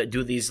Mojo that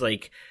do these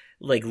like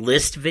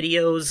list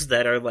videos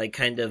that are like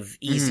kind of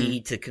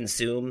easy to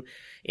consume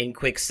in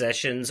quick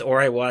sessions.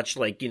 Or I watch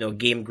like,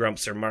 Game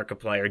Grumps or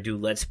Markiplier do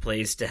Let's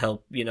Plays to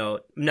help,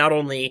 not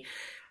only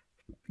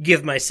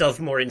give myself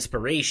more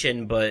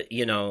inspiration, but,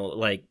 it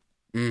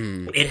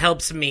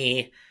helps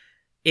me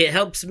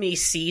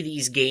see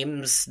these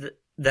games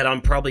that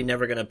I'm probably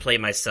never going to play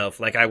myself.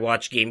 Like I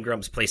watch Game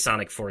Grumps play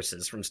Sonic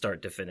Forces from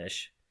start to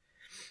finish.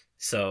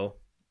 So,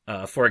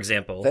 for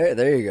example,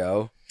 there you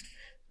go.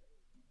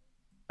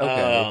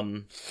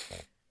 Okay.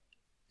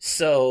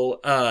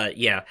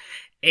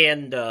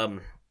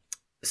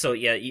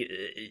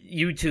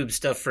 YouTube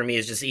stuff for me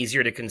is just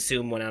easier to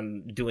consume when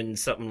I'm doing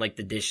something like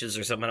the dishes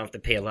or something I don't have to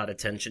pay a lot of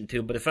attention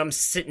to. But if I'm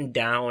sitting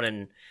down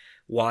and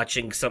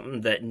watching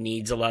something that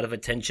needs a lot of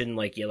attention,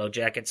 like Yellow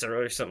Jackets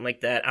or something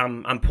like that,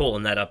 I'm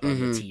pulling that up on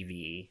the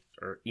TV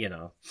or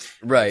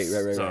Right.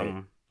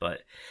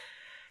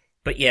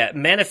 But yeah,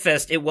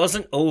 Manifest, it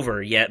wasn't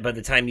over yet by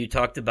the time you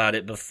talked about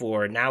it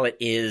before. Now it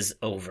is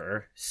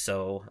over.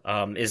 So,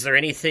 is there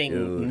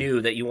anything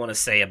new that you want to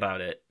say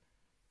about it?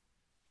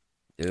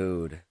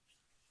 Dude.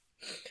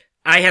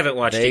 I haven't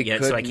watched it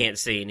yet, so I can't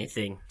say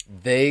anything.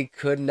 They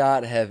could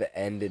not have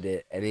ended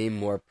it any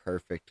more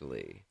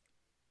perfectly.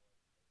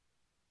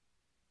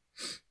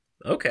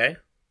 Okay.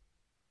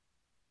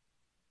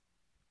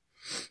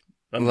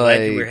 I'm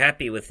glad you were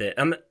happy with it.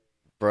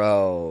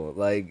 Bro,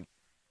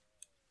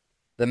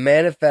 the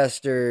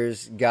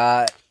Manifestors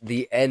got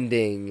the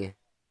ending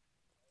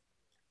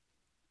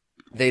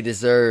they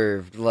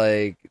deserved.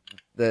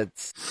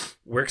 That's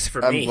works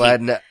for me.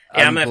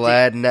 I'm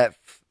glad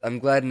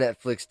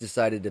Netflix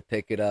decided to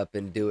pick it up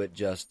and do it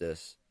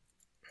justice.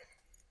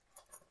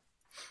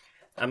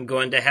 I'm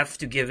going to have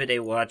to give it a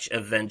watch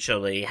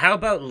eventually. How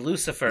about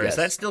Lucifer? Yes. Is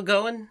that still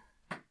going?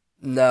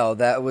 No,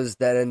 that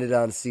ended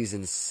on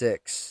season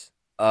 6.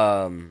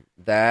 You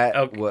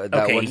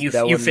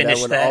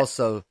finished that?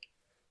 Also,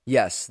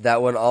 yes,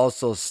 that one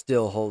also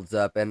still holds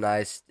up, and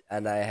I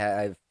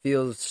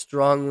feel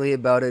strongly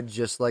about it,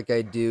 just like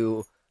I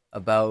do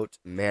about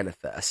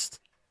Manifest.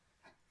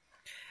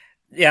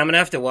 Yeah, I'm gonna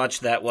have to watch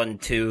that one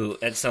too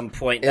at some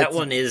point. That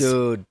one is,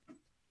 dude.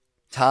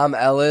 Tom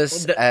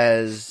Ellis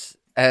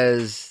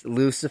as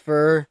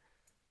Lucifer,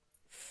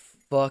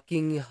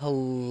 fucking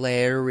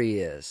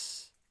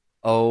hilarious.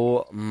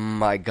 Oh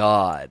my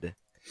god.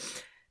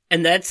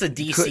 And that's a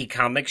DC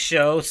Comics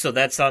show, so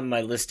that's on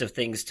my list of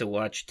things to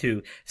watch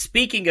too.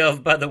 Speaking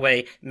of, by the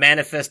way,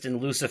 Manifest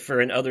and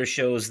Lucifer and other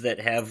shows that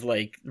have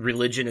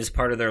religion as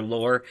part of their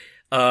lore,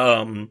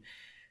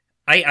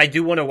 I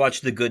do want to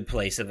watch The Good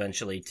Place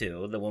eventually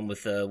too. The one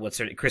with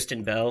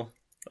Kristen Bell.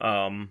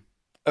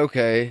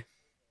 Okay.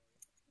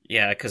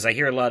 Yeah, because I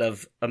hear a lot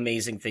of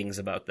amazing things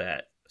about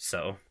that.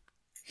 So,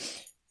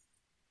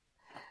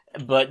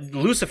 but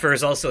Lucifer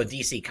is also a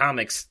DC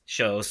Comics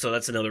show, so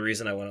that's another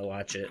reason I want to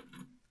watch it.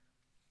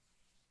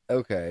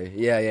 Okay.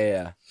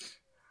 Yeah.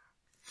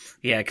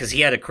 Yeah, because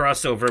he had a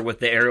crossover with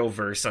the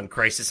Arrowverse on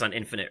Crisis on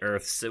Infinite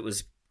Earths. It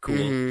was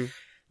cool.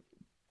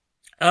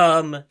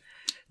 Mm-hmm.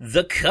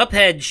 The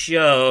Cuphead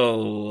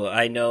show.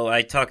 I know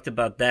I talked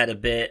about that a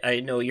bit. I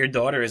know your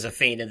daughter is a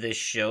fan of this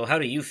show. How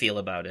do you feel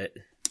about it?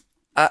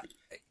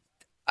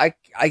 I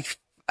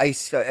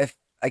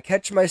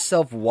catch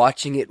myself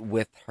watching it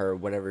with her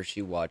whenever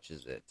she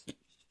watches it.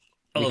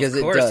 Because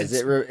it does.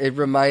 It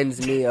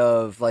reminds me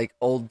of like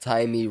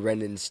old-timey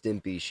Ren and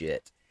Stimpy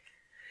shit.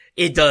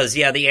 It does,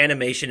 yeah. The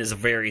animation is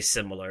very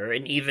similar,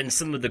 and even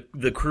some of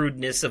the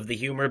crudeness of the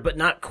humor, but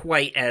not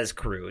quite as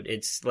crude.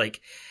 It's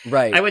like,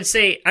 right. I would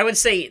say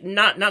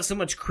not so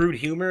much crude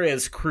humor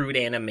as crude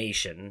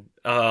animation,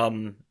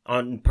 on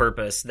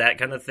purpose, that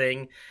kind of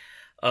thing.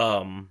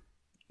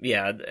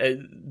 Yeah,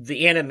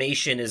 the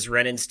animation is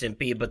Ren and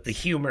Stimpy, but the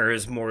humor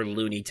is more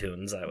Looney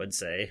Tunes, I would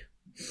say.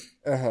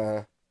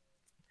 Uh-huh.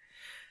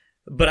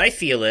 But I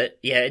feel it.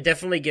 Yeah, it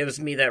definitely gives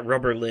me that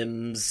Rubber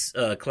Limbs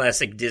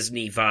classic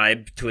Disney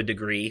vibe to a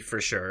degree,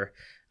 for sure.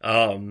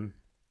 The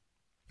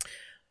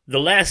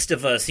Last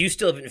of Us, you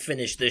still haven't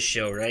finished this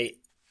show, right?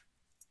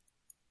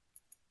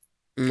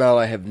 No,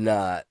 I have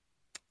not.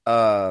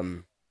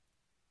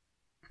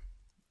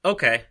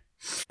 Okay.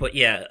 But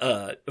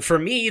yeah, for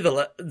me,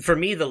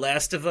 The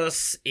Last of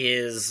Us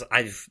is,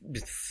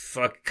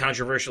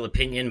 controversial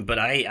opinion, but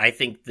I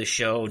think the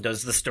show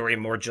does the story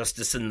more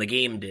justice than the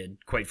game did,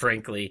 quite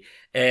frankly.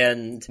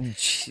 And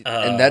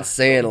that's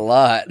saying a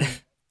lot.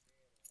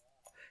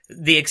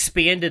 The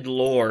expanded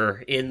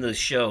lore in the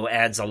show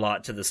adds a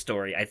lot to the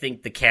story. I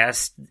think the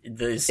cast,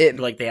 they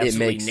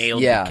absolutely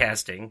nailed the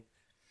casting.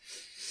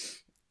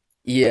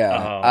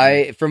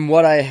 Yeah, from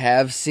what I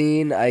have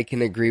seen, I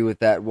can agree with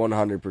that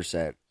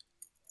 100%.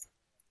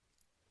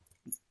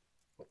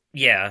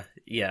 Yeah.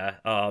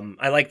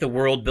 I like the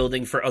world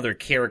building for other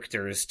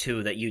characters,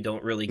 too, that you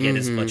don't really get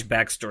as much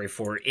backstory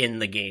for in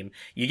the game.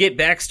 You get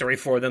backstory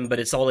for them, but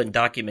it's all in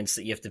documents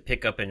that you have to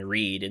pick up and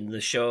read. In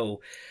the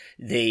show,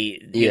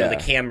 the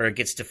camera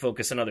gets to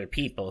focus on other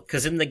people.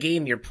 Because in the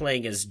game, you're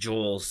playing as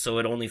Joel, so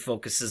it only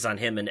focuses on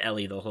him and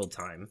Ellie the whole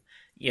time.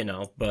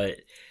 But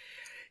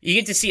you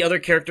get to see other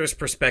characters'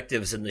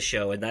 perspectives in the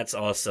show, and that's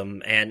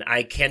awesome. And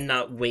I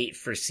cannot wait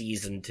for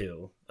season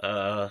 2.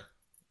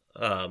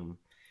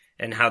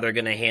 And how they're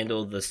going to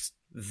handle this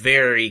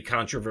very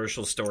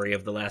controversial story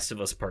of The Last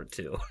of Us Part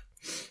 2.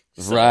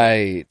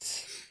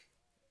 Right.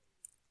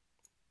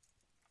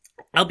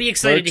 I'll be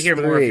excited to hear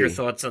more of your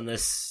thoughts on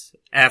this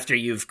after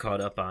you've caught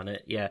up on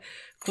it. Yeah.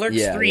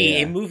 Clerks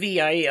 3, a movie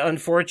I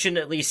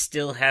unfortunately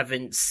still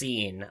haven't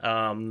seen.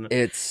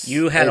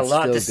 You had a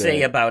lot to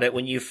say about it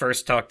when you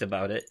first talked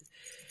about it.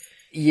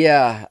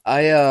 Yeah,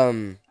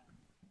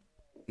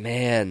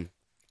 man.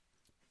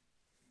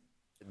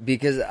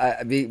 Because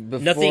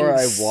before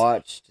I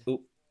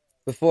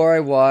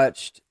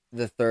watched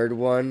the third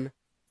one,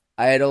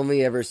 I had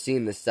only ever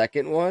seen the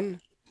second one.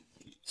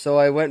 So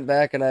I went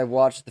back and I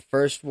watched the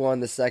first one,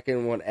 the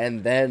second one,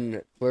 and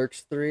then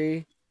Clerks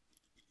 3.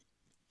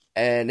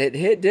 And it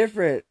hit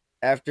different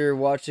after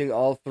watching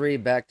all three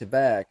back to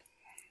back.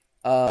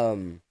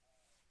 An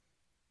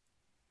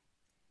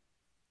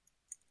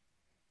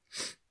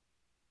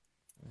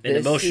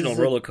emotional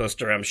roller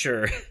coaster, I'm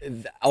sure.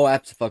 Oh,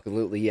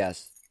 absolutely,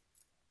 yes.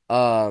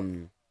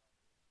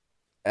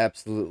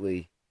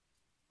 Absolutely.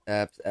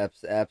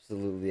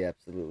 Absolutely,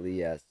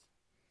 yes.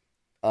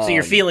 So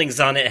your feelings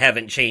on it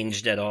haven't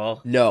changed at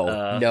all?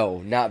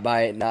 No, not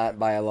by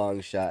a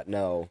long shot,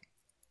 no.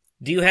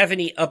 Do you have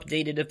any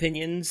updated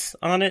opinions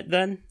on it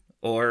then?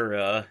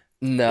 Or,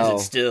 no,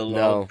 is it still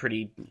all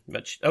pretty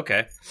much...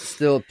 Okay.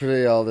 Still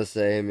pretty all the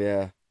same,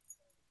 yeah.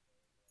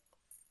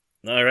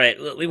 All right,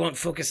 we won't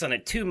focus on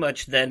it too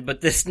much then, but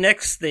this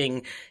next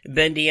thing,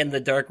 Bendy and the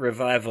Dark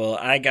Revival,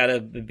 I gotta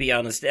be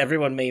honest,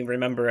 everyone may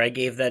remember I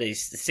gave that a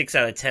 6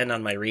 out of 10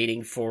 on my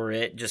rating for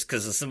it, just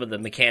because of some of the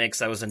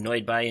mechanics I was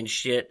annoyed by and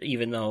shit,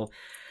 even though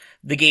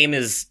the game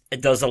it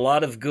does a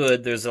lot of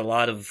good, there's a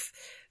lot of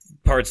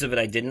parts of it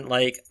I didn't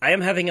like. I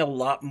am having a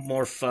lot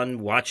more fun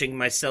watching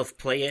myself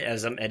play it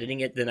as I'm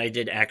editing it than I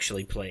did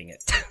actually playing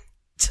it.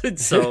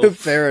 So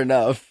fair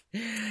enough.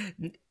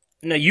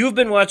 No, you've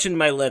been watching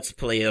my Let's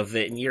Play of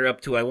it, and you're up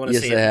to, I want to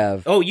say... Yes, I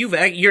have. Oh,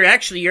 you're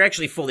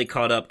actually fully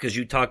caught up, because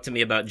you talked to me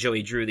about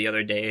Joey Drew the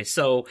other day.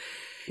 So,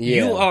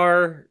 You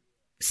are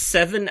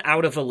 7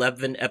 out of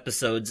 11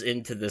 episodes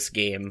into this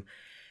game.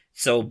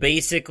 So,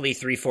 basically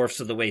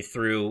 3/4 of the way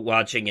through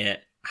watching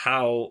it.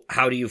 How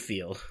do you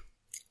feel?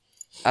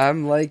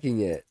 I'm liking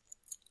it.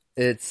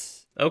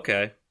 It's...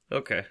 Okay.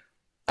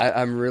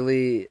 I'm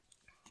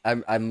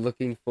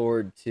looking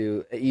forward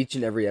to each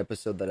and every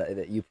episode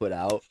that you put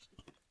out.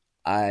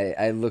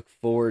 I look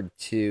forward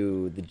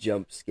to the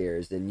jump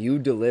scares, and you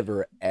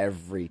deliver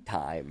every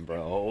time,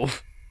 bro.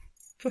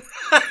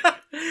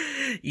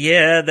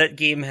 Yeah, that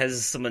game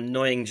has some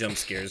annoying jump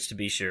scares, to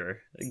be sure.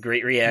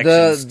 Great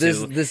reactions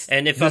too.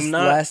 And if I'm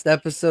not last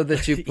episode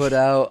that you put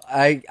out,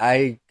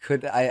 I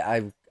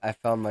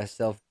found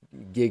myself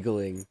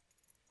giggling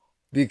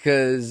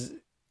because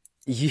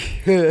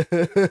Yeah.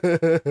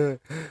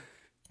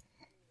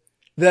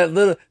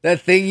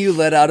 that thing you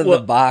let out of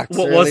the box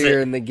earlier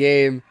in the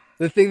game.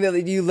 The thing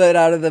that you let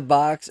out of the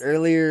box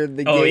earlier in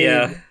the game. Oh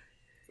yeah.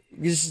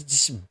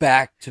 Just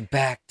back to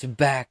back to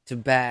back to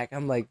back.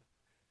 I'm like,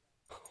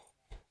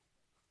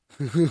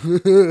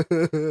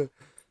 in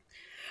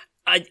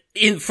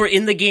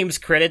the game's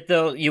credit,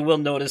 though, you will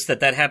notice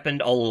that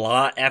happened a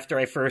lot after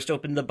I first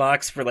opened the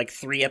box for like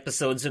 3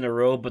 episodes in a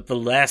row, but the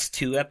last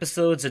 2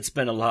 episodes, it's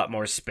been a lot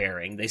more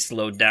sparing. They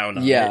slowed down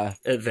on it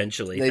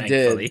eventually,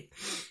 thankfully. Did.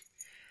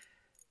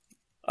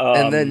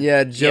 And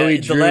then, Joey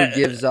Drew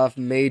gives off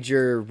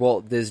major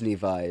Walt Disney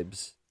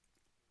vibes,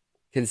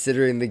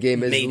 considering the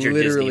game is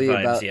literally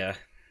about...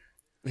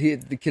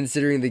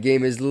 considering the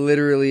game is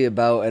literally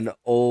about an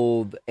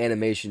old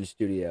animation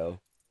studio.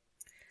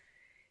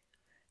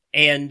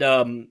 And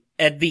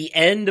at the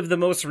end of the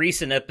most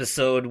recent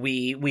episode,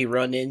 we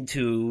run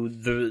into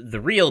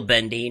the real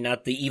Bendy,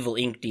 not the evil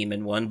ink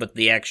demon one, but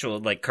the actual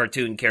like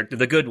cartoon character,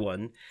 the good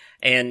one.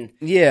 And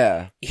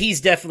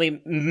he's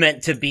definitely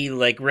meant to be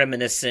like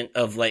reminiscent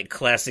of like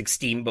classic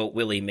Steamboat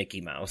Willie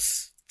Mickey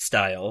Mouse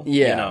style.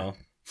 Yeah. You know?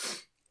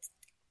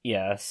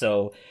 Yeah,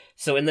 so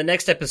in the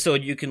next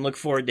episode you can look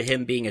forward to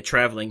him being a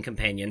traveling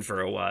companion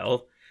for a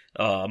while.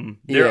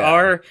 There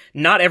are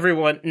not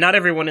everyone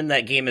in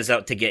that game is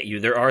out to get you.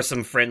 There are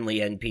some friendly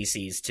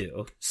NPCs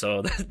too.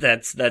 So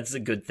that's a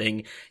good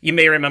thing. You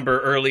may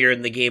remember earlier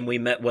in the game we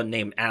met one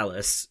named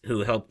Alice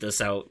who helped us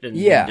out and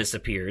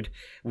disappeared.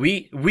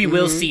 We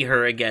will see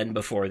her again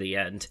before the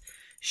end.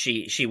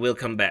 She will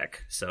come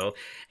back. So,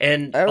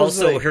 and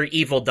also her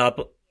evil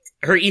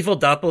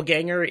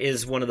doppelganger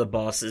is one of the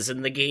bosses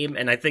in the game,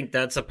 and I think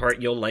that's a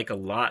part you'll like a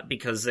lot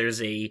because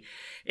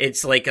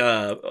it's like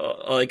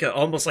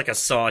almost like a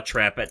saw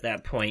trap at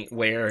that point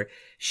where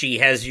she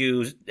has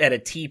you at a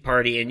tea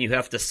party and you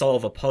have to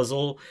solve a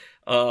puzzle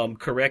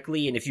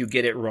correctly, and if you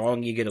get it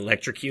wrong, you get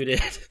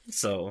electrocuted.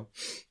 So,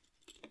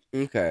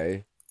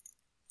 okay.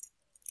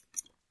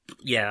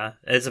 Yeah,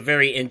 it's a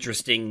very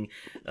interesting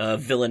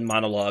villain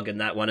monologue in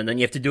that one, and then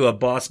you have to do a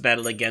boss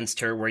battle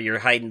against her where you're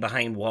hiding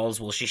behind walls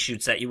while she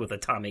shoots at you with a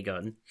Tommy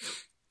gun.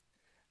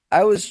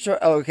 I was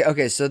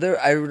okay. So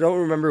I don't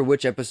remember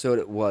which episode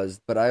it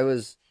was, but I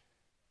was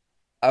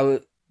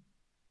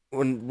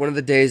when one of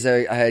the days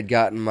I had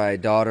gotten my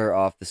daughter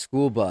off the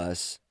school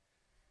bus,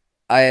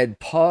 I had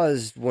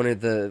paused one of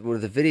the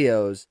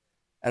videos,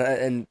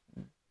 and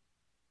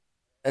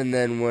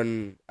then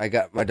when I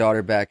got my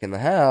daughter back in the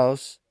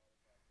house,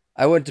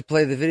 I went to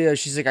play the video.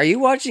 She's like, "Are you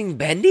watching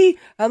Bendy?"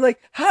 I'm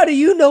like, "How do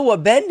you know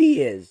what Bendy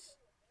is?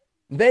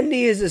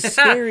 Bendy is a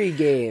scary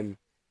game.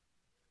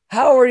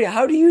 How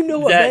do you know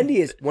what Bendy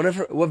is?"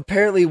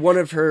 Apparently one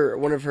of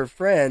her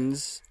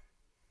friends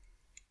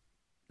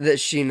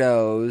that she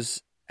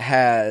knows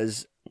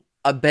has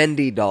a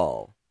Bendy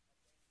doll.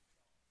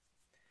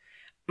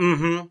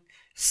 Mm-hmm.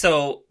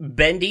 So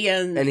Bendy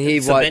and he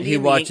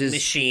watches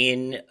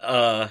Machine.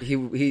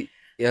 He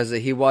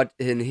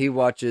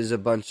watches a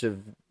bunch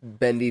of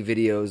Bendy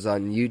videos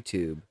on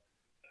YouTube.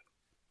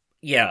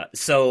 Yeah,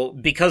 so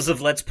because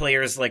of Let's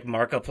Players like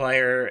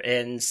Markiplier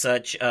and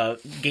such,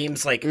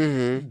 games like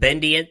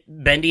Bendy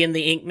and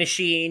the Ink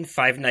Machine,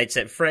 Five Nights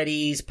at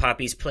Freddy's,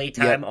 Poppy's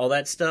Playtime, all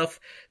that stuff,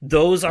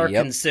 those are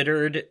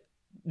considered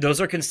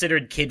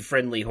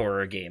kid-friendly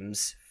horror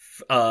games,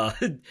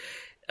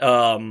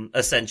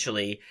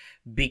 essentially,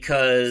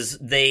 because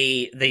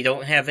they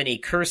don't have any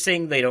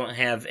cursing, they don't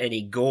have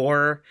any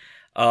gore.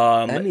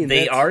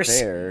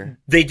 Fair.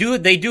 They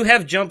do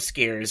have jump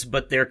scares,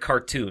 but they're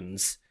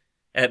cartoons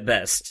at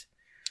best.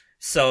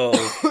 So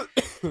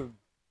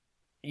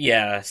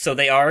so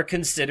they are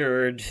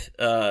considered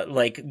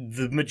like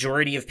the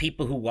majority of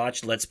people who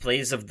watch Let's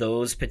Plays of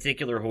those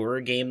particular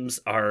horror games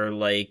are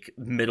like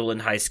middle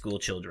and high school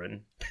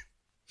children.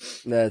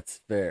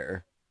 That's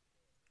fair.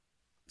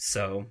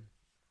 So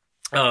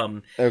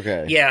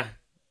okay.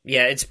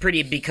 Yeah, it's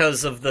pretty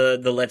because of the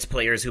Let's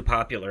Players who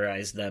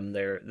popularized them.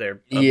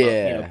 They're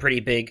pretty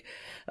big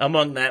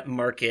among that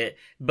market.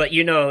 But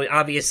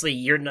obviously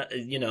you're not.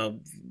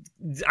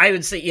 I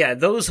would say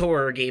those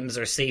horror games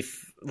are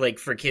safe like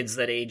for kids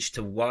that age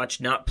to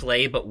watch, not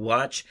play, but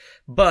watch.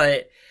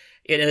 But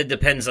it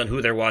depends on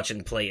who they're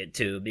watching play it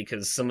too,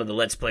 because some of the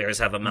Let's Players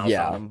have a mouth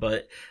on them.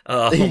 But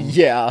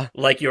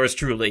like yours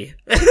truly.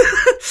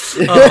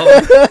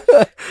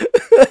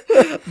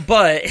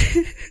 But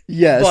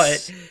yes.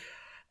 But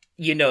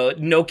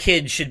no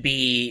kid should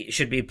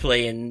be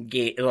playing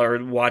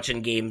or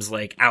watching games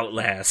like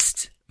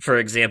Outlast, for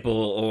example,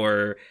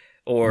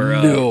 or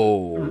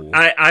no.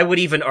 I would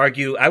even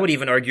argue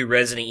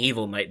Resident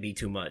Evil might be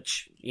too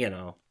much,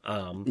 depending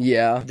on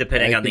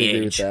the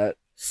age. With that.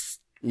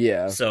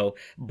 Yeah. So,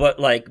 but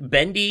like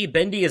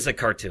Bendy is a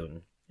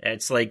cartoon.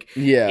 It's like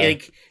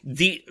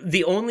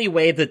the only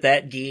way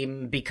that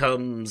game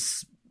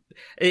becomes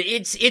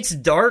it's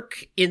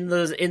dark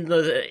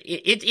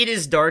it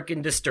is dark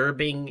and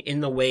disturbing in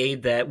the way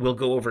that will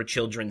go over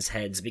children's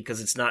heads because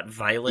it's not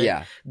violent.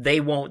 Yeah. They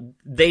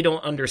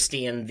don't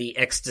understand the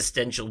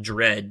existential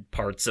dread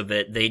parts of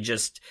it. They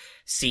just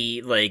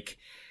see like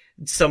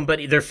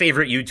their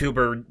favorite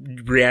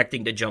YouTuber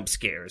reacting to jump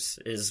scares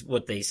is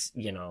what they,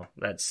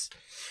 that's,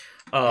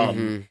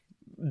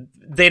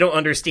 they don't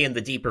understand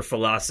the deeper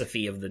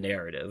philosophy of the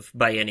narrative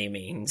by any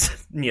means,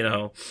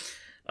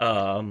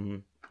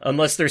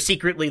 unless they're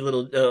secretly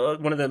little,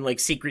 one of them like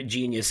secret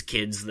genius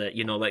kids that,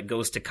 like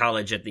goes to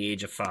college at the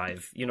age of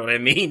 5. You know what I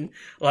mean?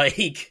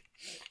 Like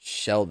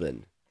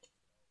Sheldon.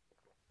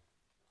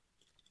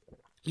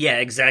 Yeah,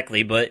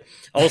 exactly. But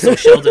also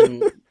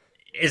Sheldon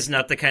is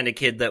not the kind of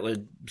kid that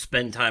would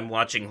spend time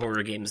watching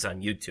horror games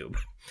on YouTube.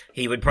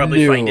 He would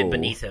probably find it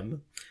beneath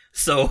him.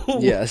 So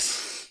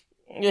yes.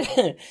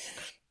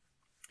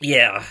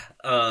 Yeah.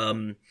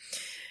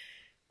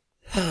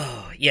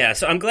 Yeah,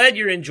 so I'm glad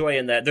you're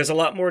enjoying that. There's a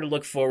lot more to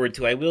look forward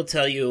to. I will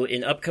tell you,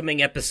 in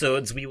upcoming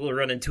episodes, we will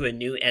run into a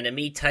new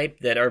enemy type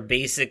that are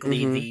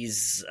basically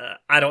these,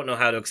 I don't know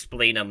how to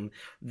explain them.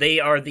 They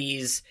are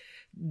these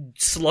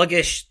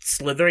sluggish,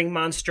 slithering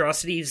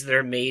monstrosities that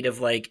are made of,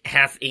 like,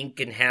 half ink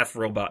and half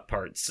robot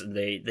parts.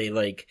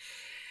 They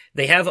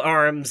have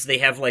arms, they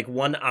have, like,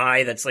 one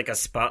eye that's like a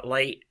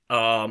spotlight,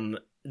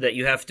 that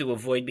you have to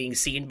avoid being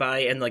seen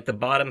by, and, like, the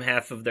bottom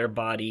half of their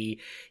body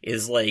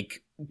is,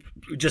 like,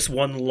 just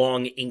one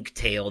long ink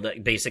tail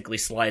that basically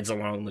slides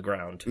along the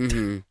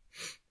ground.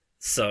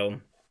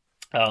 So,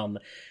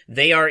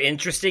 they are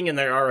interesting, and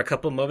there are a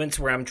couple moments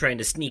where I'm trying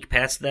to sneak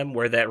past them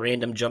where that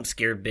random jump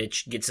scare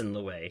bitch gets in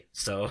the way.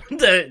 So,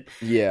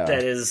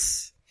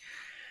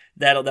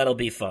 that'll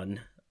be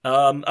fun.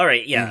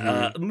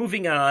 Alright,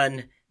 moving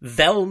on.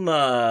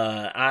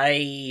 Velma.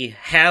 I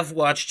have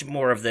watched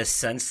more of this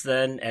since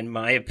then, and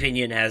my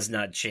opinion has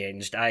not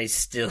changed. I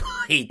still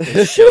hate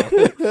this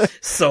show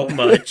so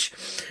much.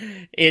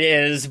 It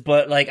is,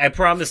 but, like, I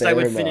promised I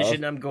would finish it,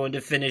 and I'm going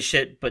to finish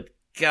it, but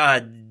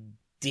god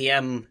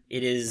damn,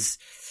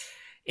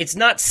 it's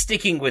not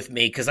sticking with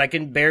me, because I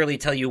can barely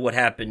tell you what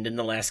happened in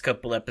the last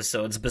couple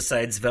episodes,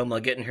 besides Velma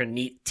getting her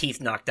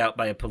teeth knocked out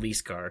by a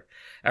police car.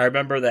 I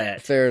remember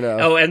that. Fair enough.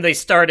 Oh, and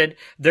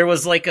there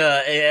was like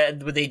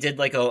they did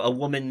like a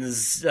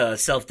woman's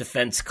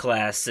self-defense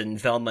class, and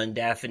Velma and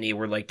Daphne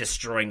were like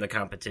destroying the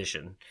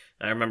competition.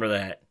 I remember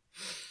that.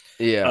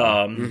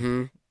 Yeah.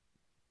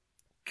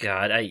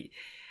 God, I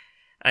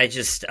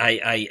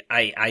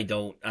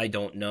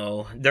don't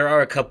know. There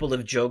are a couple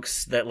of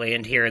jokes that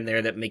land here and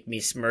there that make me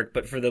smirk,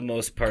 but for the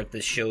most part,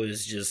 the show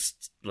is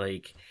just,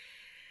 like,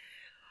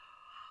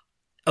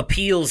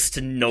 appeals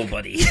to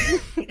nobody.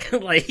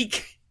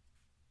 Like,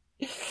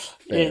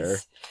 fair.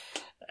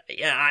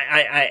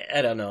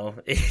 I don't know.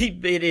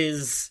 It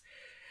is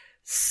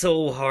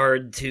so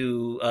hard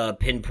to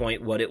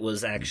pinpoint what it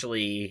was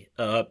actually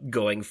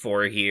going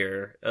for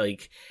here.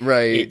 Like,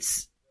 right.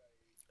 It's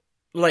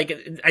like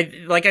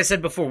I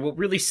said before, what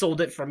really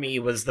sold it for me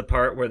was the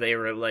part where they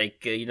were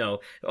like,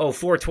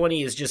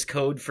 420 is just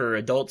code for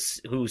adults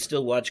who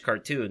still watch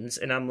cartoons,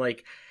 and I'm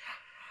like,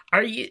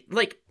 are you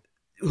like,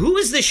 who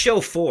is this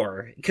show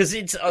for? Because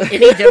it's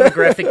any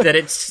demographic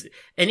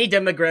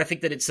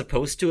that it's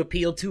supposed to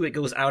appeal to, it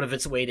goes out of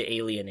its way to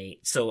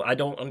alienate. So I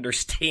don't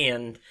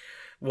understand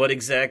what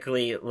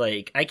exactly,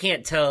 like, I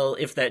can't tell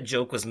if that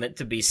joke was meant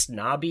to be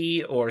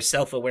snobby or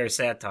self-aware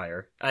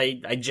satire.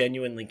 I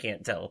genuinely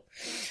can't tell.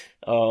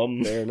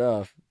 Fair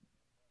enough.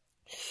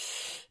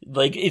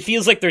 Like, it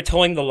feels like they're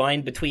towing the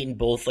line between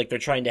both, like they're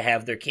trying to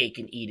have their cake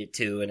and eat it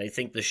too, and I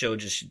think the show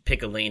just should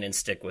pick a lane and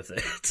stick with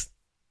it.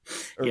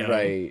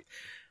 Right.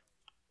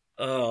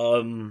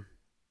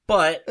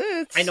 But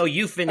I know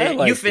you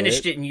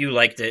finished it and you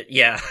liked it.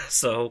 Yeah.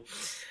 So,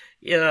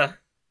 yeah,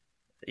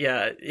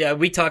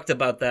 we talked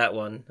about that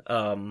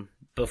one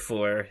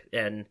before,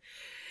 and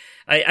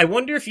I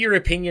wonder if your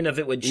opinion of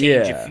it would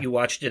change if you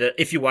watched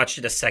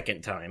it a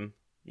second time.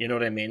 You know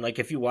what I mean? Like,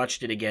 if you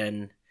watched it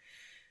again.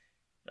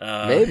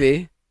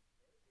 Maybe.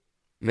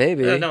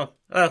 No.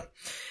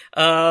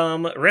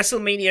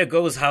 WrestleMania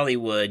Goes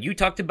Hollywood. You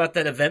talked about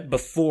that event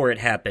before it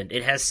happened.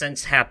 It has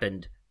since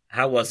happened.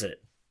 How was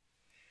it?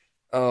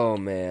 Oh,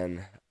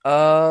 man.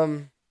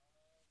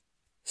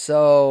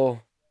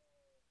 So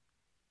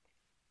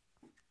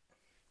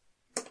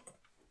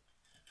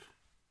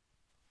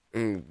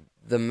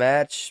the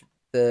match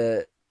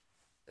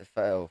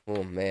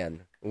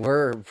man.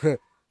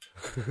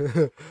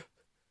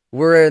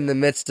 We're in the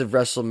midst of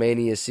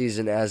WrestleMania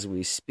season as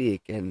we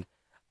speak, and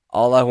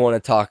all I want to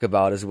talk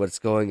about is what's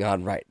going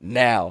on right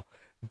now.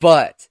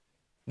 But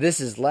this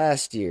is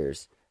last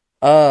year's.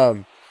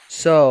 Cody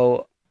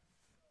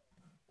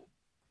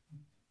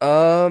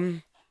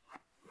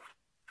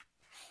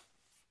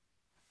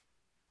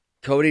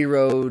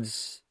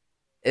Rhodes,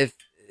 if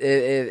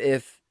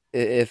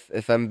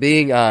I'm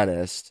being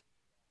honest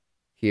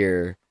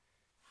here,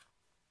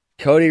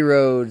 Cody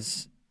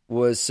Rhodes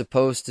was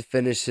supposed to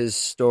finish his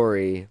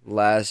story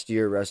last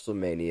year at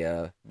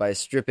WrestleMania by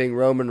stripping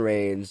Roman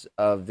Reigns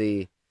of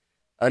the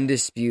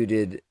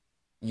undisputed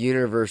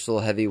Universal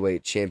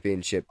Heavyweight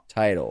Championship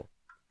title.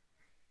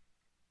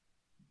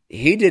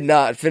 He did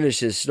not finish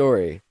his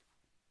story.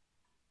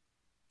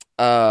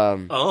 He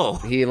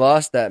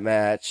lost that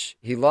match.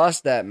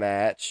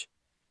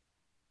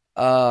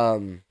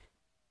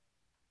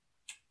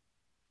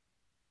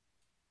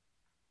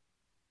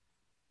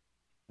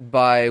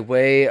 by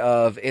way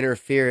of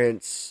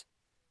interference,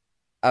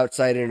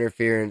 outside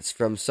interference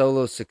from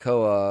Solo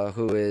Sikoa,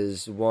 who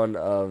is one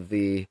of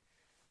the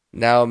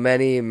now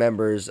many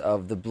members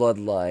of the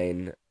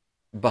bloodline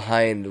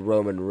behind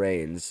Roman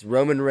Reigns.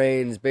 Roman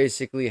Reigns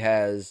basically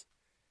has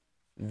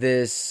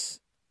this,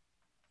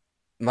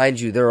 mind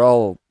you, they're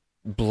all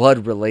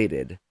blood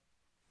related,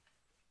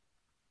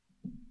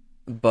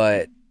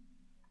 but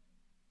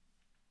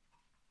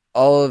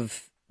all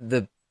of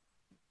the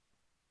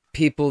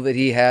people that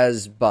he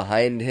has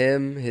behind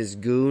him, his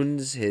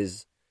goons,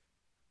 his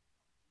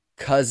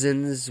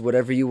cousins,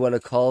 whatever you want to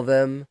call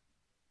them,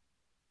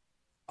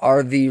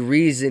 are the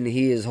reason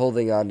he is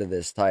holding on to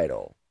this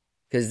title.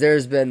 Because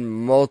there's been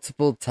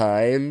multiple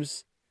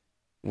times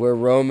where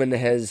Roman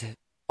has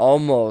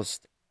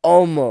almost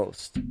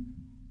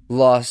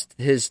lost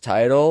his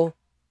title,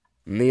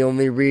 and the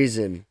only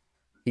reason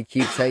he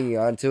keeps hanging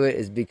on to it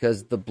is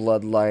because the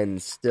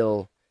bloodline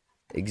still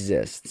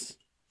exists.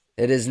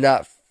 It is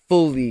not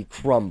fully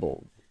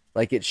crumbled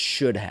like it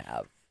should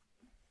have.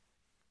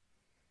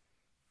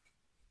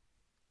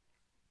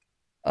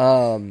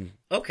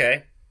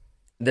 Okay.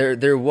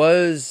 There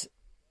was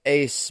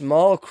a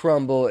small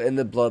crumble in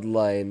the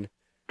bloodline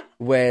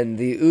when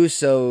the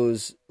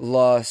Usos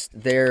lost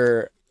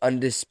their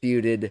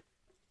undisputed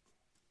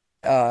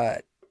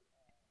tag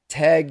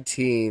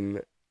team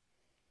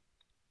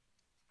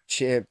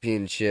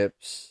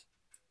championships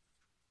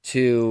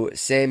to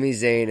Sami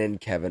Zayn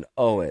and Kevin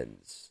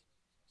Owens.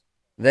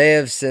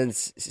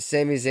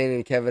 Sami Zayn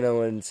and Kevin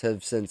Owens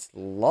have since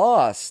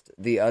lost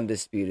the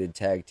undisputed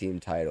tag team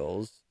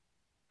titles.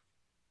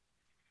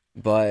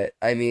 But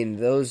I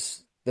mean,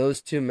 those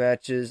two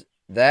matches,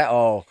 that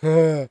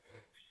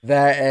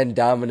and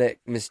Dominic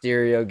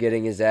Mysterio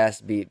getting his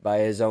ass beat by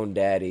his own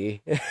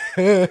daddy,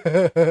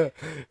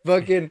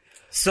 fucking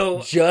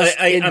just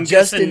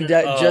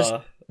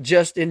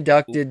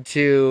inducted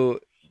to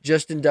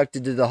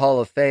the Hall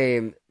of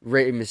Fame,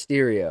 Rey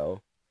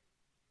Mysterio.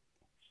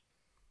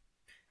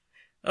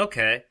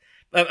 Okay,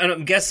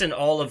 I'm guessing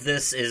all of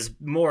this is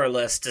more or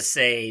less to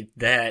say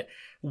that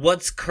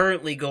what's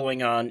currently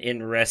going on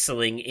in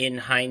wrestling, in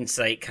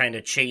hindsight, kind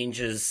of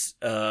changes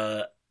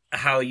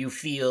how you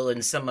feel,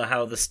 and some of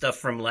how the stuff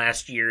from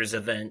last year's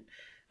event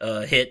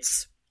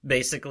hits.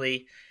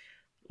 Basically,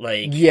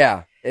 like,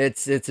 yeah,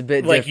 it's a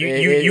bit like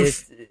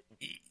different.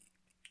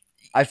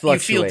 I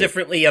fluctuate. You feel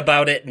differently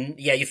about it, and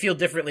you feel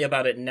differently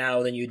about it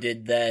now than you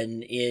did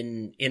then.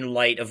 In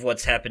light of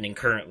what's happening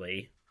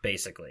currently,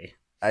 basically,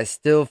 I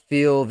still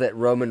feel that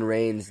Roman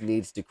Reigns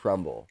needs to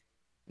crumble,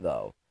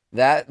 though.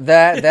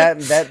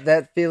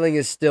 That feeling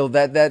is still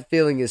there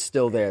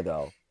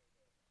though.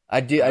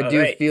 I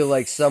do feel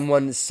like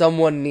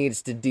someone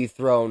needs to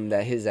dethrone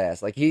his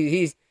ass. Like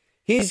he's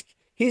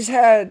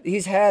had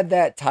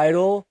that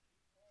title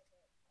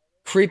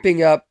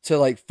creeping up to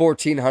like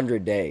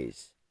 1,400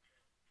 days.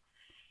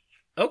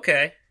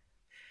 Okay.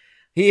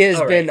 He has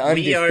been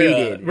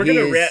undefeated. We're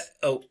gonna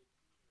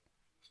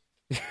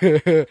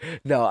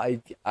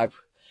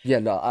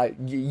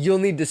you'll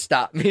need to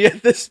stop me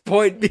at this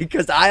point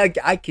because I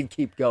can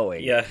keep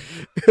going. Yeah.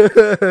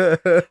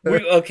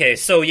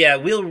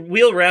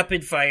 We'll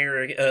rapid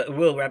fire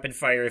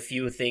a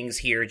few things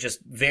here, just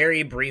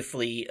very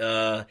briefly.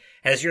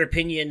 Has your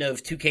opinion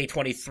of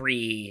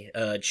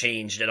 2K23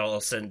 changed at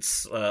all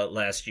since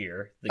last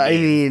year? I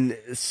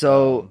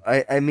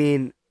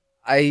mean,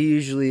 I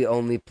usually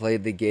only play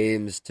the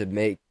games to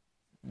make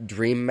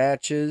dream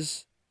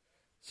matches.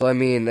 So I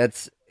mean,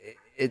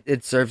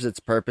 it serves its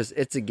purpose.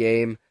 It's a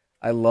game.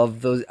 I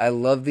love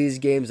these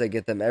games. I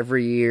get them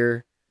every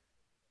year.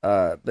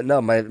 But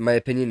no, my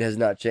opinion has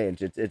not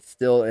changed. It's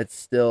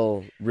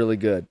still really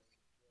good.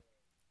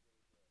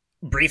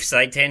 Brief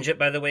side tangent,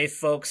 by the way,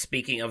 folks.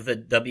 Speaking of the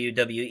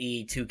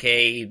WWE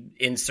 2K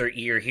insert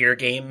year here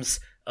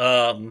games,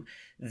 the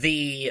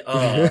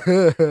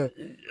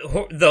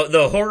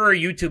horror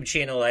YouTube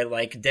channel I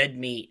like, Dead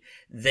Meat,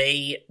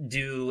 they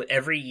do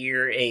every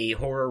year a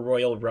horror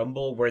Royal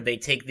Rumble where they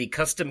take the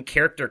custom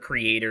character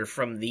creator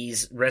from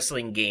these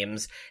wrestling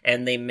games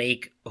and they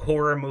make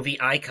horror movie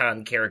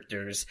icon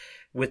characters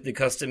with the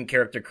custom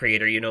character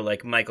creator,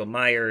 like Michael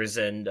Myers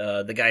and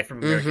the guy from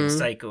American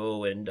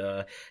Psycho and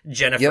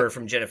Jennifer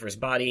from Jennifer's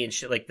Body and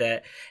shit like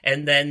that.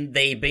 And then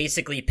they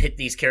basically pit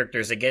these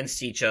characters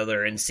against each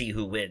other and see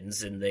who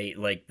wins. And they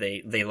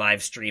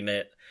live stream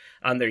it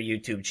on their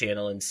YouTube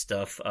channel and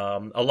stuff.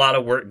 A lot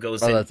of work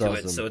goes into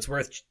it, so it's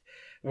worth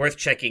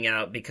checking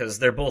out because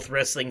they're both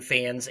wrestling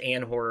fans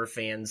and horror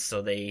fans,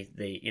 so they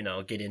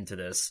get into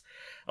this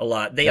a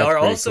lot. They are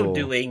also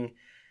cool.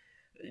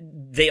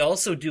 They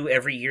also do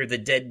every year the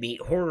Dead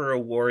Meat Horror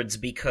Awards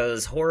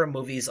because horror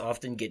movies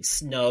often get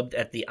snubbed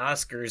at the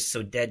Oscars,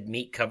 so Dead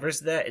Meat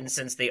covers that. And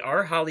since they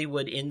are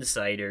Hollywood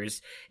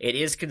insiders, it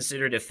is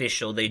considered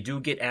official. They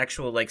do get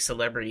actual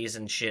celebrities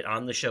and shit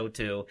on the show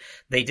too.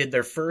 They did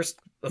their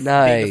first big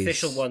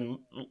official one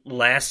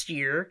last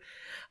year.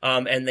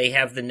 And they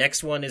have the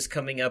next one is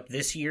coming up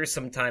this year,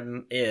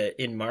 sometime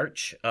in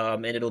March.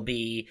 And it'll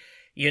be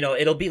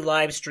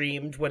live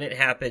streamed when it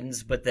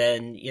happens, but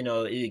then,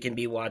 it can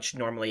be watched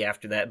normally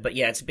after that. But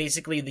yeah, it's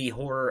basically the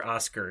horror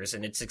Oscars,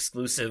 and it's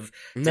exclusive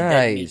to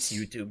Dead Meat's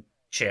YouTube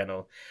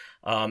channel.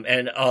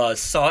 And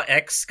Saw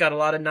X got a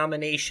lot of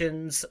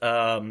nominations.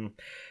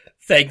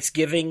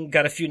 Thanksgiving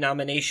got a few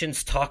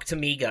nominations. Talk to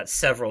Me got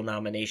several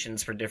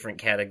nominations for different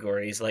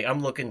categories. Like,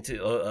 I'm looking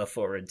to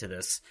forward to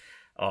this.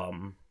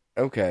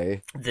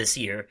 Okay. This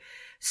year.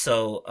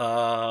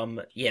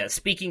 So, yeah,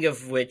 speaking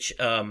of which,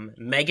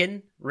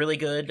 Megan, really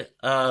good.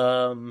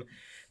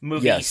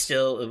 Movie. Yes.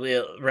 Still,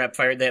 Rap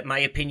Fire, that my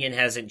opinion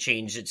hasn't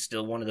changed. It's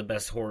still one of the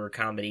best horror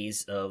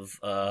comedies of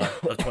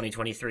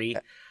 2023.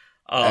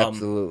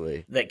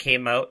 Absolutely. That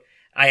came out.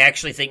 I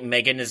actually think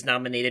Megan is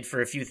nominated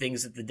for a few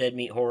things at the Dead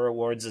Meat Horror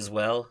Awards as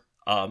well.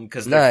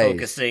 Because they're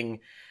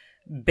focusing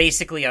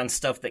basically on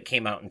stuff that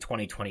came out in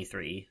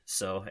 2023.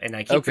 So, and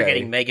I keep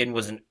forgetting Megan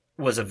was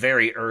a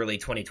very early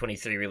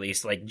 2023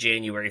 release, like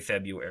January,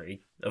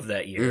 February of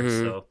that year.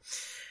 Mm-hmm.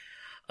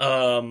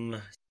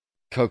 So,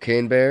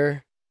 Cocaine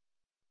Bear.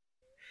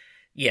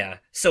 Yeah.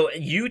 So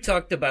you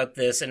talked about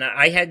this, and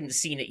I hadn't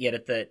seen it yet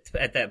at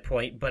that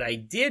point, but I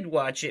did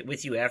watch it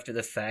with you after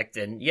the fact,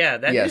 and yeah,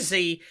 that is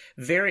a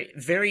very,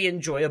 very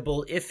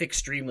enjoyable, if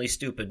extremely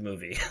stupid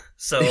movie.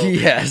 So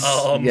yes.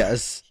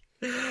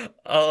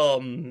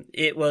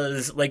 It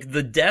was like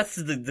the death,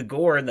 the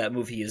gore in that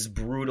movie is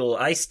brutal.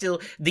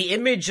 The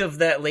image of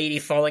that lady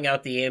falling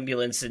out the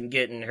ambulance and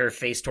getting her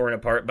face torn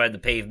apart by the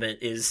pavement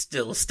is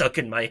still stuck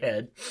in my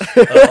head.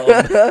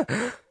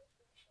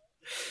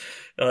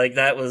 Like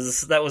that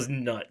was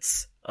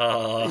nuts.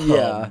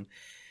 That's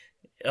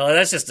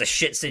just a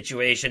shit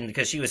situation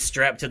because she was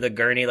strapped to the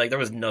gurney. Like there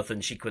was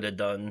nothing she could have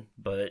done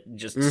but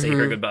just say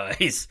her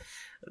goodbyes.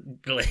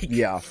 Like,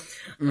 yeah.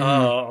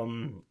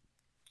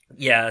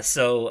 Yeah,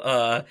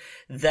 so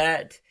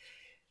that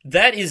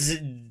is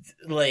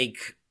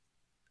like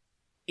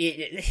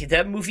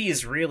that movie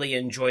is really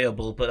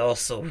enjoyable, but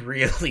also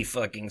really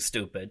fucking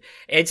stupid.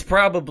 It's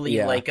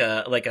probably like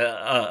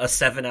a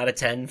 7 out of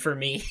 10 for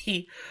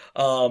me.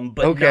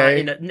 But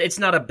it's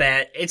not a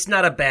bad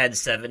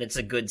 7. It's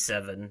a good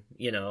 7.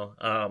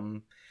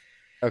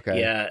 Okay.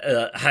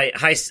 Yeah.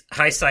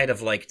 High side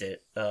of liked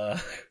it.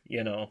 Okay.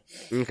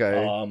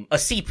 A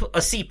C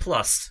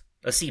plus,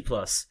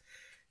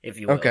 if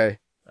you will. Okay.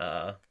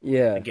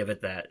 Give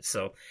it that.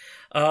 So,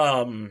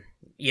 so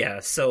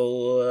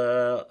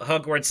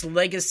Hogwarts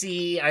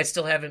Legacy, I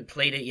still haven't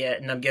played it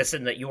yet, and I'm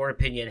guessing that your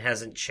opinion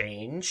hasn't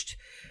changed.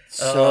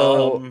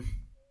 So,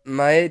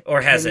 my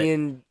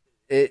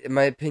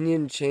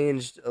opinion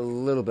changed a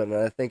little bit, and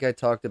I think I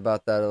talked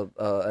about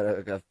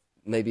that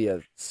maybe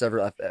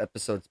several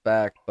episodes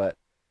back, but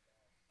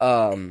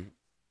I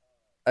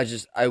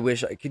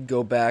wish I could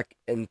go back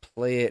and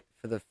play it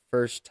for the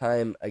first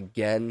time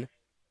again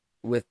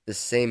with the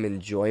same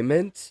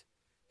enjoyment,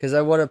 because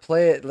I want to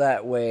play it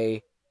that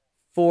way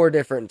 4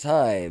 different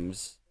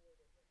times,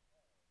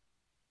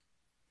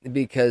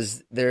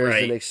 because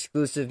there's an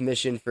exclusive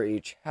mission for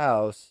each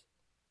house.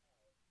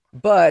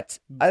 But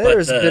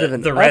there's a bit of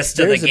an the rest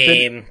of the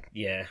game.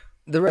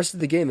 The rest of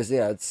the game is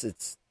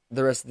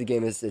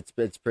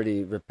it's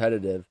pretty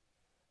repetitive.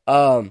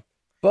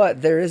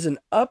 But there is an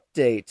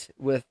update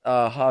with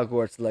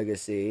Hogwarts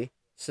Legacy.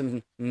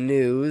 Some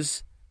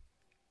news,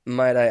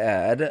 might I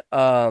add.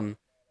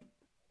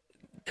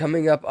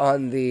 Coming up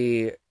on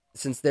the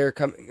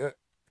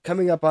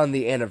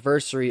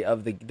anniversary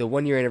of the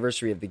 1-year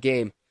anniversary of the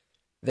game,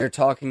 they're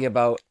talking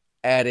about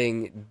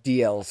adding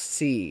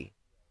DLC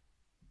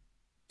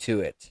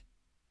to it.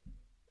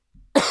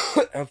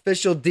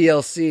 Official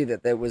DLC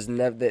that they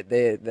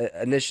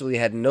initially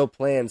had no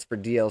plans for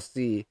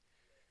DLC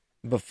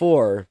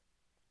before.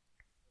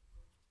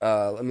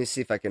 Let me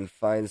see if I can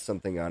find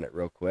something on it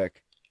real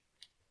quick.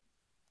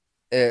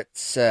 It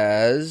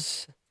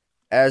says,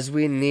 as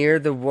we near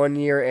the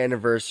 1-year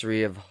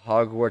anniversary of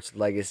Hogwarts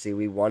Legacy,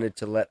 we wanted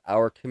to let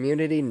our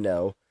community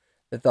know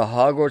that the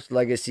Hogwarts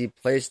Legacy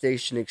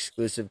PlayStation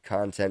exclusive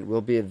content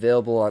will be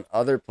available on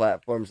other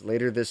platforms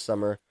later this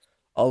summer,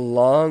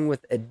 along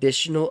with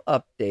additional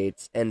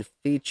updates and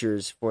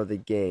features for the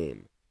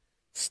game.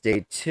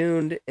 Stay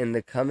tuned in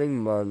the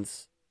coming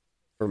months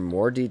for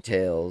more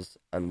details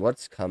on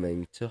what's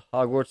coming to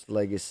Hogwarts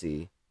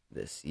Legacy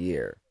this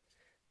year.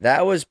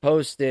 That was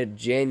posted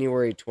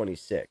January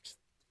 26th.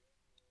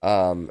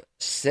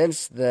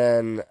 Since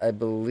then, I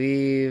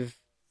believe...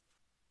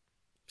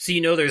 So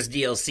there's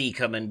DLC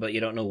coming, but you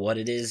don't know what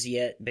it is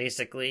yet,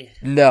 basically?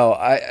 No,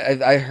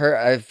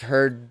 I've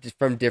heard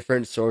from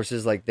different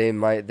sources, like they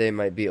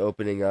might be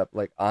opening up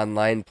like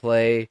online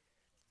play,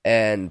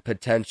 and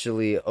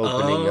potentially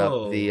opening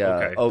up the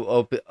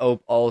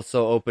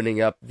also opening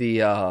up the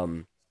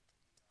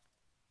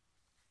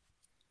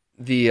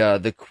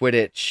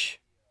Quidditch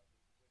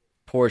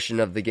portion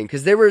of the game,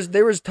 because there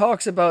was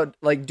talks about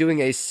like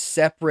doing a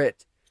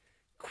separate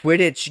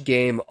Quidditch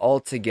game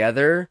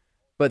altogether,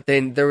 but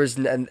then there was,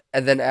 and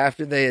then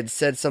after they had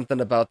said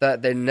something about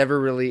that, it never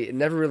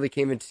really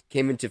came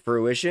into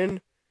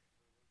fruition.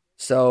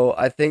 So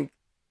I think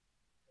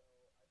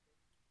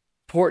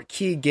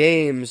Portkey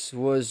Games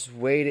was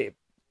waiting.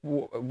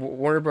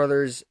 Warner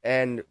Brothers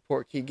and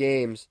Portkey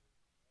Games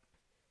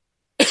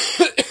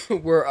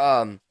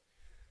were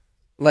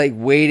like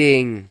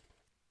waiting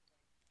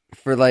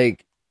for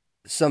like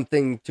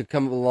something to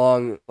come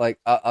along like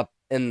up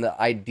in the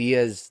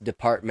ideas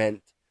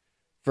department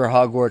for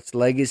Hogwarts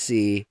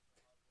Legacy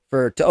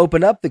to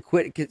open up the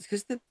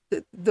because the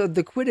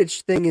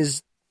Quidditch thing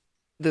is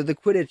the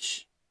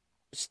Quidditch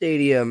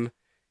stadium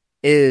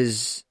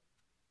is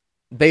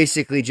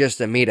basically just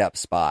a meetup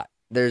spot.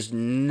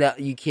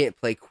 You can't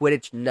play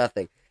Quidditch,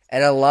 nothing.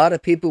 And a lot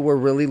of people were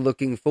really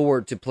looking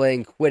forward to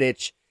playing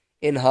Quidditch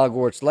in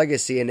Hogwarts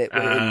Legacy, and it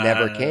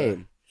never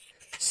came.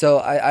 So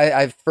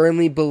I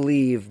firmly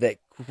believe that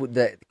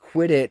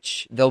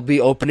Quidditch, they'll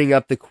be opening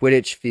up the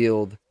Quidditch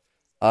field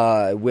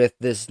with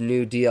this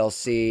new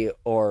DLC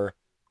or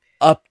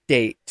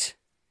update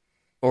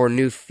or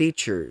new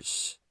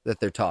features that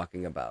they're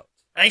talking about.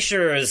 I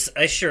sure as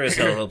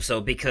hell hope so,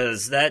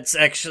 because that's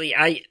actually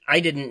I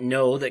didn't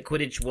know that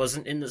Quidditch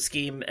wasn't in this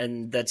game,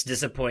 and that's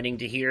disappointing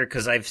to hear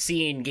because I've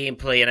seen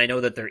gameplay and I know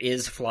that there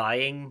is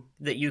flying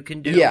that you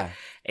can do. Yeah.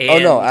 Oh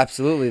no,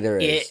 absolutely there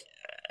is.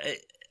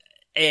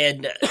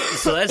 And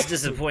so that's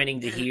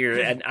disappointing to hear.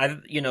 And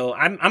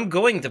I'm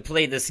going to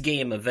play this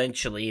game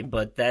eventually,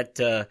 but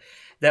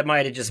that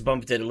might have just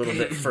bumped it a little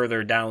bit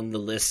further down the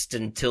list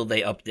until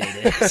they update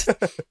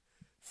it.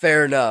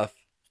 Fair enough.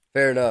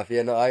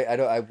 Yeah, no,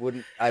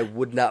 I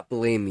would not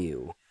blame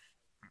you.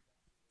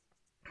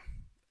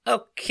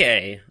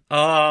 Okay.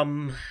 All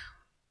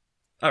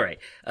right.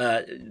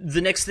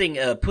 The next thing,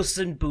 Puss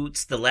in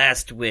Boots: The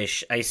Last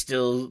Wish. I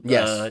still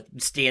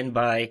stand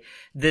by.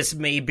 This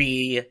may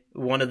be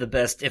one of the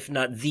best, if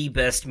not the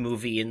best,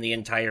 movie in the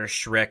entire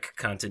Shrek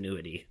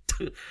continuity.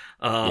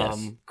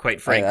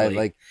 Quite frankly, I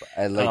like,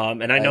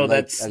 and I know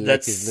that's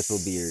his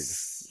little beard.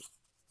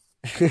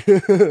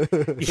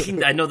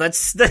 I know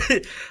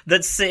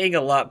that's saying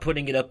a lot,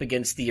 putting it up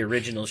against the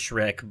original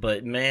Shrek,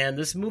 but man,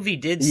 this movie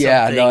did something.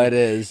 Yeah, no, it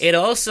is. It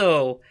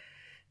also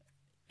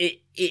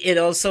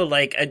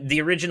like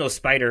the original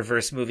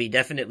Spider-Verse movie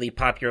definitely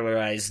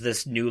popularized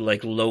this new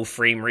like low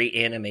frame rate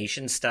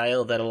animation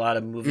style that a lot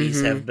of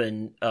movies have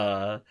been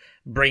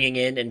bringing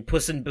in. And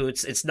Puss in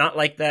Boots, it's not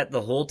like that the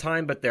whole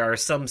time, but there are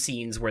some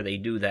scenes where they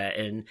do that,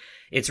 and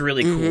it's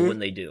really cool when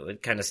they do.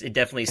 It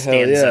definitely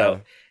stands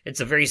out. It's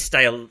a very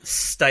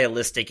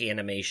stylistic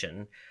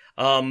animation.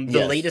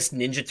 The latest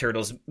Ninja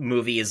Turtles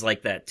movie is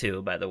like that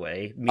too, by the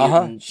way.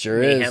 Mutant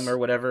Mayhem or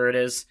whatever it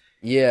is.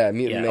 Yeah,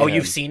 Mutant Mayhem. Oh,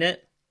 you've seen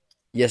it?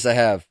 Yes, I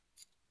have.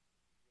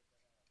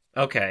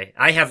 Okay,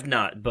 I have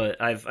not,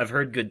 but I've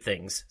heard good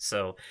things.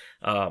 So,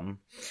 I'm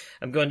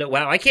going to.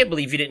 Wow, I can't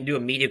believe you didn't do a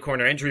Media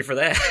Corner entry for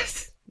that.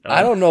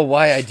 I don't know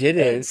why I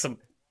didn't.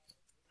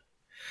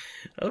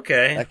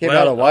 Okay, that came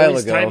out a while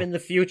ago. Time in the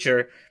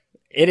future.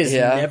 It is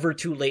never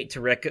too late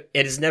to It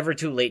is never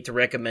too late to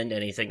recommend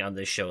anything on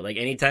this show. Like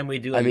anytime we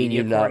do a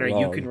Media Corner,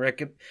 you can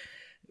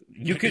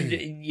You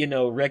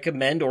could,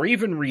 recommend or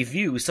even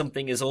review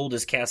something as old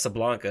as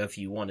Casablanca if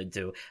you wanted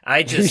to.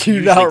 I just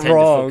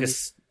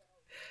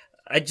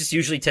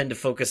usually tend to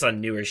focus on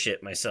newer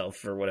shit myself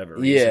for whatever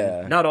reason.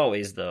 Yeah. Not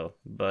always though,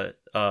 but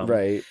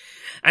right.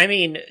 I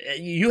mean,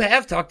 you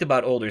have talked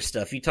about older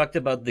stuff. You talked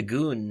about the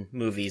Goon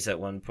movies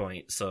at one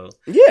point, so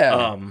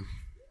yeah.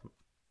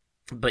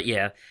 But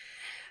yeah.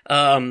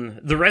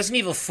 The Resident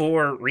Evil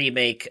 4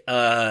 remake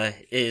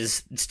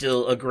is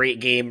still a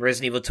great game.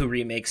 Resident Evil 2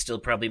 remake still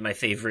probably my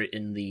favorite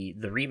in the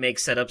remake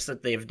setups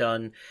that they've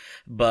done.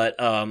 But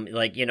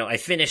I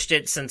finished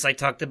it since I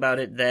talked about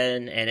it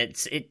then, and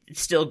it's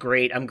still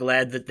great. I'm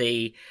glad that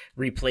they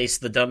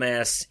replaced the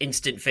dumbass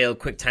instant fail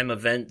quick time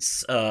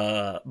events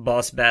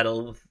boss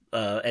battle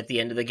at the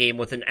end of the game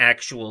with an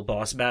actual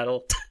boss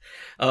battle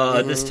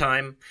this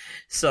time.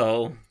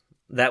 So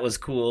that was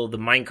cool. The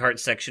minecart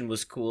section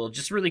was cool.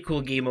 Just really cool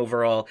game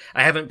overall.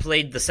 I haven't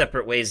played the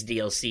Separate Ways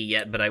DLC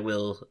yet, but I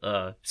will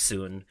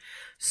soon.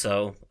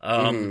 So,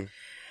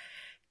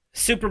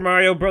 Super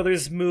Mario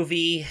Brothers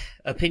movie,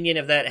 opinion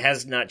of that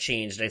has not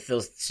changed. I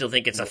still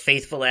think it's a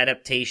faithful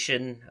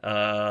adaptation.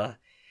 A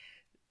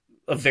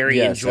very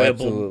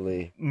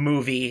enjoyable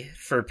movie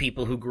for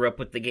people who grew up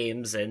with the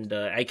games, and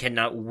I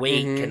cannot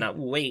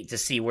wait to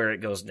see where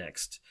it goes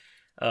next.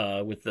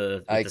 With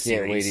the I can't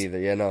series. wait either.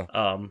 Yeah, no.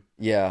 I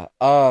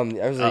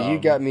was like, you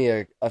got me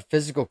a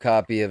physical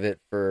copy of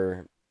it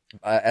for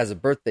as a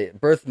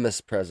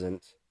birthmas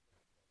present.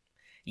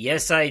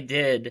 Yes, I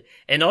did,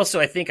 and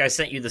also I think I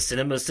sent you the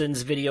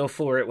CinemaSins video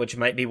for it, which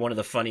might be one of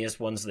the funniest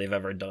ones they've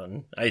ever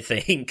done. I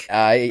think.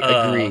 I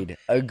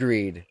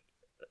agreed.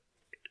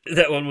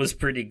 That one was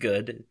pretty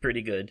good.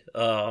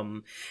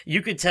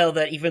 You could tell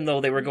that even though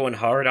they were going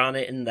hard on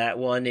it in that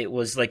one, it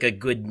was like a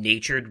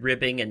good-natured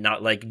ribbing and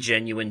not like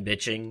genuine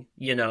bitching,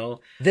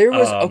 There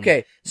was,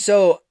 okay,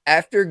 so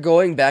after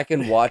going back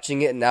and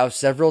watching it now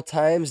several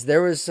times,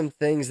 there was some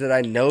things that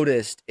I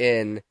noticed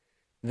in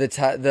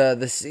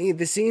the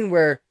scene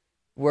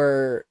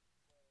where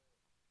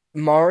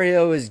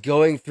Mario is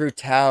going through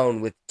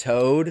town with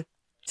Toad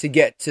to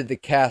get to the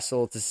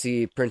castle to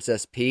see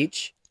Princess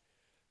Peach.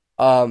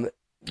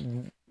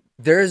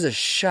 There's a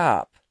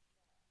shop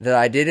that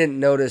I didn't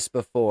notice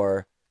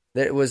before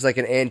that it was like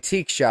an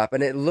antique shop,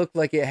 and it looked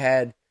like it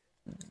had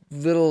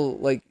little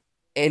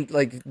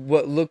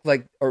what looked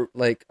like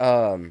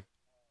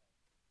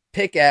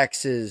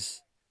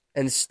pickaxes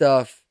and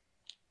stuff,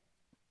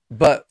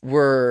 but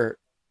were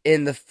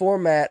in the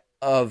format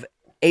of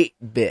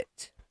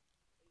 8-bit.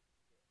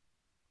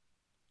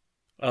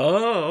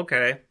 Oh,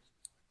 okay.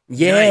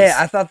 Yeah, nice.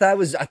 I thought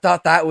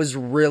that was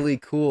really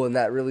cool, and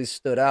that really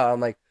stood out. I'm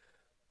like,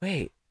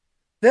 wait,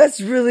 that's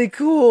really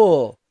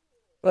cool.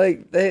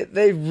 Like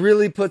they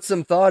really put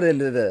some thought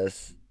into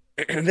this.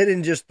 They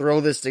didn't just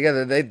throw this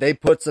together. They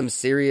put some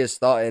serious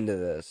thought into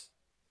this.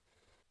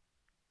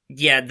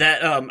 Yeah,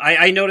 that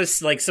I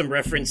noticed like some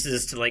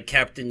references to like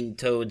Captain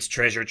Toad's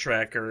treasure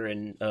tracker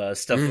and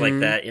stuff like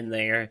that in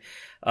there.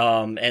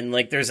 And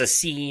like there's a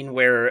scene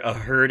where a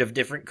herd of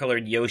different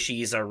colored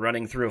Yoshis are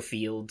running through a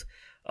field.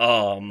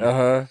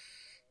 And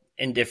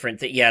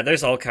different yeah,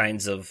 there's all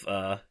kinds of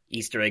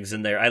Easter eggs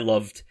in there. I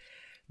loved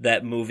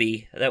that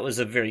movie. That was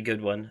a very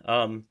good one.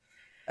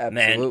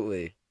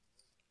 Absolutely. Man.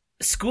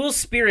 School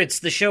Spirits,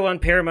 the show on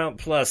Paramount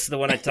Plus, the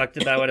one I talked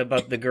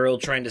about the girl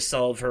trying to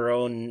solve her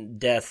own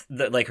death,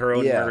 like her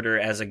own murder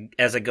as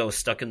a ghost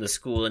stuck in the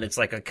school, and it's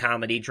like a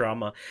comedy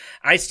drama.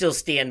 I still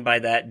stand by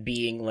that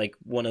being like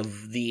one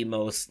of the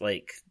most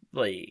like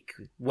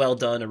well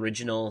done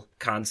original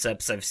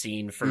concepts I've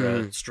seen for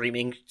a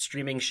streaming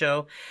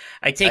show.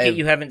 I take it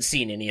you haven't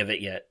seen any of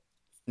it yet.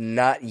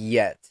 Not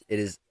yet. It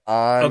is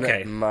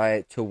on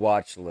my to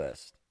watch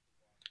list.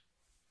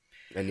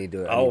 I need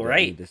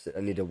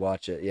to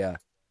watch it. Yeah.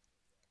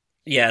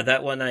 Yeah,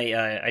 that one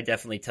I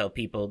definitely tell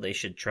people they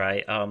should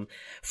try.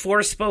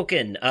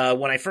 Forspoken.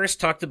 When I first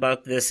talked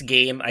about this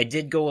game, I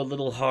did go a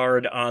little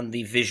hard on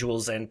the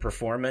visuals and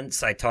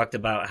performance. I talked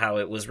about how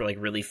it was like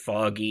really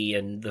foggy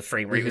and the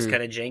frame rate was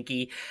kind of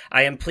janky.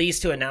 I am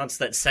pleased to announce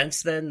that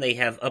since then they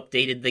have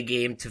updated the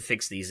game to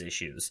fix these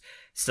issues.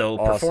 So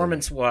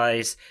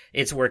performance-wise,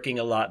 it's working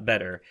a lot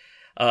better.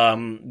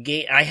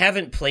 I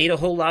haven't played a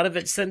whole lot of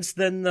it since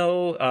then,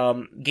 though.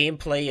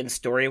 Gameplay and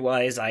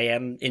story-wise, I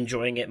am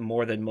enjoying it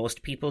more than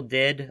most people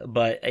did,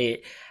 but I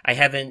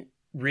haven't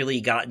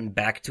really gotten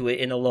back to it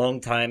in a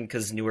long time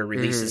because newer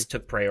releases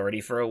took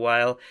priority for a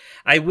while.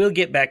 I will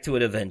get back to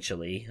it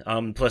eventually.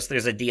 Plus,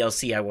 there's a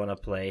DLC I want to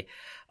play.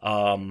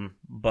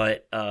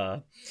 But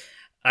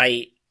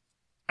I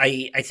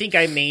think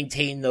I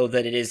maintain though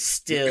that it is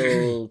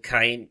still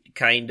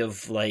kind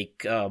of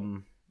like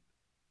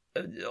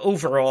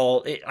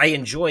overall, I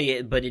enjoy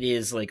it, but it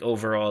is like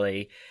overall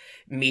a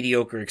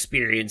mediocre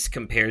experience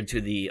compared to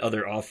the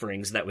other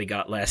offerings that we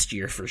got last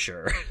year for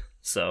sure.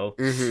 So,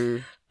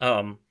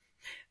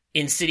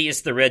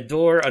 Insidious: The Red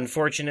Door,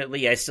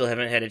 unfortunately, I still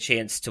haven't had a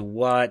chance to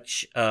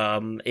watch.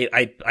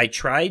 I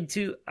tried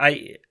to.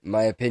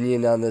 My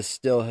opinion on this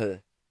still.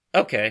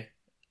 Okay.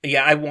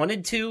 Yeah, I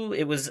wanted to.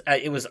 It was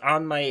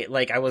on my,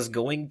 like, I was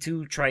going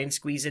to try and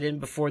squeeze it in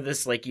before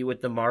this, like you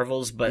with the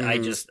Marvels, but I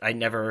just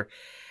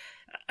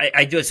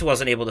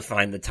wasn't able to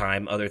find the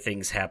time. Other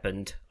things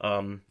happened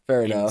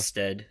Fair enough.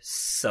 Instead.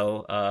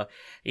 So,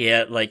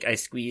 yeah, like, I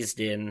squeezed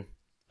in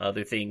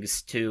other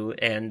things, too.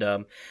 And,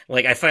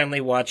 like, I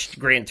finally watched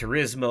Gran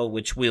Turismo,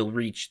 which we'll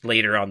reach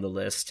later on the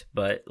list.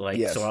 But, like,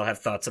 so I'll have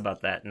thoughts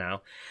about that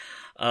now.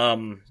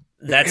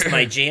 That's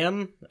My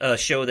Jam, a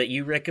show that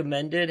you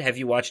recommended. Have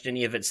you watched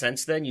any of it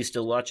since then? You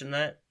still watching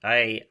that?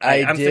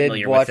 I'm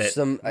familiar with it.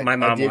 My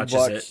mom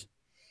watches it.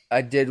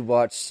 I did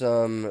watch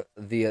some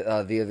the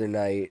other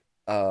night.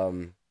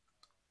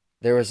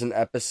 There was an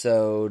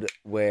episode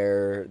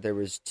where there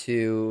was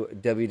two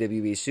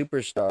WWE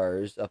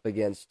superstars up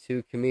against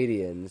two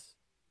comedians.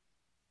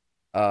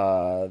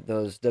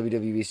 Those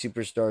WWE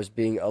superstars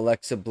being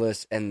Alexa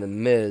Bliss and The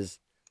Miz.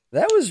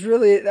 That was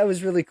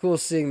really cool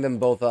seeing them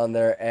both on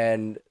there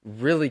and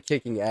really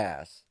kicking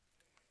ass.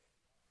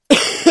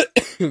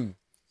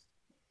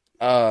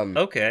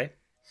 Okay.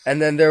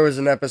 And then there was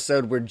an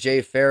episode where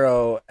Jay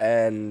Farrow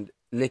and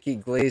Nikki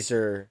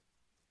Glazer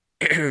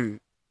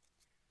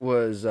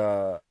was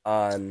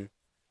on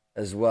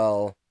as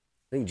well.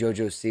 I think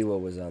JoJo Siwa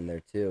was on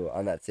there too,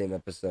 on that same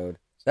episode.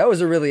 That was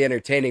a really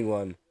entertaining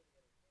one.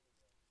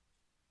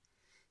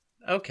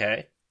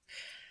 Okay.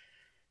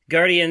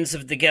 Guardians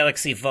of the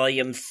Galaxy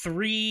Volume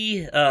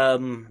 3.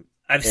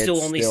 I've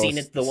still only seen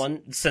it the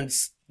one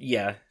since,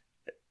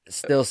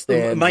 Still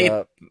stands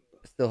up.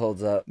 Still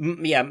holds up.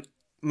 Yeah,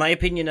 my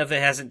opinion of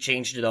it hasn't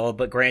changed at all,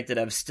 but granted,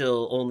 I've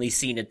still only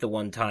seen it the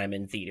one time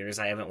in theaters.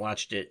 I haven't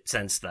watched it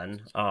since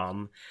then.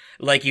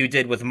 Like you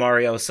did with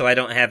Mario, so I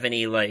don't have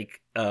any, like,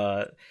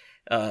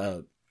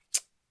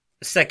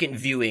 second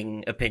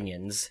viewing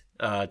opinions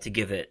to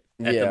give it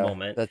at the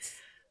moment. That's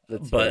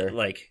but fair.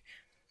 Like,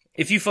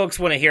 if you folks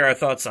want to hear our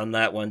thoughts on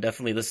that one,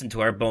 definitely listen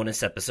to our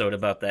bonus episode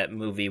about that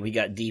movie. We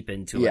got deep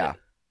into it.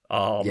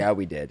 Yeah,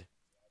 we did.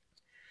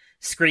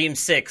 Scream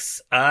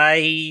 6.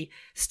 I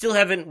still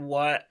haven't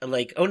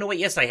oh no, wait,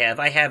 yes I have.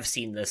 I have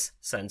seen this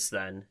since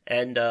then.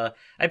 And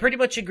I pretty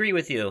much agree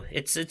with you.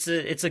 It's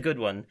a good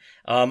one.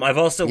 I've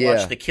also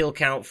watched the kill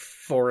count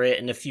for it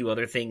and a few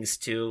other things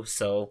too,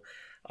 so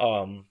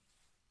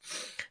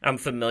I'm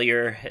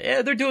familiar.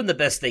 Yeah, they're doing the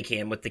best they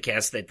can with the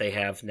cast that they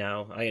have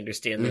now. I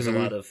understand there's a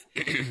lot of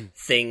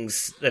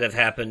things that have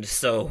happened,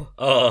 so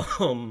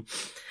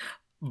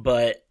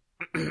but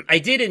I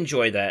did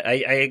enjoy that. I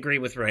agree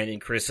with Ryan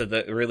and Chris that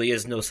there really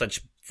is no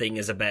such thing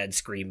as a bad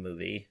Scream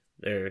movie.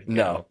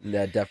 No,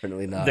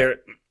 definitely not. There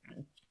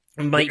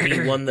might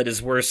be one that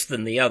is worse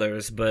than the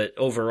others, but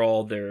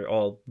overall they're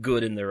all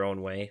good in their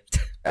own way.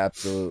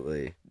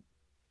 Absolutely.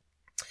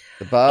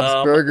 The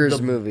Bob's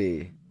Burgers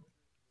movie.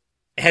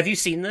 Have you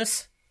seen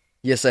this?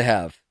 Yes, I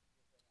have.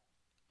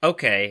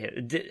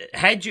 Okay.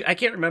 Had you? I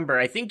can't remember.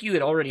 I think you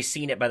had already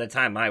seen it by the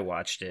time I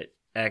watched it,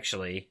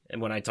 actually,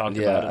 and when I talked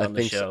about it on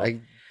the show.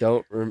 I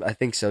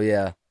think so,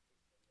 yeah.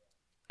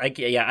 I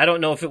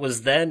don't know if it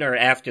was then or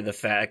after the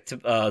fact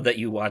that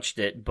you watched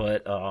it,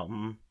 but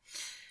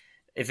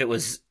if it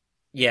was,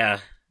 yeah,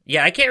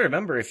 I can't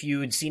remember if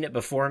you had seen it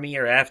before me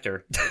or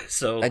after.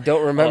 So I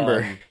don't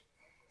remember.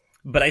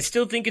 But I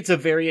still think it's a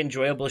very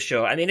enjoyable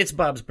show. I mean, it's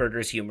Bob's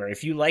Burgers humor.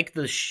 If you like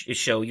the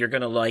show, you're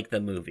gonna like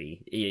the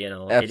movie. You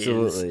know,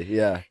 absolutely,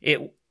 yeah.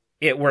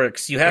 It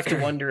works. You have to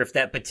wonder if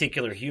that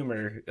particular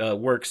humor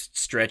works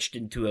stretched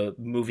into a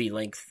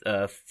movie-length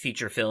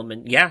feature film,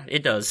 and yeah,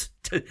 it does.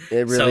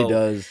 It really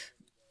does.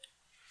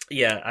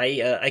 Yeah,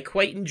 I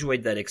quite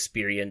enjoyed that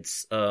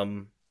experience a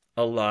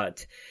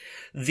lot.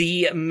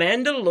 The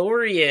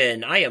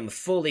Mandalorian. I am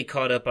fully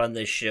caught up on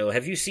this show.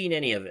 Have you seen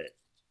any of it?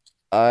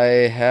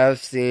 I have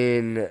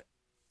seen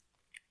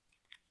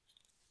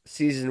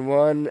season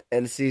 1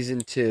 and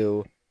season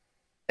 2,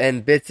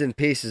 and bits and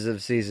pieces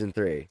of season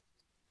 3.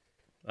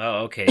 Oh,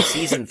 okay.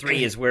 Season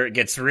 3 is where it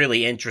gets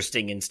really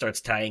interesting and starts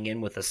tying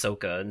in with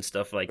Ahsoka and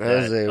stuff like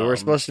that. We're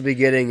supposed to be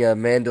getting a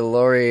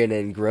Mandalorian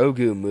and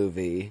Grogu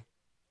movie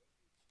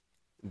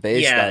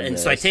based on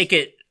this. So I take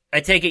it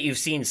you've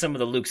seen some of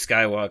the Luke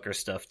Skywalker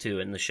stuff too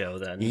in the show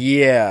then.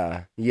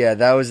 Yeah,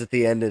 that was at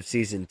the end of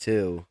season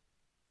 2.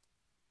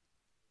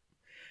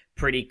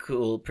 Pretty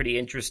cool, pretty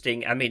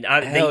interesting. I mean,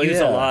 they use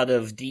a lot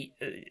of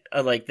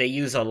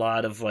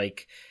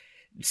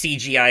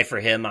CGI for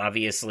him,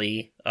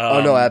 obviously.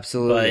 Oh no,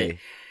 absolutely.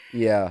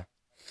 Yeah.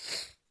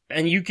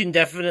 And you can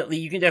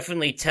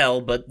definitely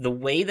tell, but the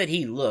way that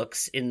he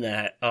looks in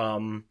that,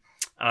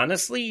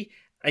 honestly,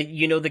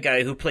 you know the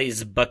guy who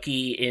plays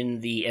Bucky in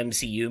the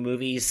MCU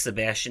movies,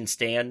 Sebastian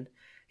Stan?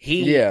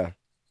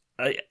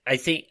 I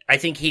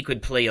think he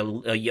could play a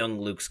young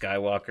Luke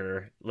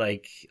Skywalker,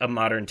 like a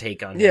modern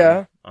take on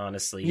him,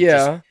 honestly. Yeah.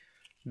 Just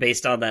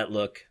based on that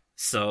look.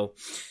 So,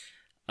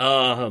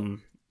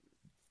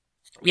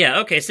 yeah,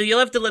 okay, so you'll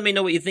have to let me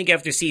know what you think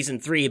after season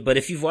 3, but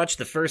if you've watched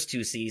the first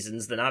 2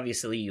 seasons, then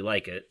obviously you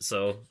like it,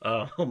 so...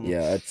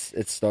 yeah,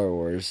 it's Star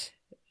Wars.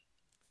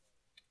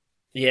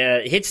 Yeah,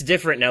 it's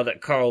different now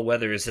that Carl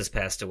Weathers has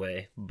passed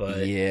away,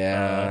 but...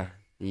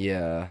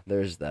 Yeah,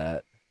 there's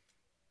that.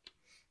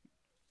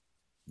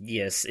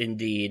 Yes,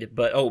 indeed.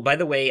 But, by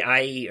the way,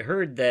 I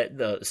heard that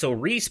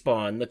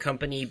Respawn, the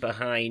company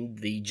behind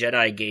the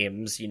Jedi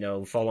games, you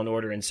know, Fallen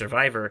Order and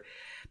Survivor,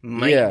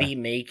 might be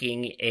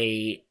making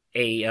a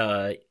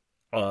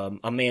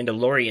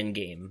Mandalorian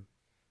game.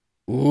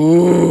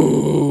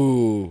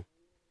 Ooh,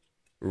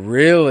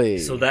 really?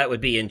 So that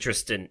would be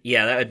interesting.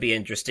 Yeah, that would be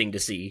interesting to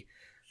see.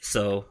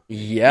 So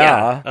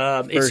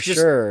sure.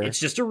 It's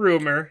just a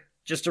rumor,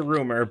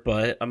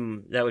 but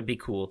that would be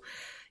cool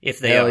if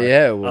they Hell are.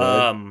 Yeah, it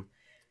would.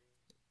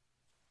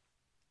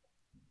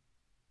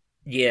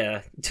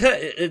 Yeah,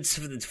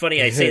 it's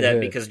funny I say that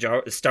because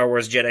Star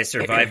Wars Jedi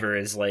Survivor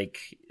is like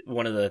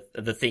one of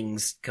the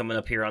things coming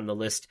up here on the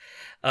list.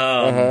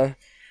 Let's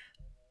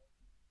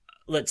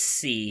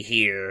see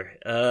here.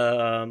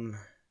 A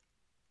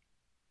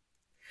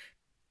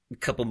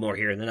couple more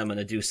here, and then I'm going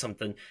to do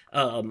something.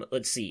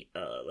 Let's see.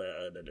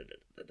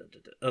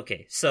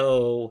 Okay,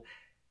 so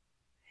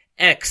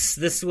X.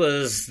 This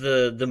was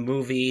the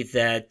movie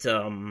that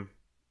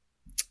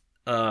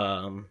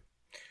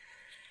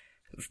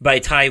by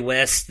Ty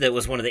West, that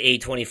was one of the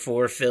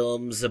A24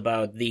 films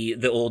about the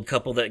old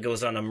couple that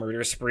goes on a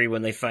murder spree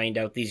when they find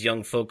out these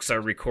young folks are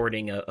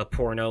recording a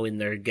porno in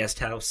their guest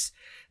house.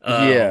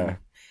 Have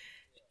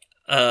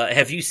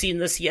you seen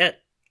this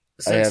yet?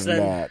 I have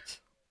not.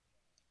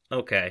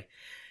 Okay.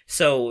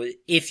 So,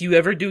 if you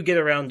ever do get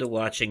around to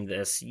watching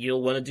this,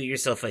 you'll want to do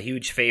yourself a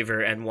huge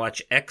favor and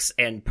watch X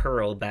and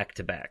Pearl back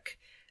to back.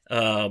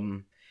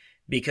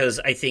 Because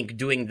I think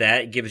doing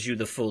that gives you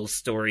the full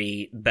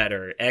story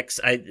better.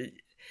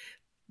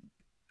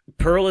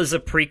 Pearl is a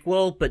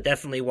prequel, but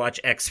definitely watch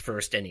X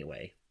first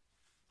anyway.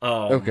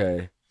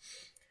 Okay.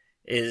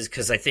 Is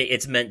because I think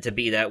it's meant to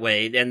be that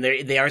way. And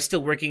they are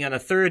still working on a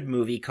third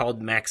movie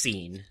called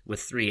Maxine with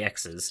 3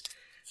 X's.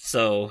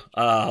 So,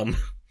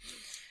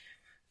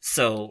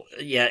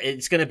 yeah,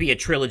 it's going to be a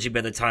trilogy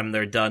by the time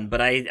they're done,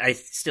 but I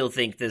still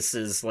think this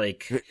is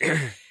like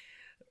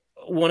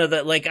one of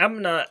the, like,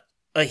 I'm not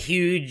a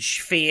huge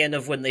fan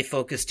of when they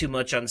focus too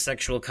much on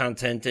sexual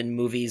content in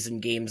movies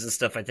and games and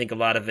stuff. I think a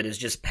lot of it is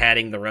just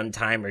padding the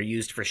runtime or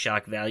used for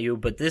shock value.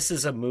 But this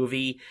is a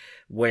movie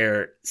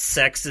where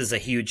sex is a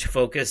huge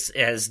focus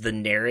as the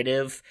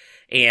narrative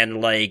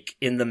and, like,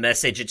 in the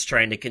message it's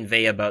trying to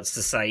convey about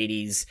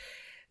society's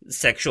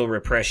sexual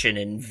repression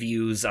and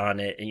views on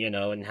it, and, you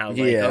know, and how,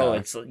 like, oh,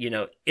 it's, you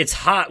know, it's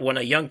hot when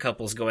a young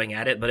couple's going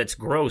at it, but it's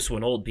gross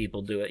when old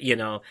people do it, you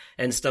know,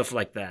 and stuff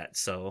like that.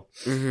 So,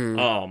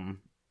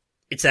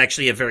 it's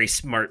actually a very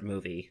smart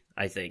movie,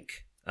 I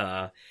think,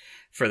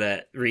 for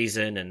that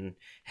reason, and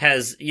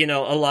has, you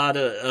know, a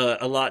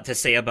lot to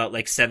say about,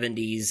 like,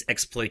 70s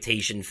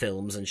exploitation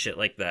films and shit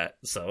like that.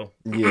 So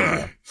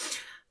yeah,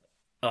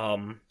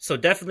 so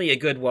definitely a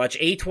good watch.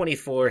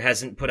 A24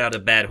 hasn't put out a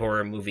bad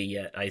horror movie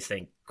yet, I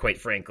think, quite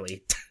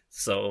frankly.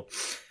 So,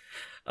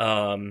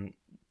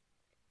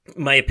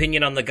 my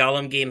opinion on the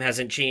Gollum game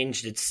hasn't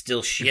changed. It's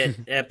still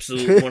shit.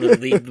 Absolute one of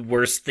the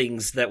worst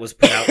things that was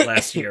put out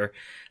last year.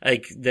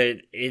 Like,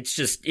 it's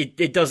just,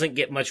 it doesn't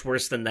get much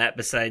worse than that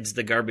besides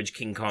the garbage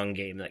King Kong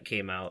game that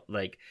came out.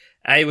 Like,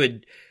 I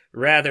would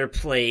rather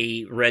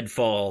play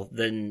Redfall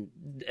than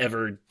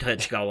ever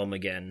touch Gollum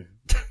again.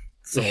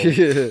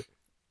 So,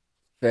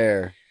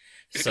 fair.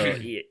 So,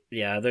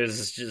 yeah,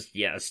 there's just,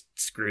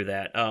 screw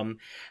that.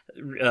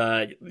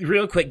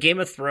 Real quick, Game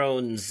of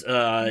Thrones,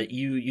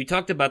 you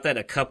talked about that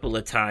a couple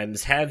of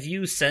times. Have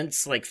you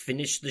since, like,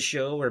 finished the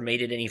show or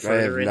made it any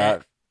further in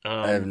it?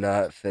 I have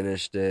not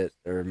finished it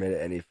or made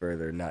it any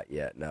further, not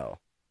yet, no.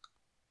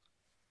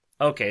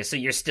 Okay, so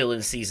you're still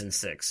in season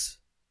 6,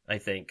 I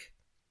think.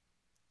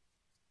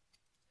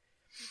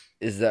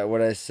 Is that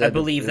what I said? I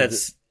believe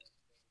that's...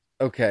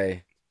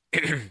 Okay.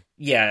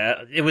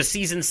 Yeah, it was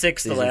season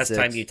 6 the last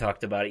time you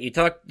talked about it.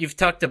 You've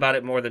talked about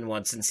it more than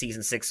once, and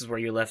season 6 is where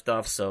you left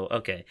off. So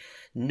okay,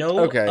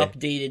 no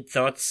updated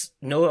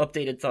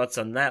thoughts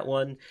on that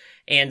one.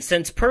 And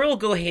since Pearl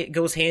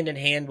goes hand in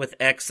hand with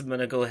X, I'm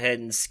gonna go ahead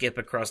and skip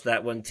across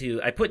that one too.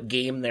 I put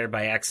game there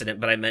by accident,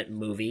 but I meant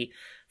movie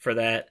for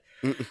that.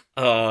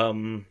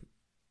 And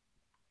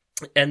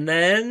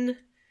then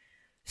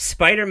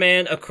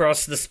Spider-Man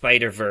Across the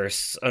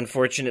Spider-Verse.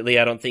 Unfortunately,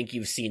 I don't think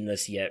you've seen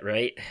this yet,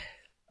 right?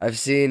 I've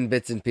seen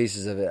bits and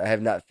pieces of it. I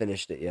have not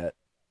finished it yet,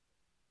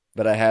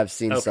 but I have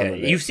seen some of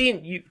it.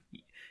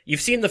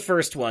 You've seen the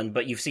first one,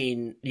 but you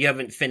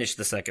haven't finished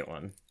the second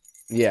one.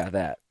 Yeah,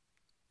 that.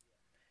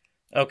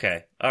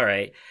 Okay, all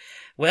right.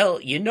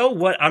 Well, you know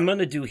what I'm going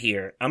to do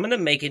here? I'm going to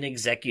make an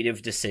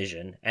executive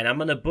decision, and I'm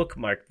going to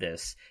bookmark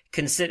this.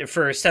 Consider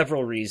for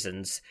several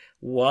reasons.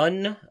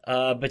 One,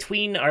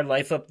 between our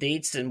life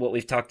updates and what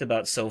we've talked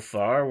about so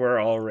far,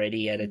 we're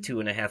already at a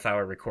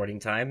 2.5-hour recording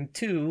time.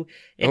 Two,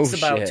 it's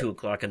about 2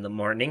 o'clock in the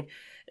morning.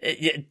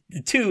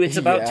 It's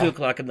about 2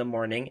 o'clock in the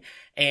morning.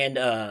 And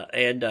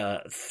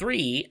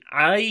three,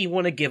 I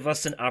want to give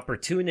us an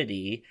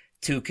opportunity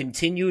to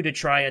continue to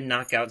try and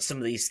knock out some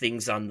of these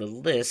things on the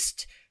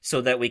list so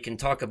that we can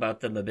talk about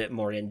them a bit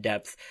more in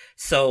depth.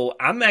 So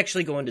I'm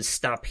actually going to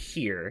stop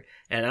here,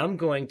 and I'm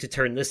going to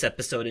turn this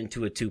episode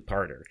into a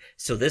 2-parter.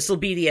 So this will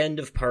be the end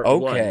of part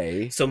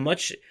 1. So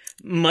much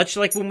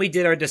like when we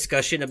did our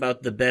discussion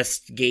about the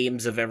best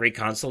games of every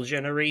console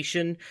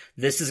generation,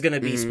 this is going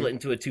to be split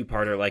into a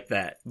 2-parter like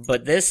that.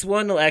 But this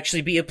one will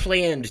actually be a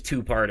planned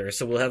 2-parter,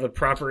 so we'll have a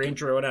proper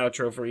intro and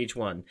outro for each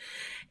one.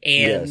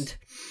 And... Yes.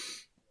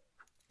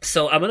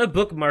 So I'm going to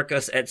bookmark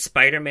us at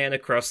Spider-Man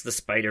Across the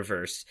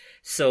Spider-Verse.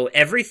 So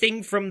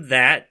everything from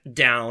that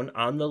down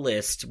on the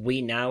list,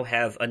 we now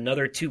have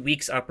another 2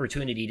 weeks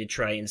opportunity to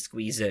try and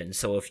squeeze in.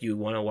 So if you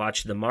want to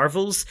watch the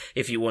Marvels,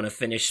 if you want to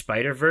finish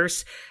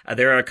Spider-Verse,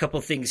 there are a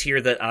couple things here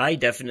that I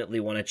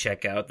definitely want to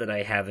check out that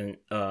I haven't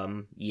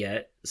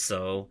yet.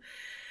 So,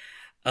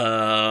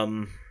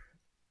 or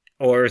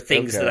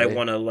things that I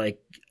want to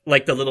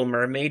like the Little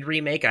Mermaid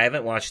remake. I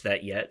haven't watched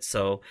that yet,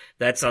 so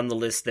that's on the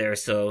list there.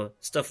 So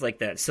stuff like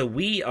that. So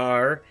we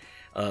are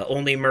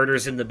Only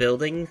Murders in the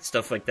Building,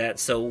 stuff like that.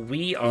 So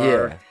we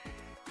are. Yeah.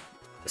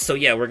 So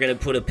yeah, we're gonna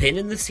put a pin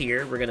in this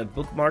here. We're gonna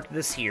bookmark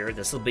this here.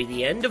 This will be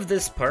the end of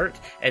this part,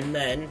 and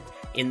then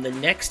in the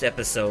next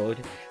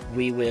episode,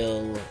 we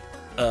will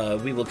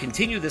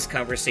continue this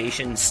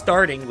conversation,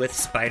 starting with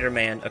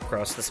Spider-Man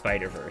Across the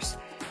Spider-Verse.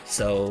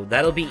 So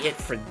that'll be it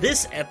for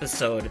this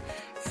episode,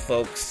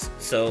 folks.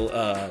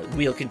 So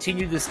we'll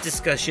continue this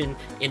discussion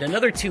in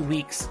another 2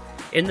 weeks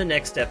in the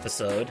next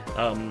episode,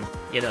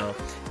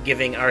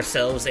 giving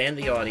ourselves and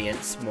the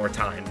audience more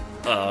time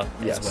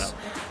as well.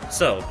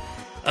 So,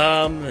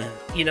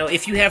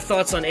 if you have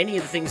thoughts on any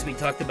of the things we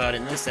talked about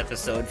in this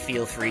episode,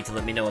 feel free to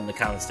let me know in the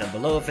comments down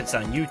below. If it's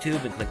on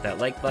YouTube, and click that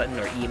like button,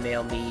 or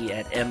email me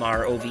at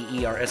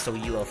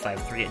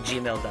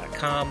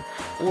mroversoul53@gmail.com,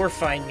 or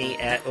find me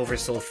at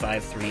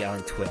oversoul53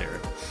 on Twitter.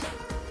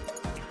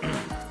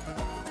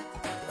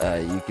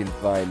 You can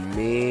find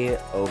me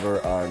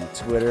over on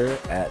Twitter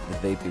at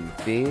The Vaping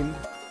Fiend,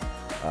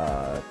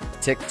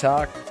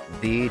 TikTok,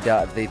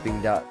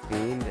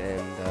 the.vaping.fiend,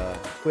 and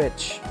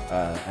Twitch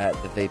at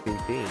The Vaping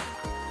Fiend.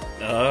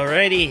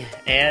 Alrighty,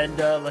 and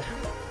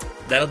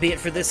that'll be it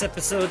for this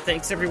episode.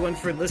 Thanks everyone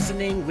for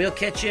listening. We'll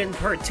catch you in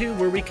part 2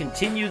 where we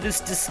continue this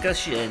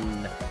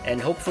discussion.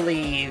 And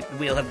hopefully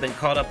we'll have been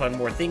caught up on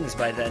more things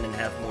by then and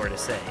have more to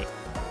say.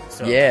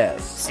 So,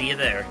 yes. See you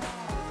there.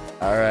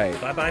 All right.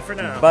 Bye-bye for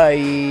now.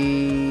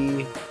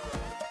 Bye.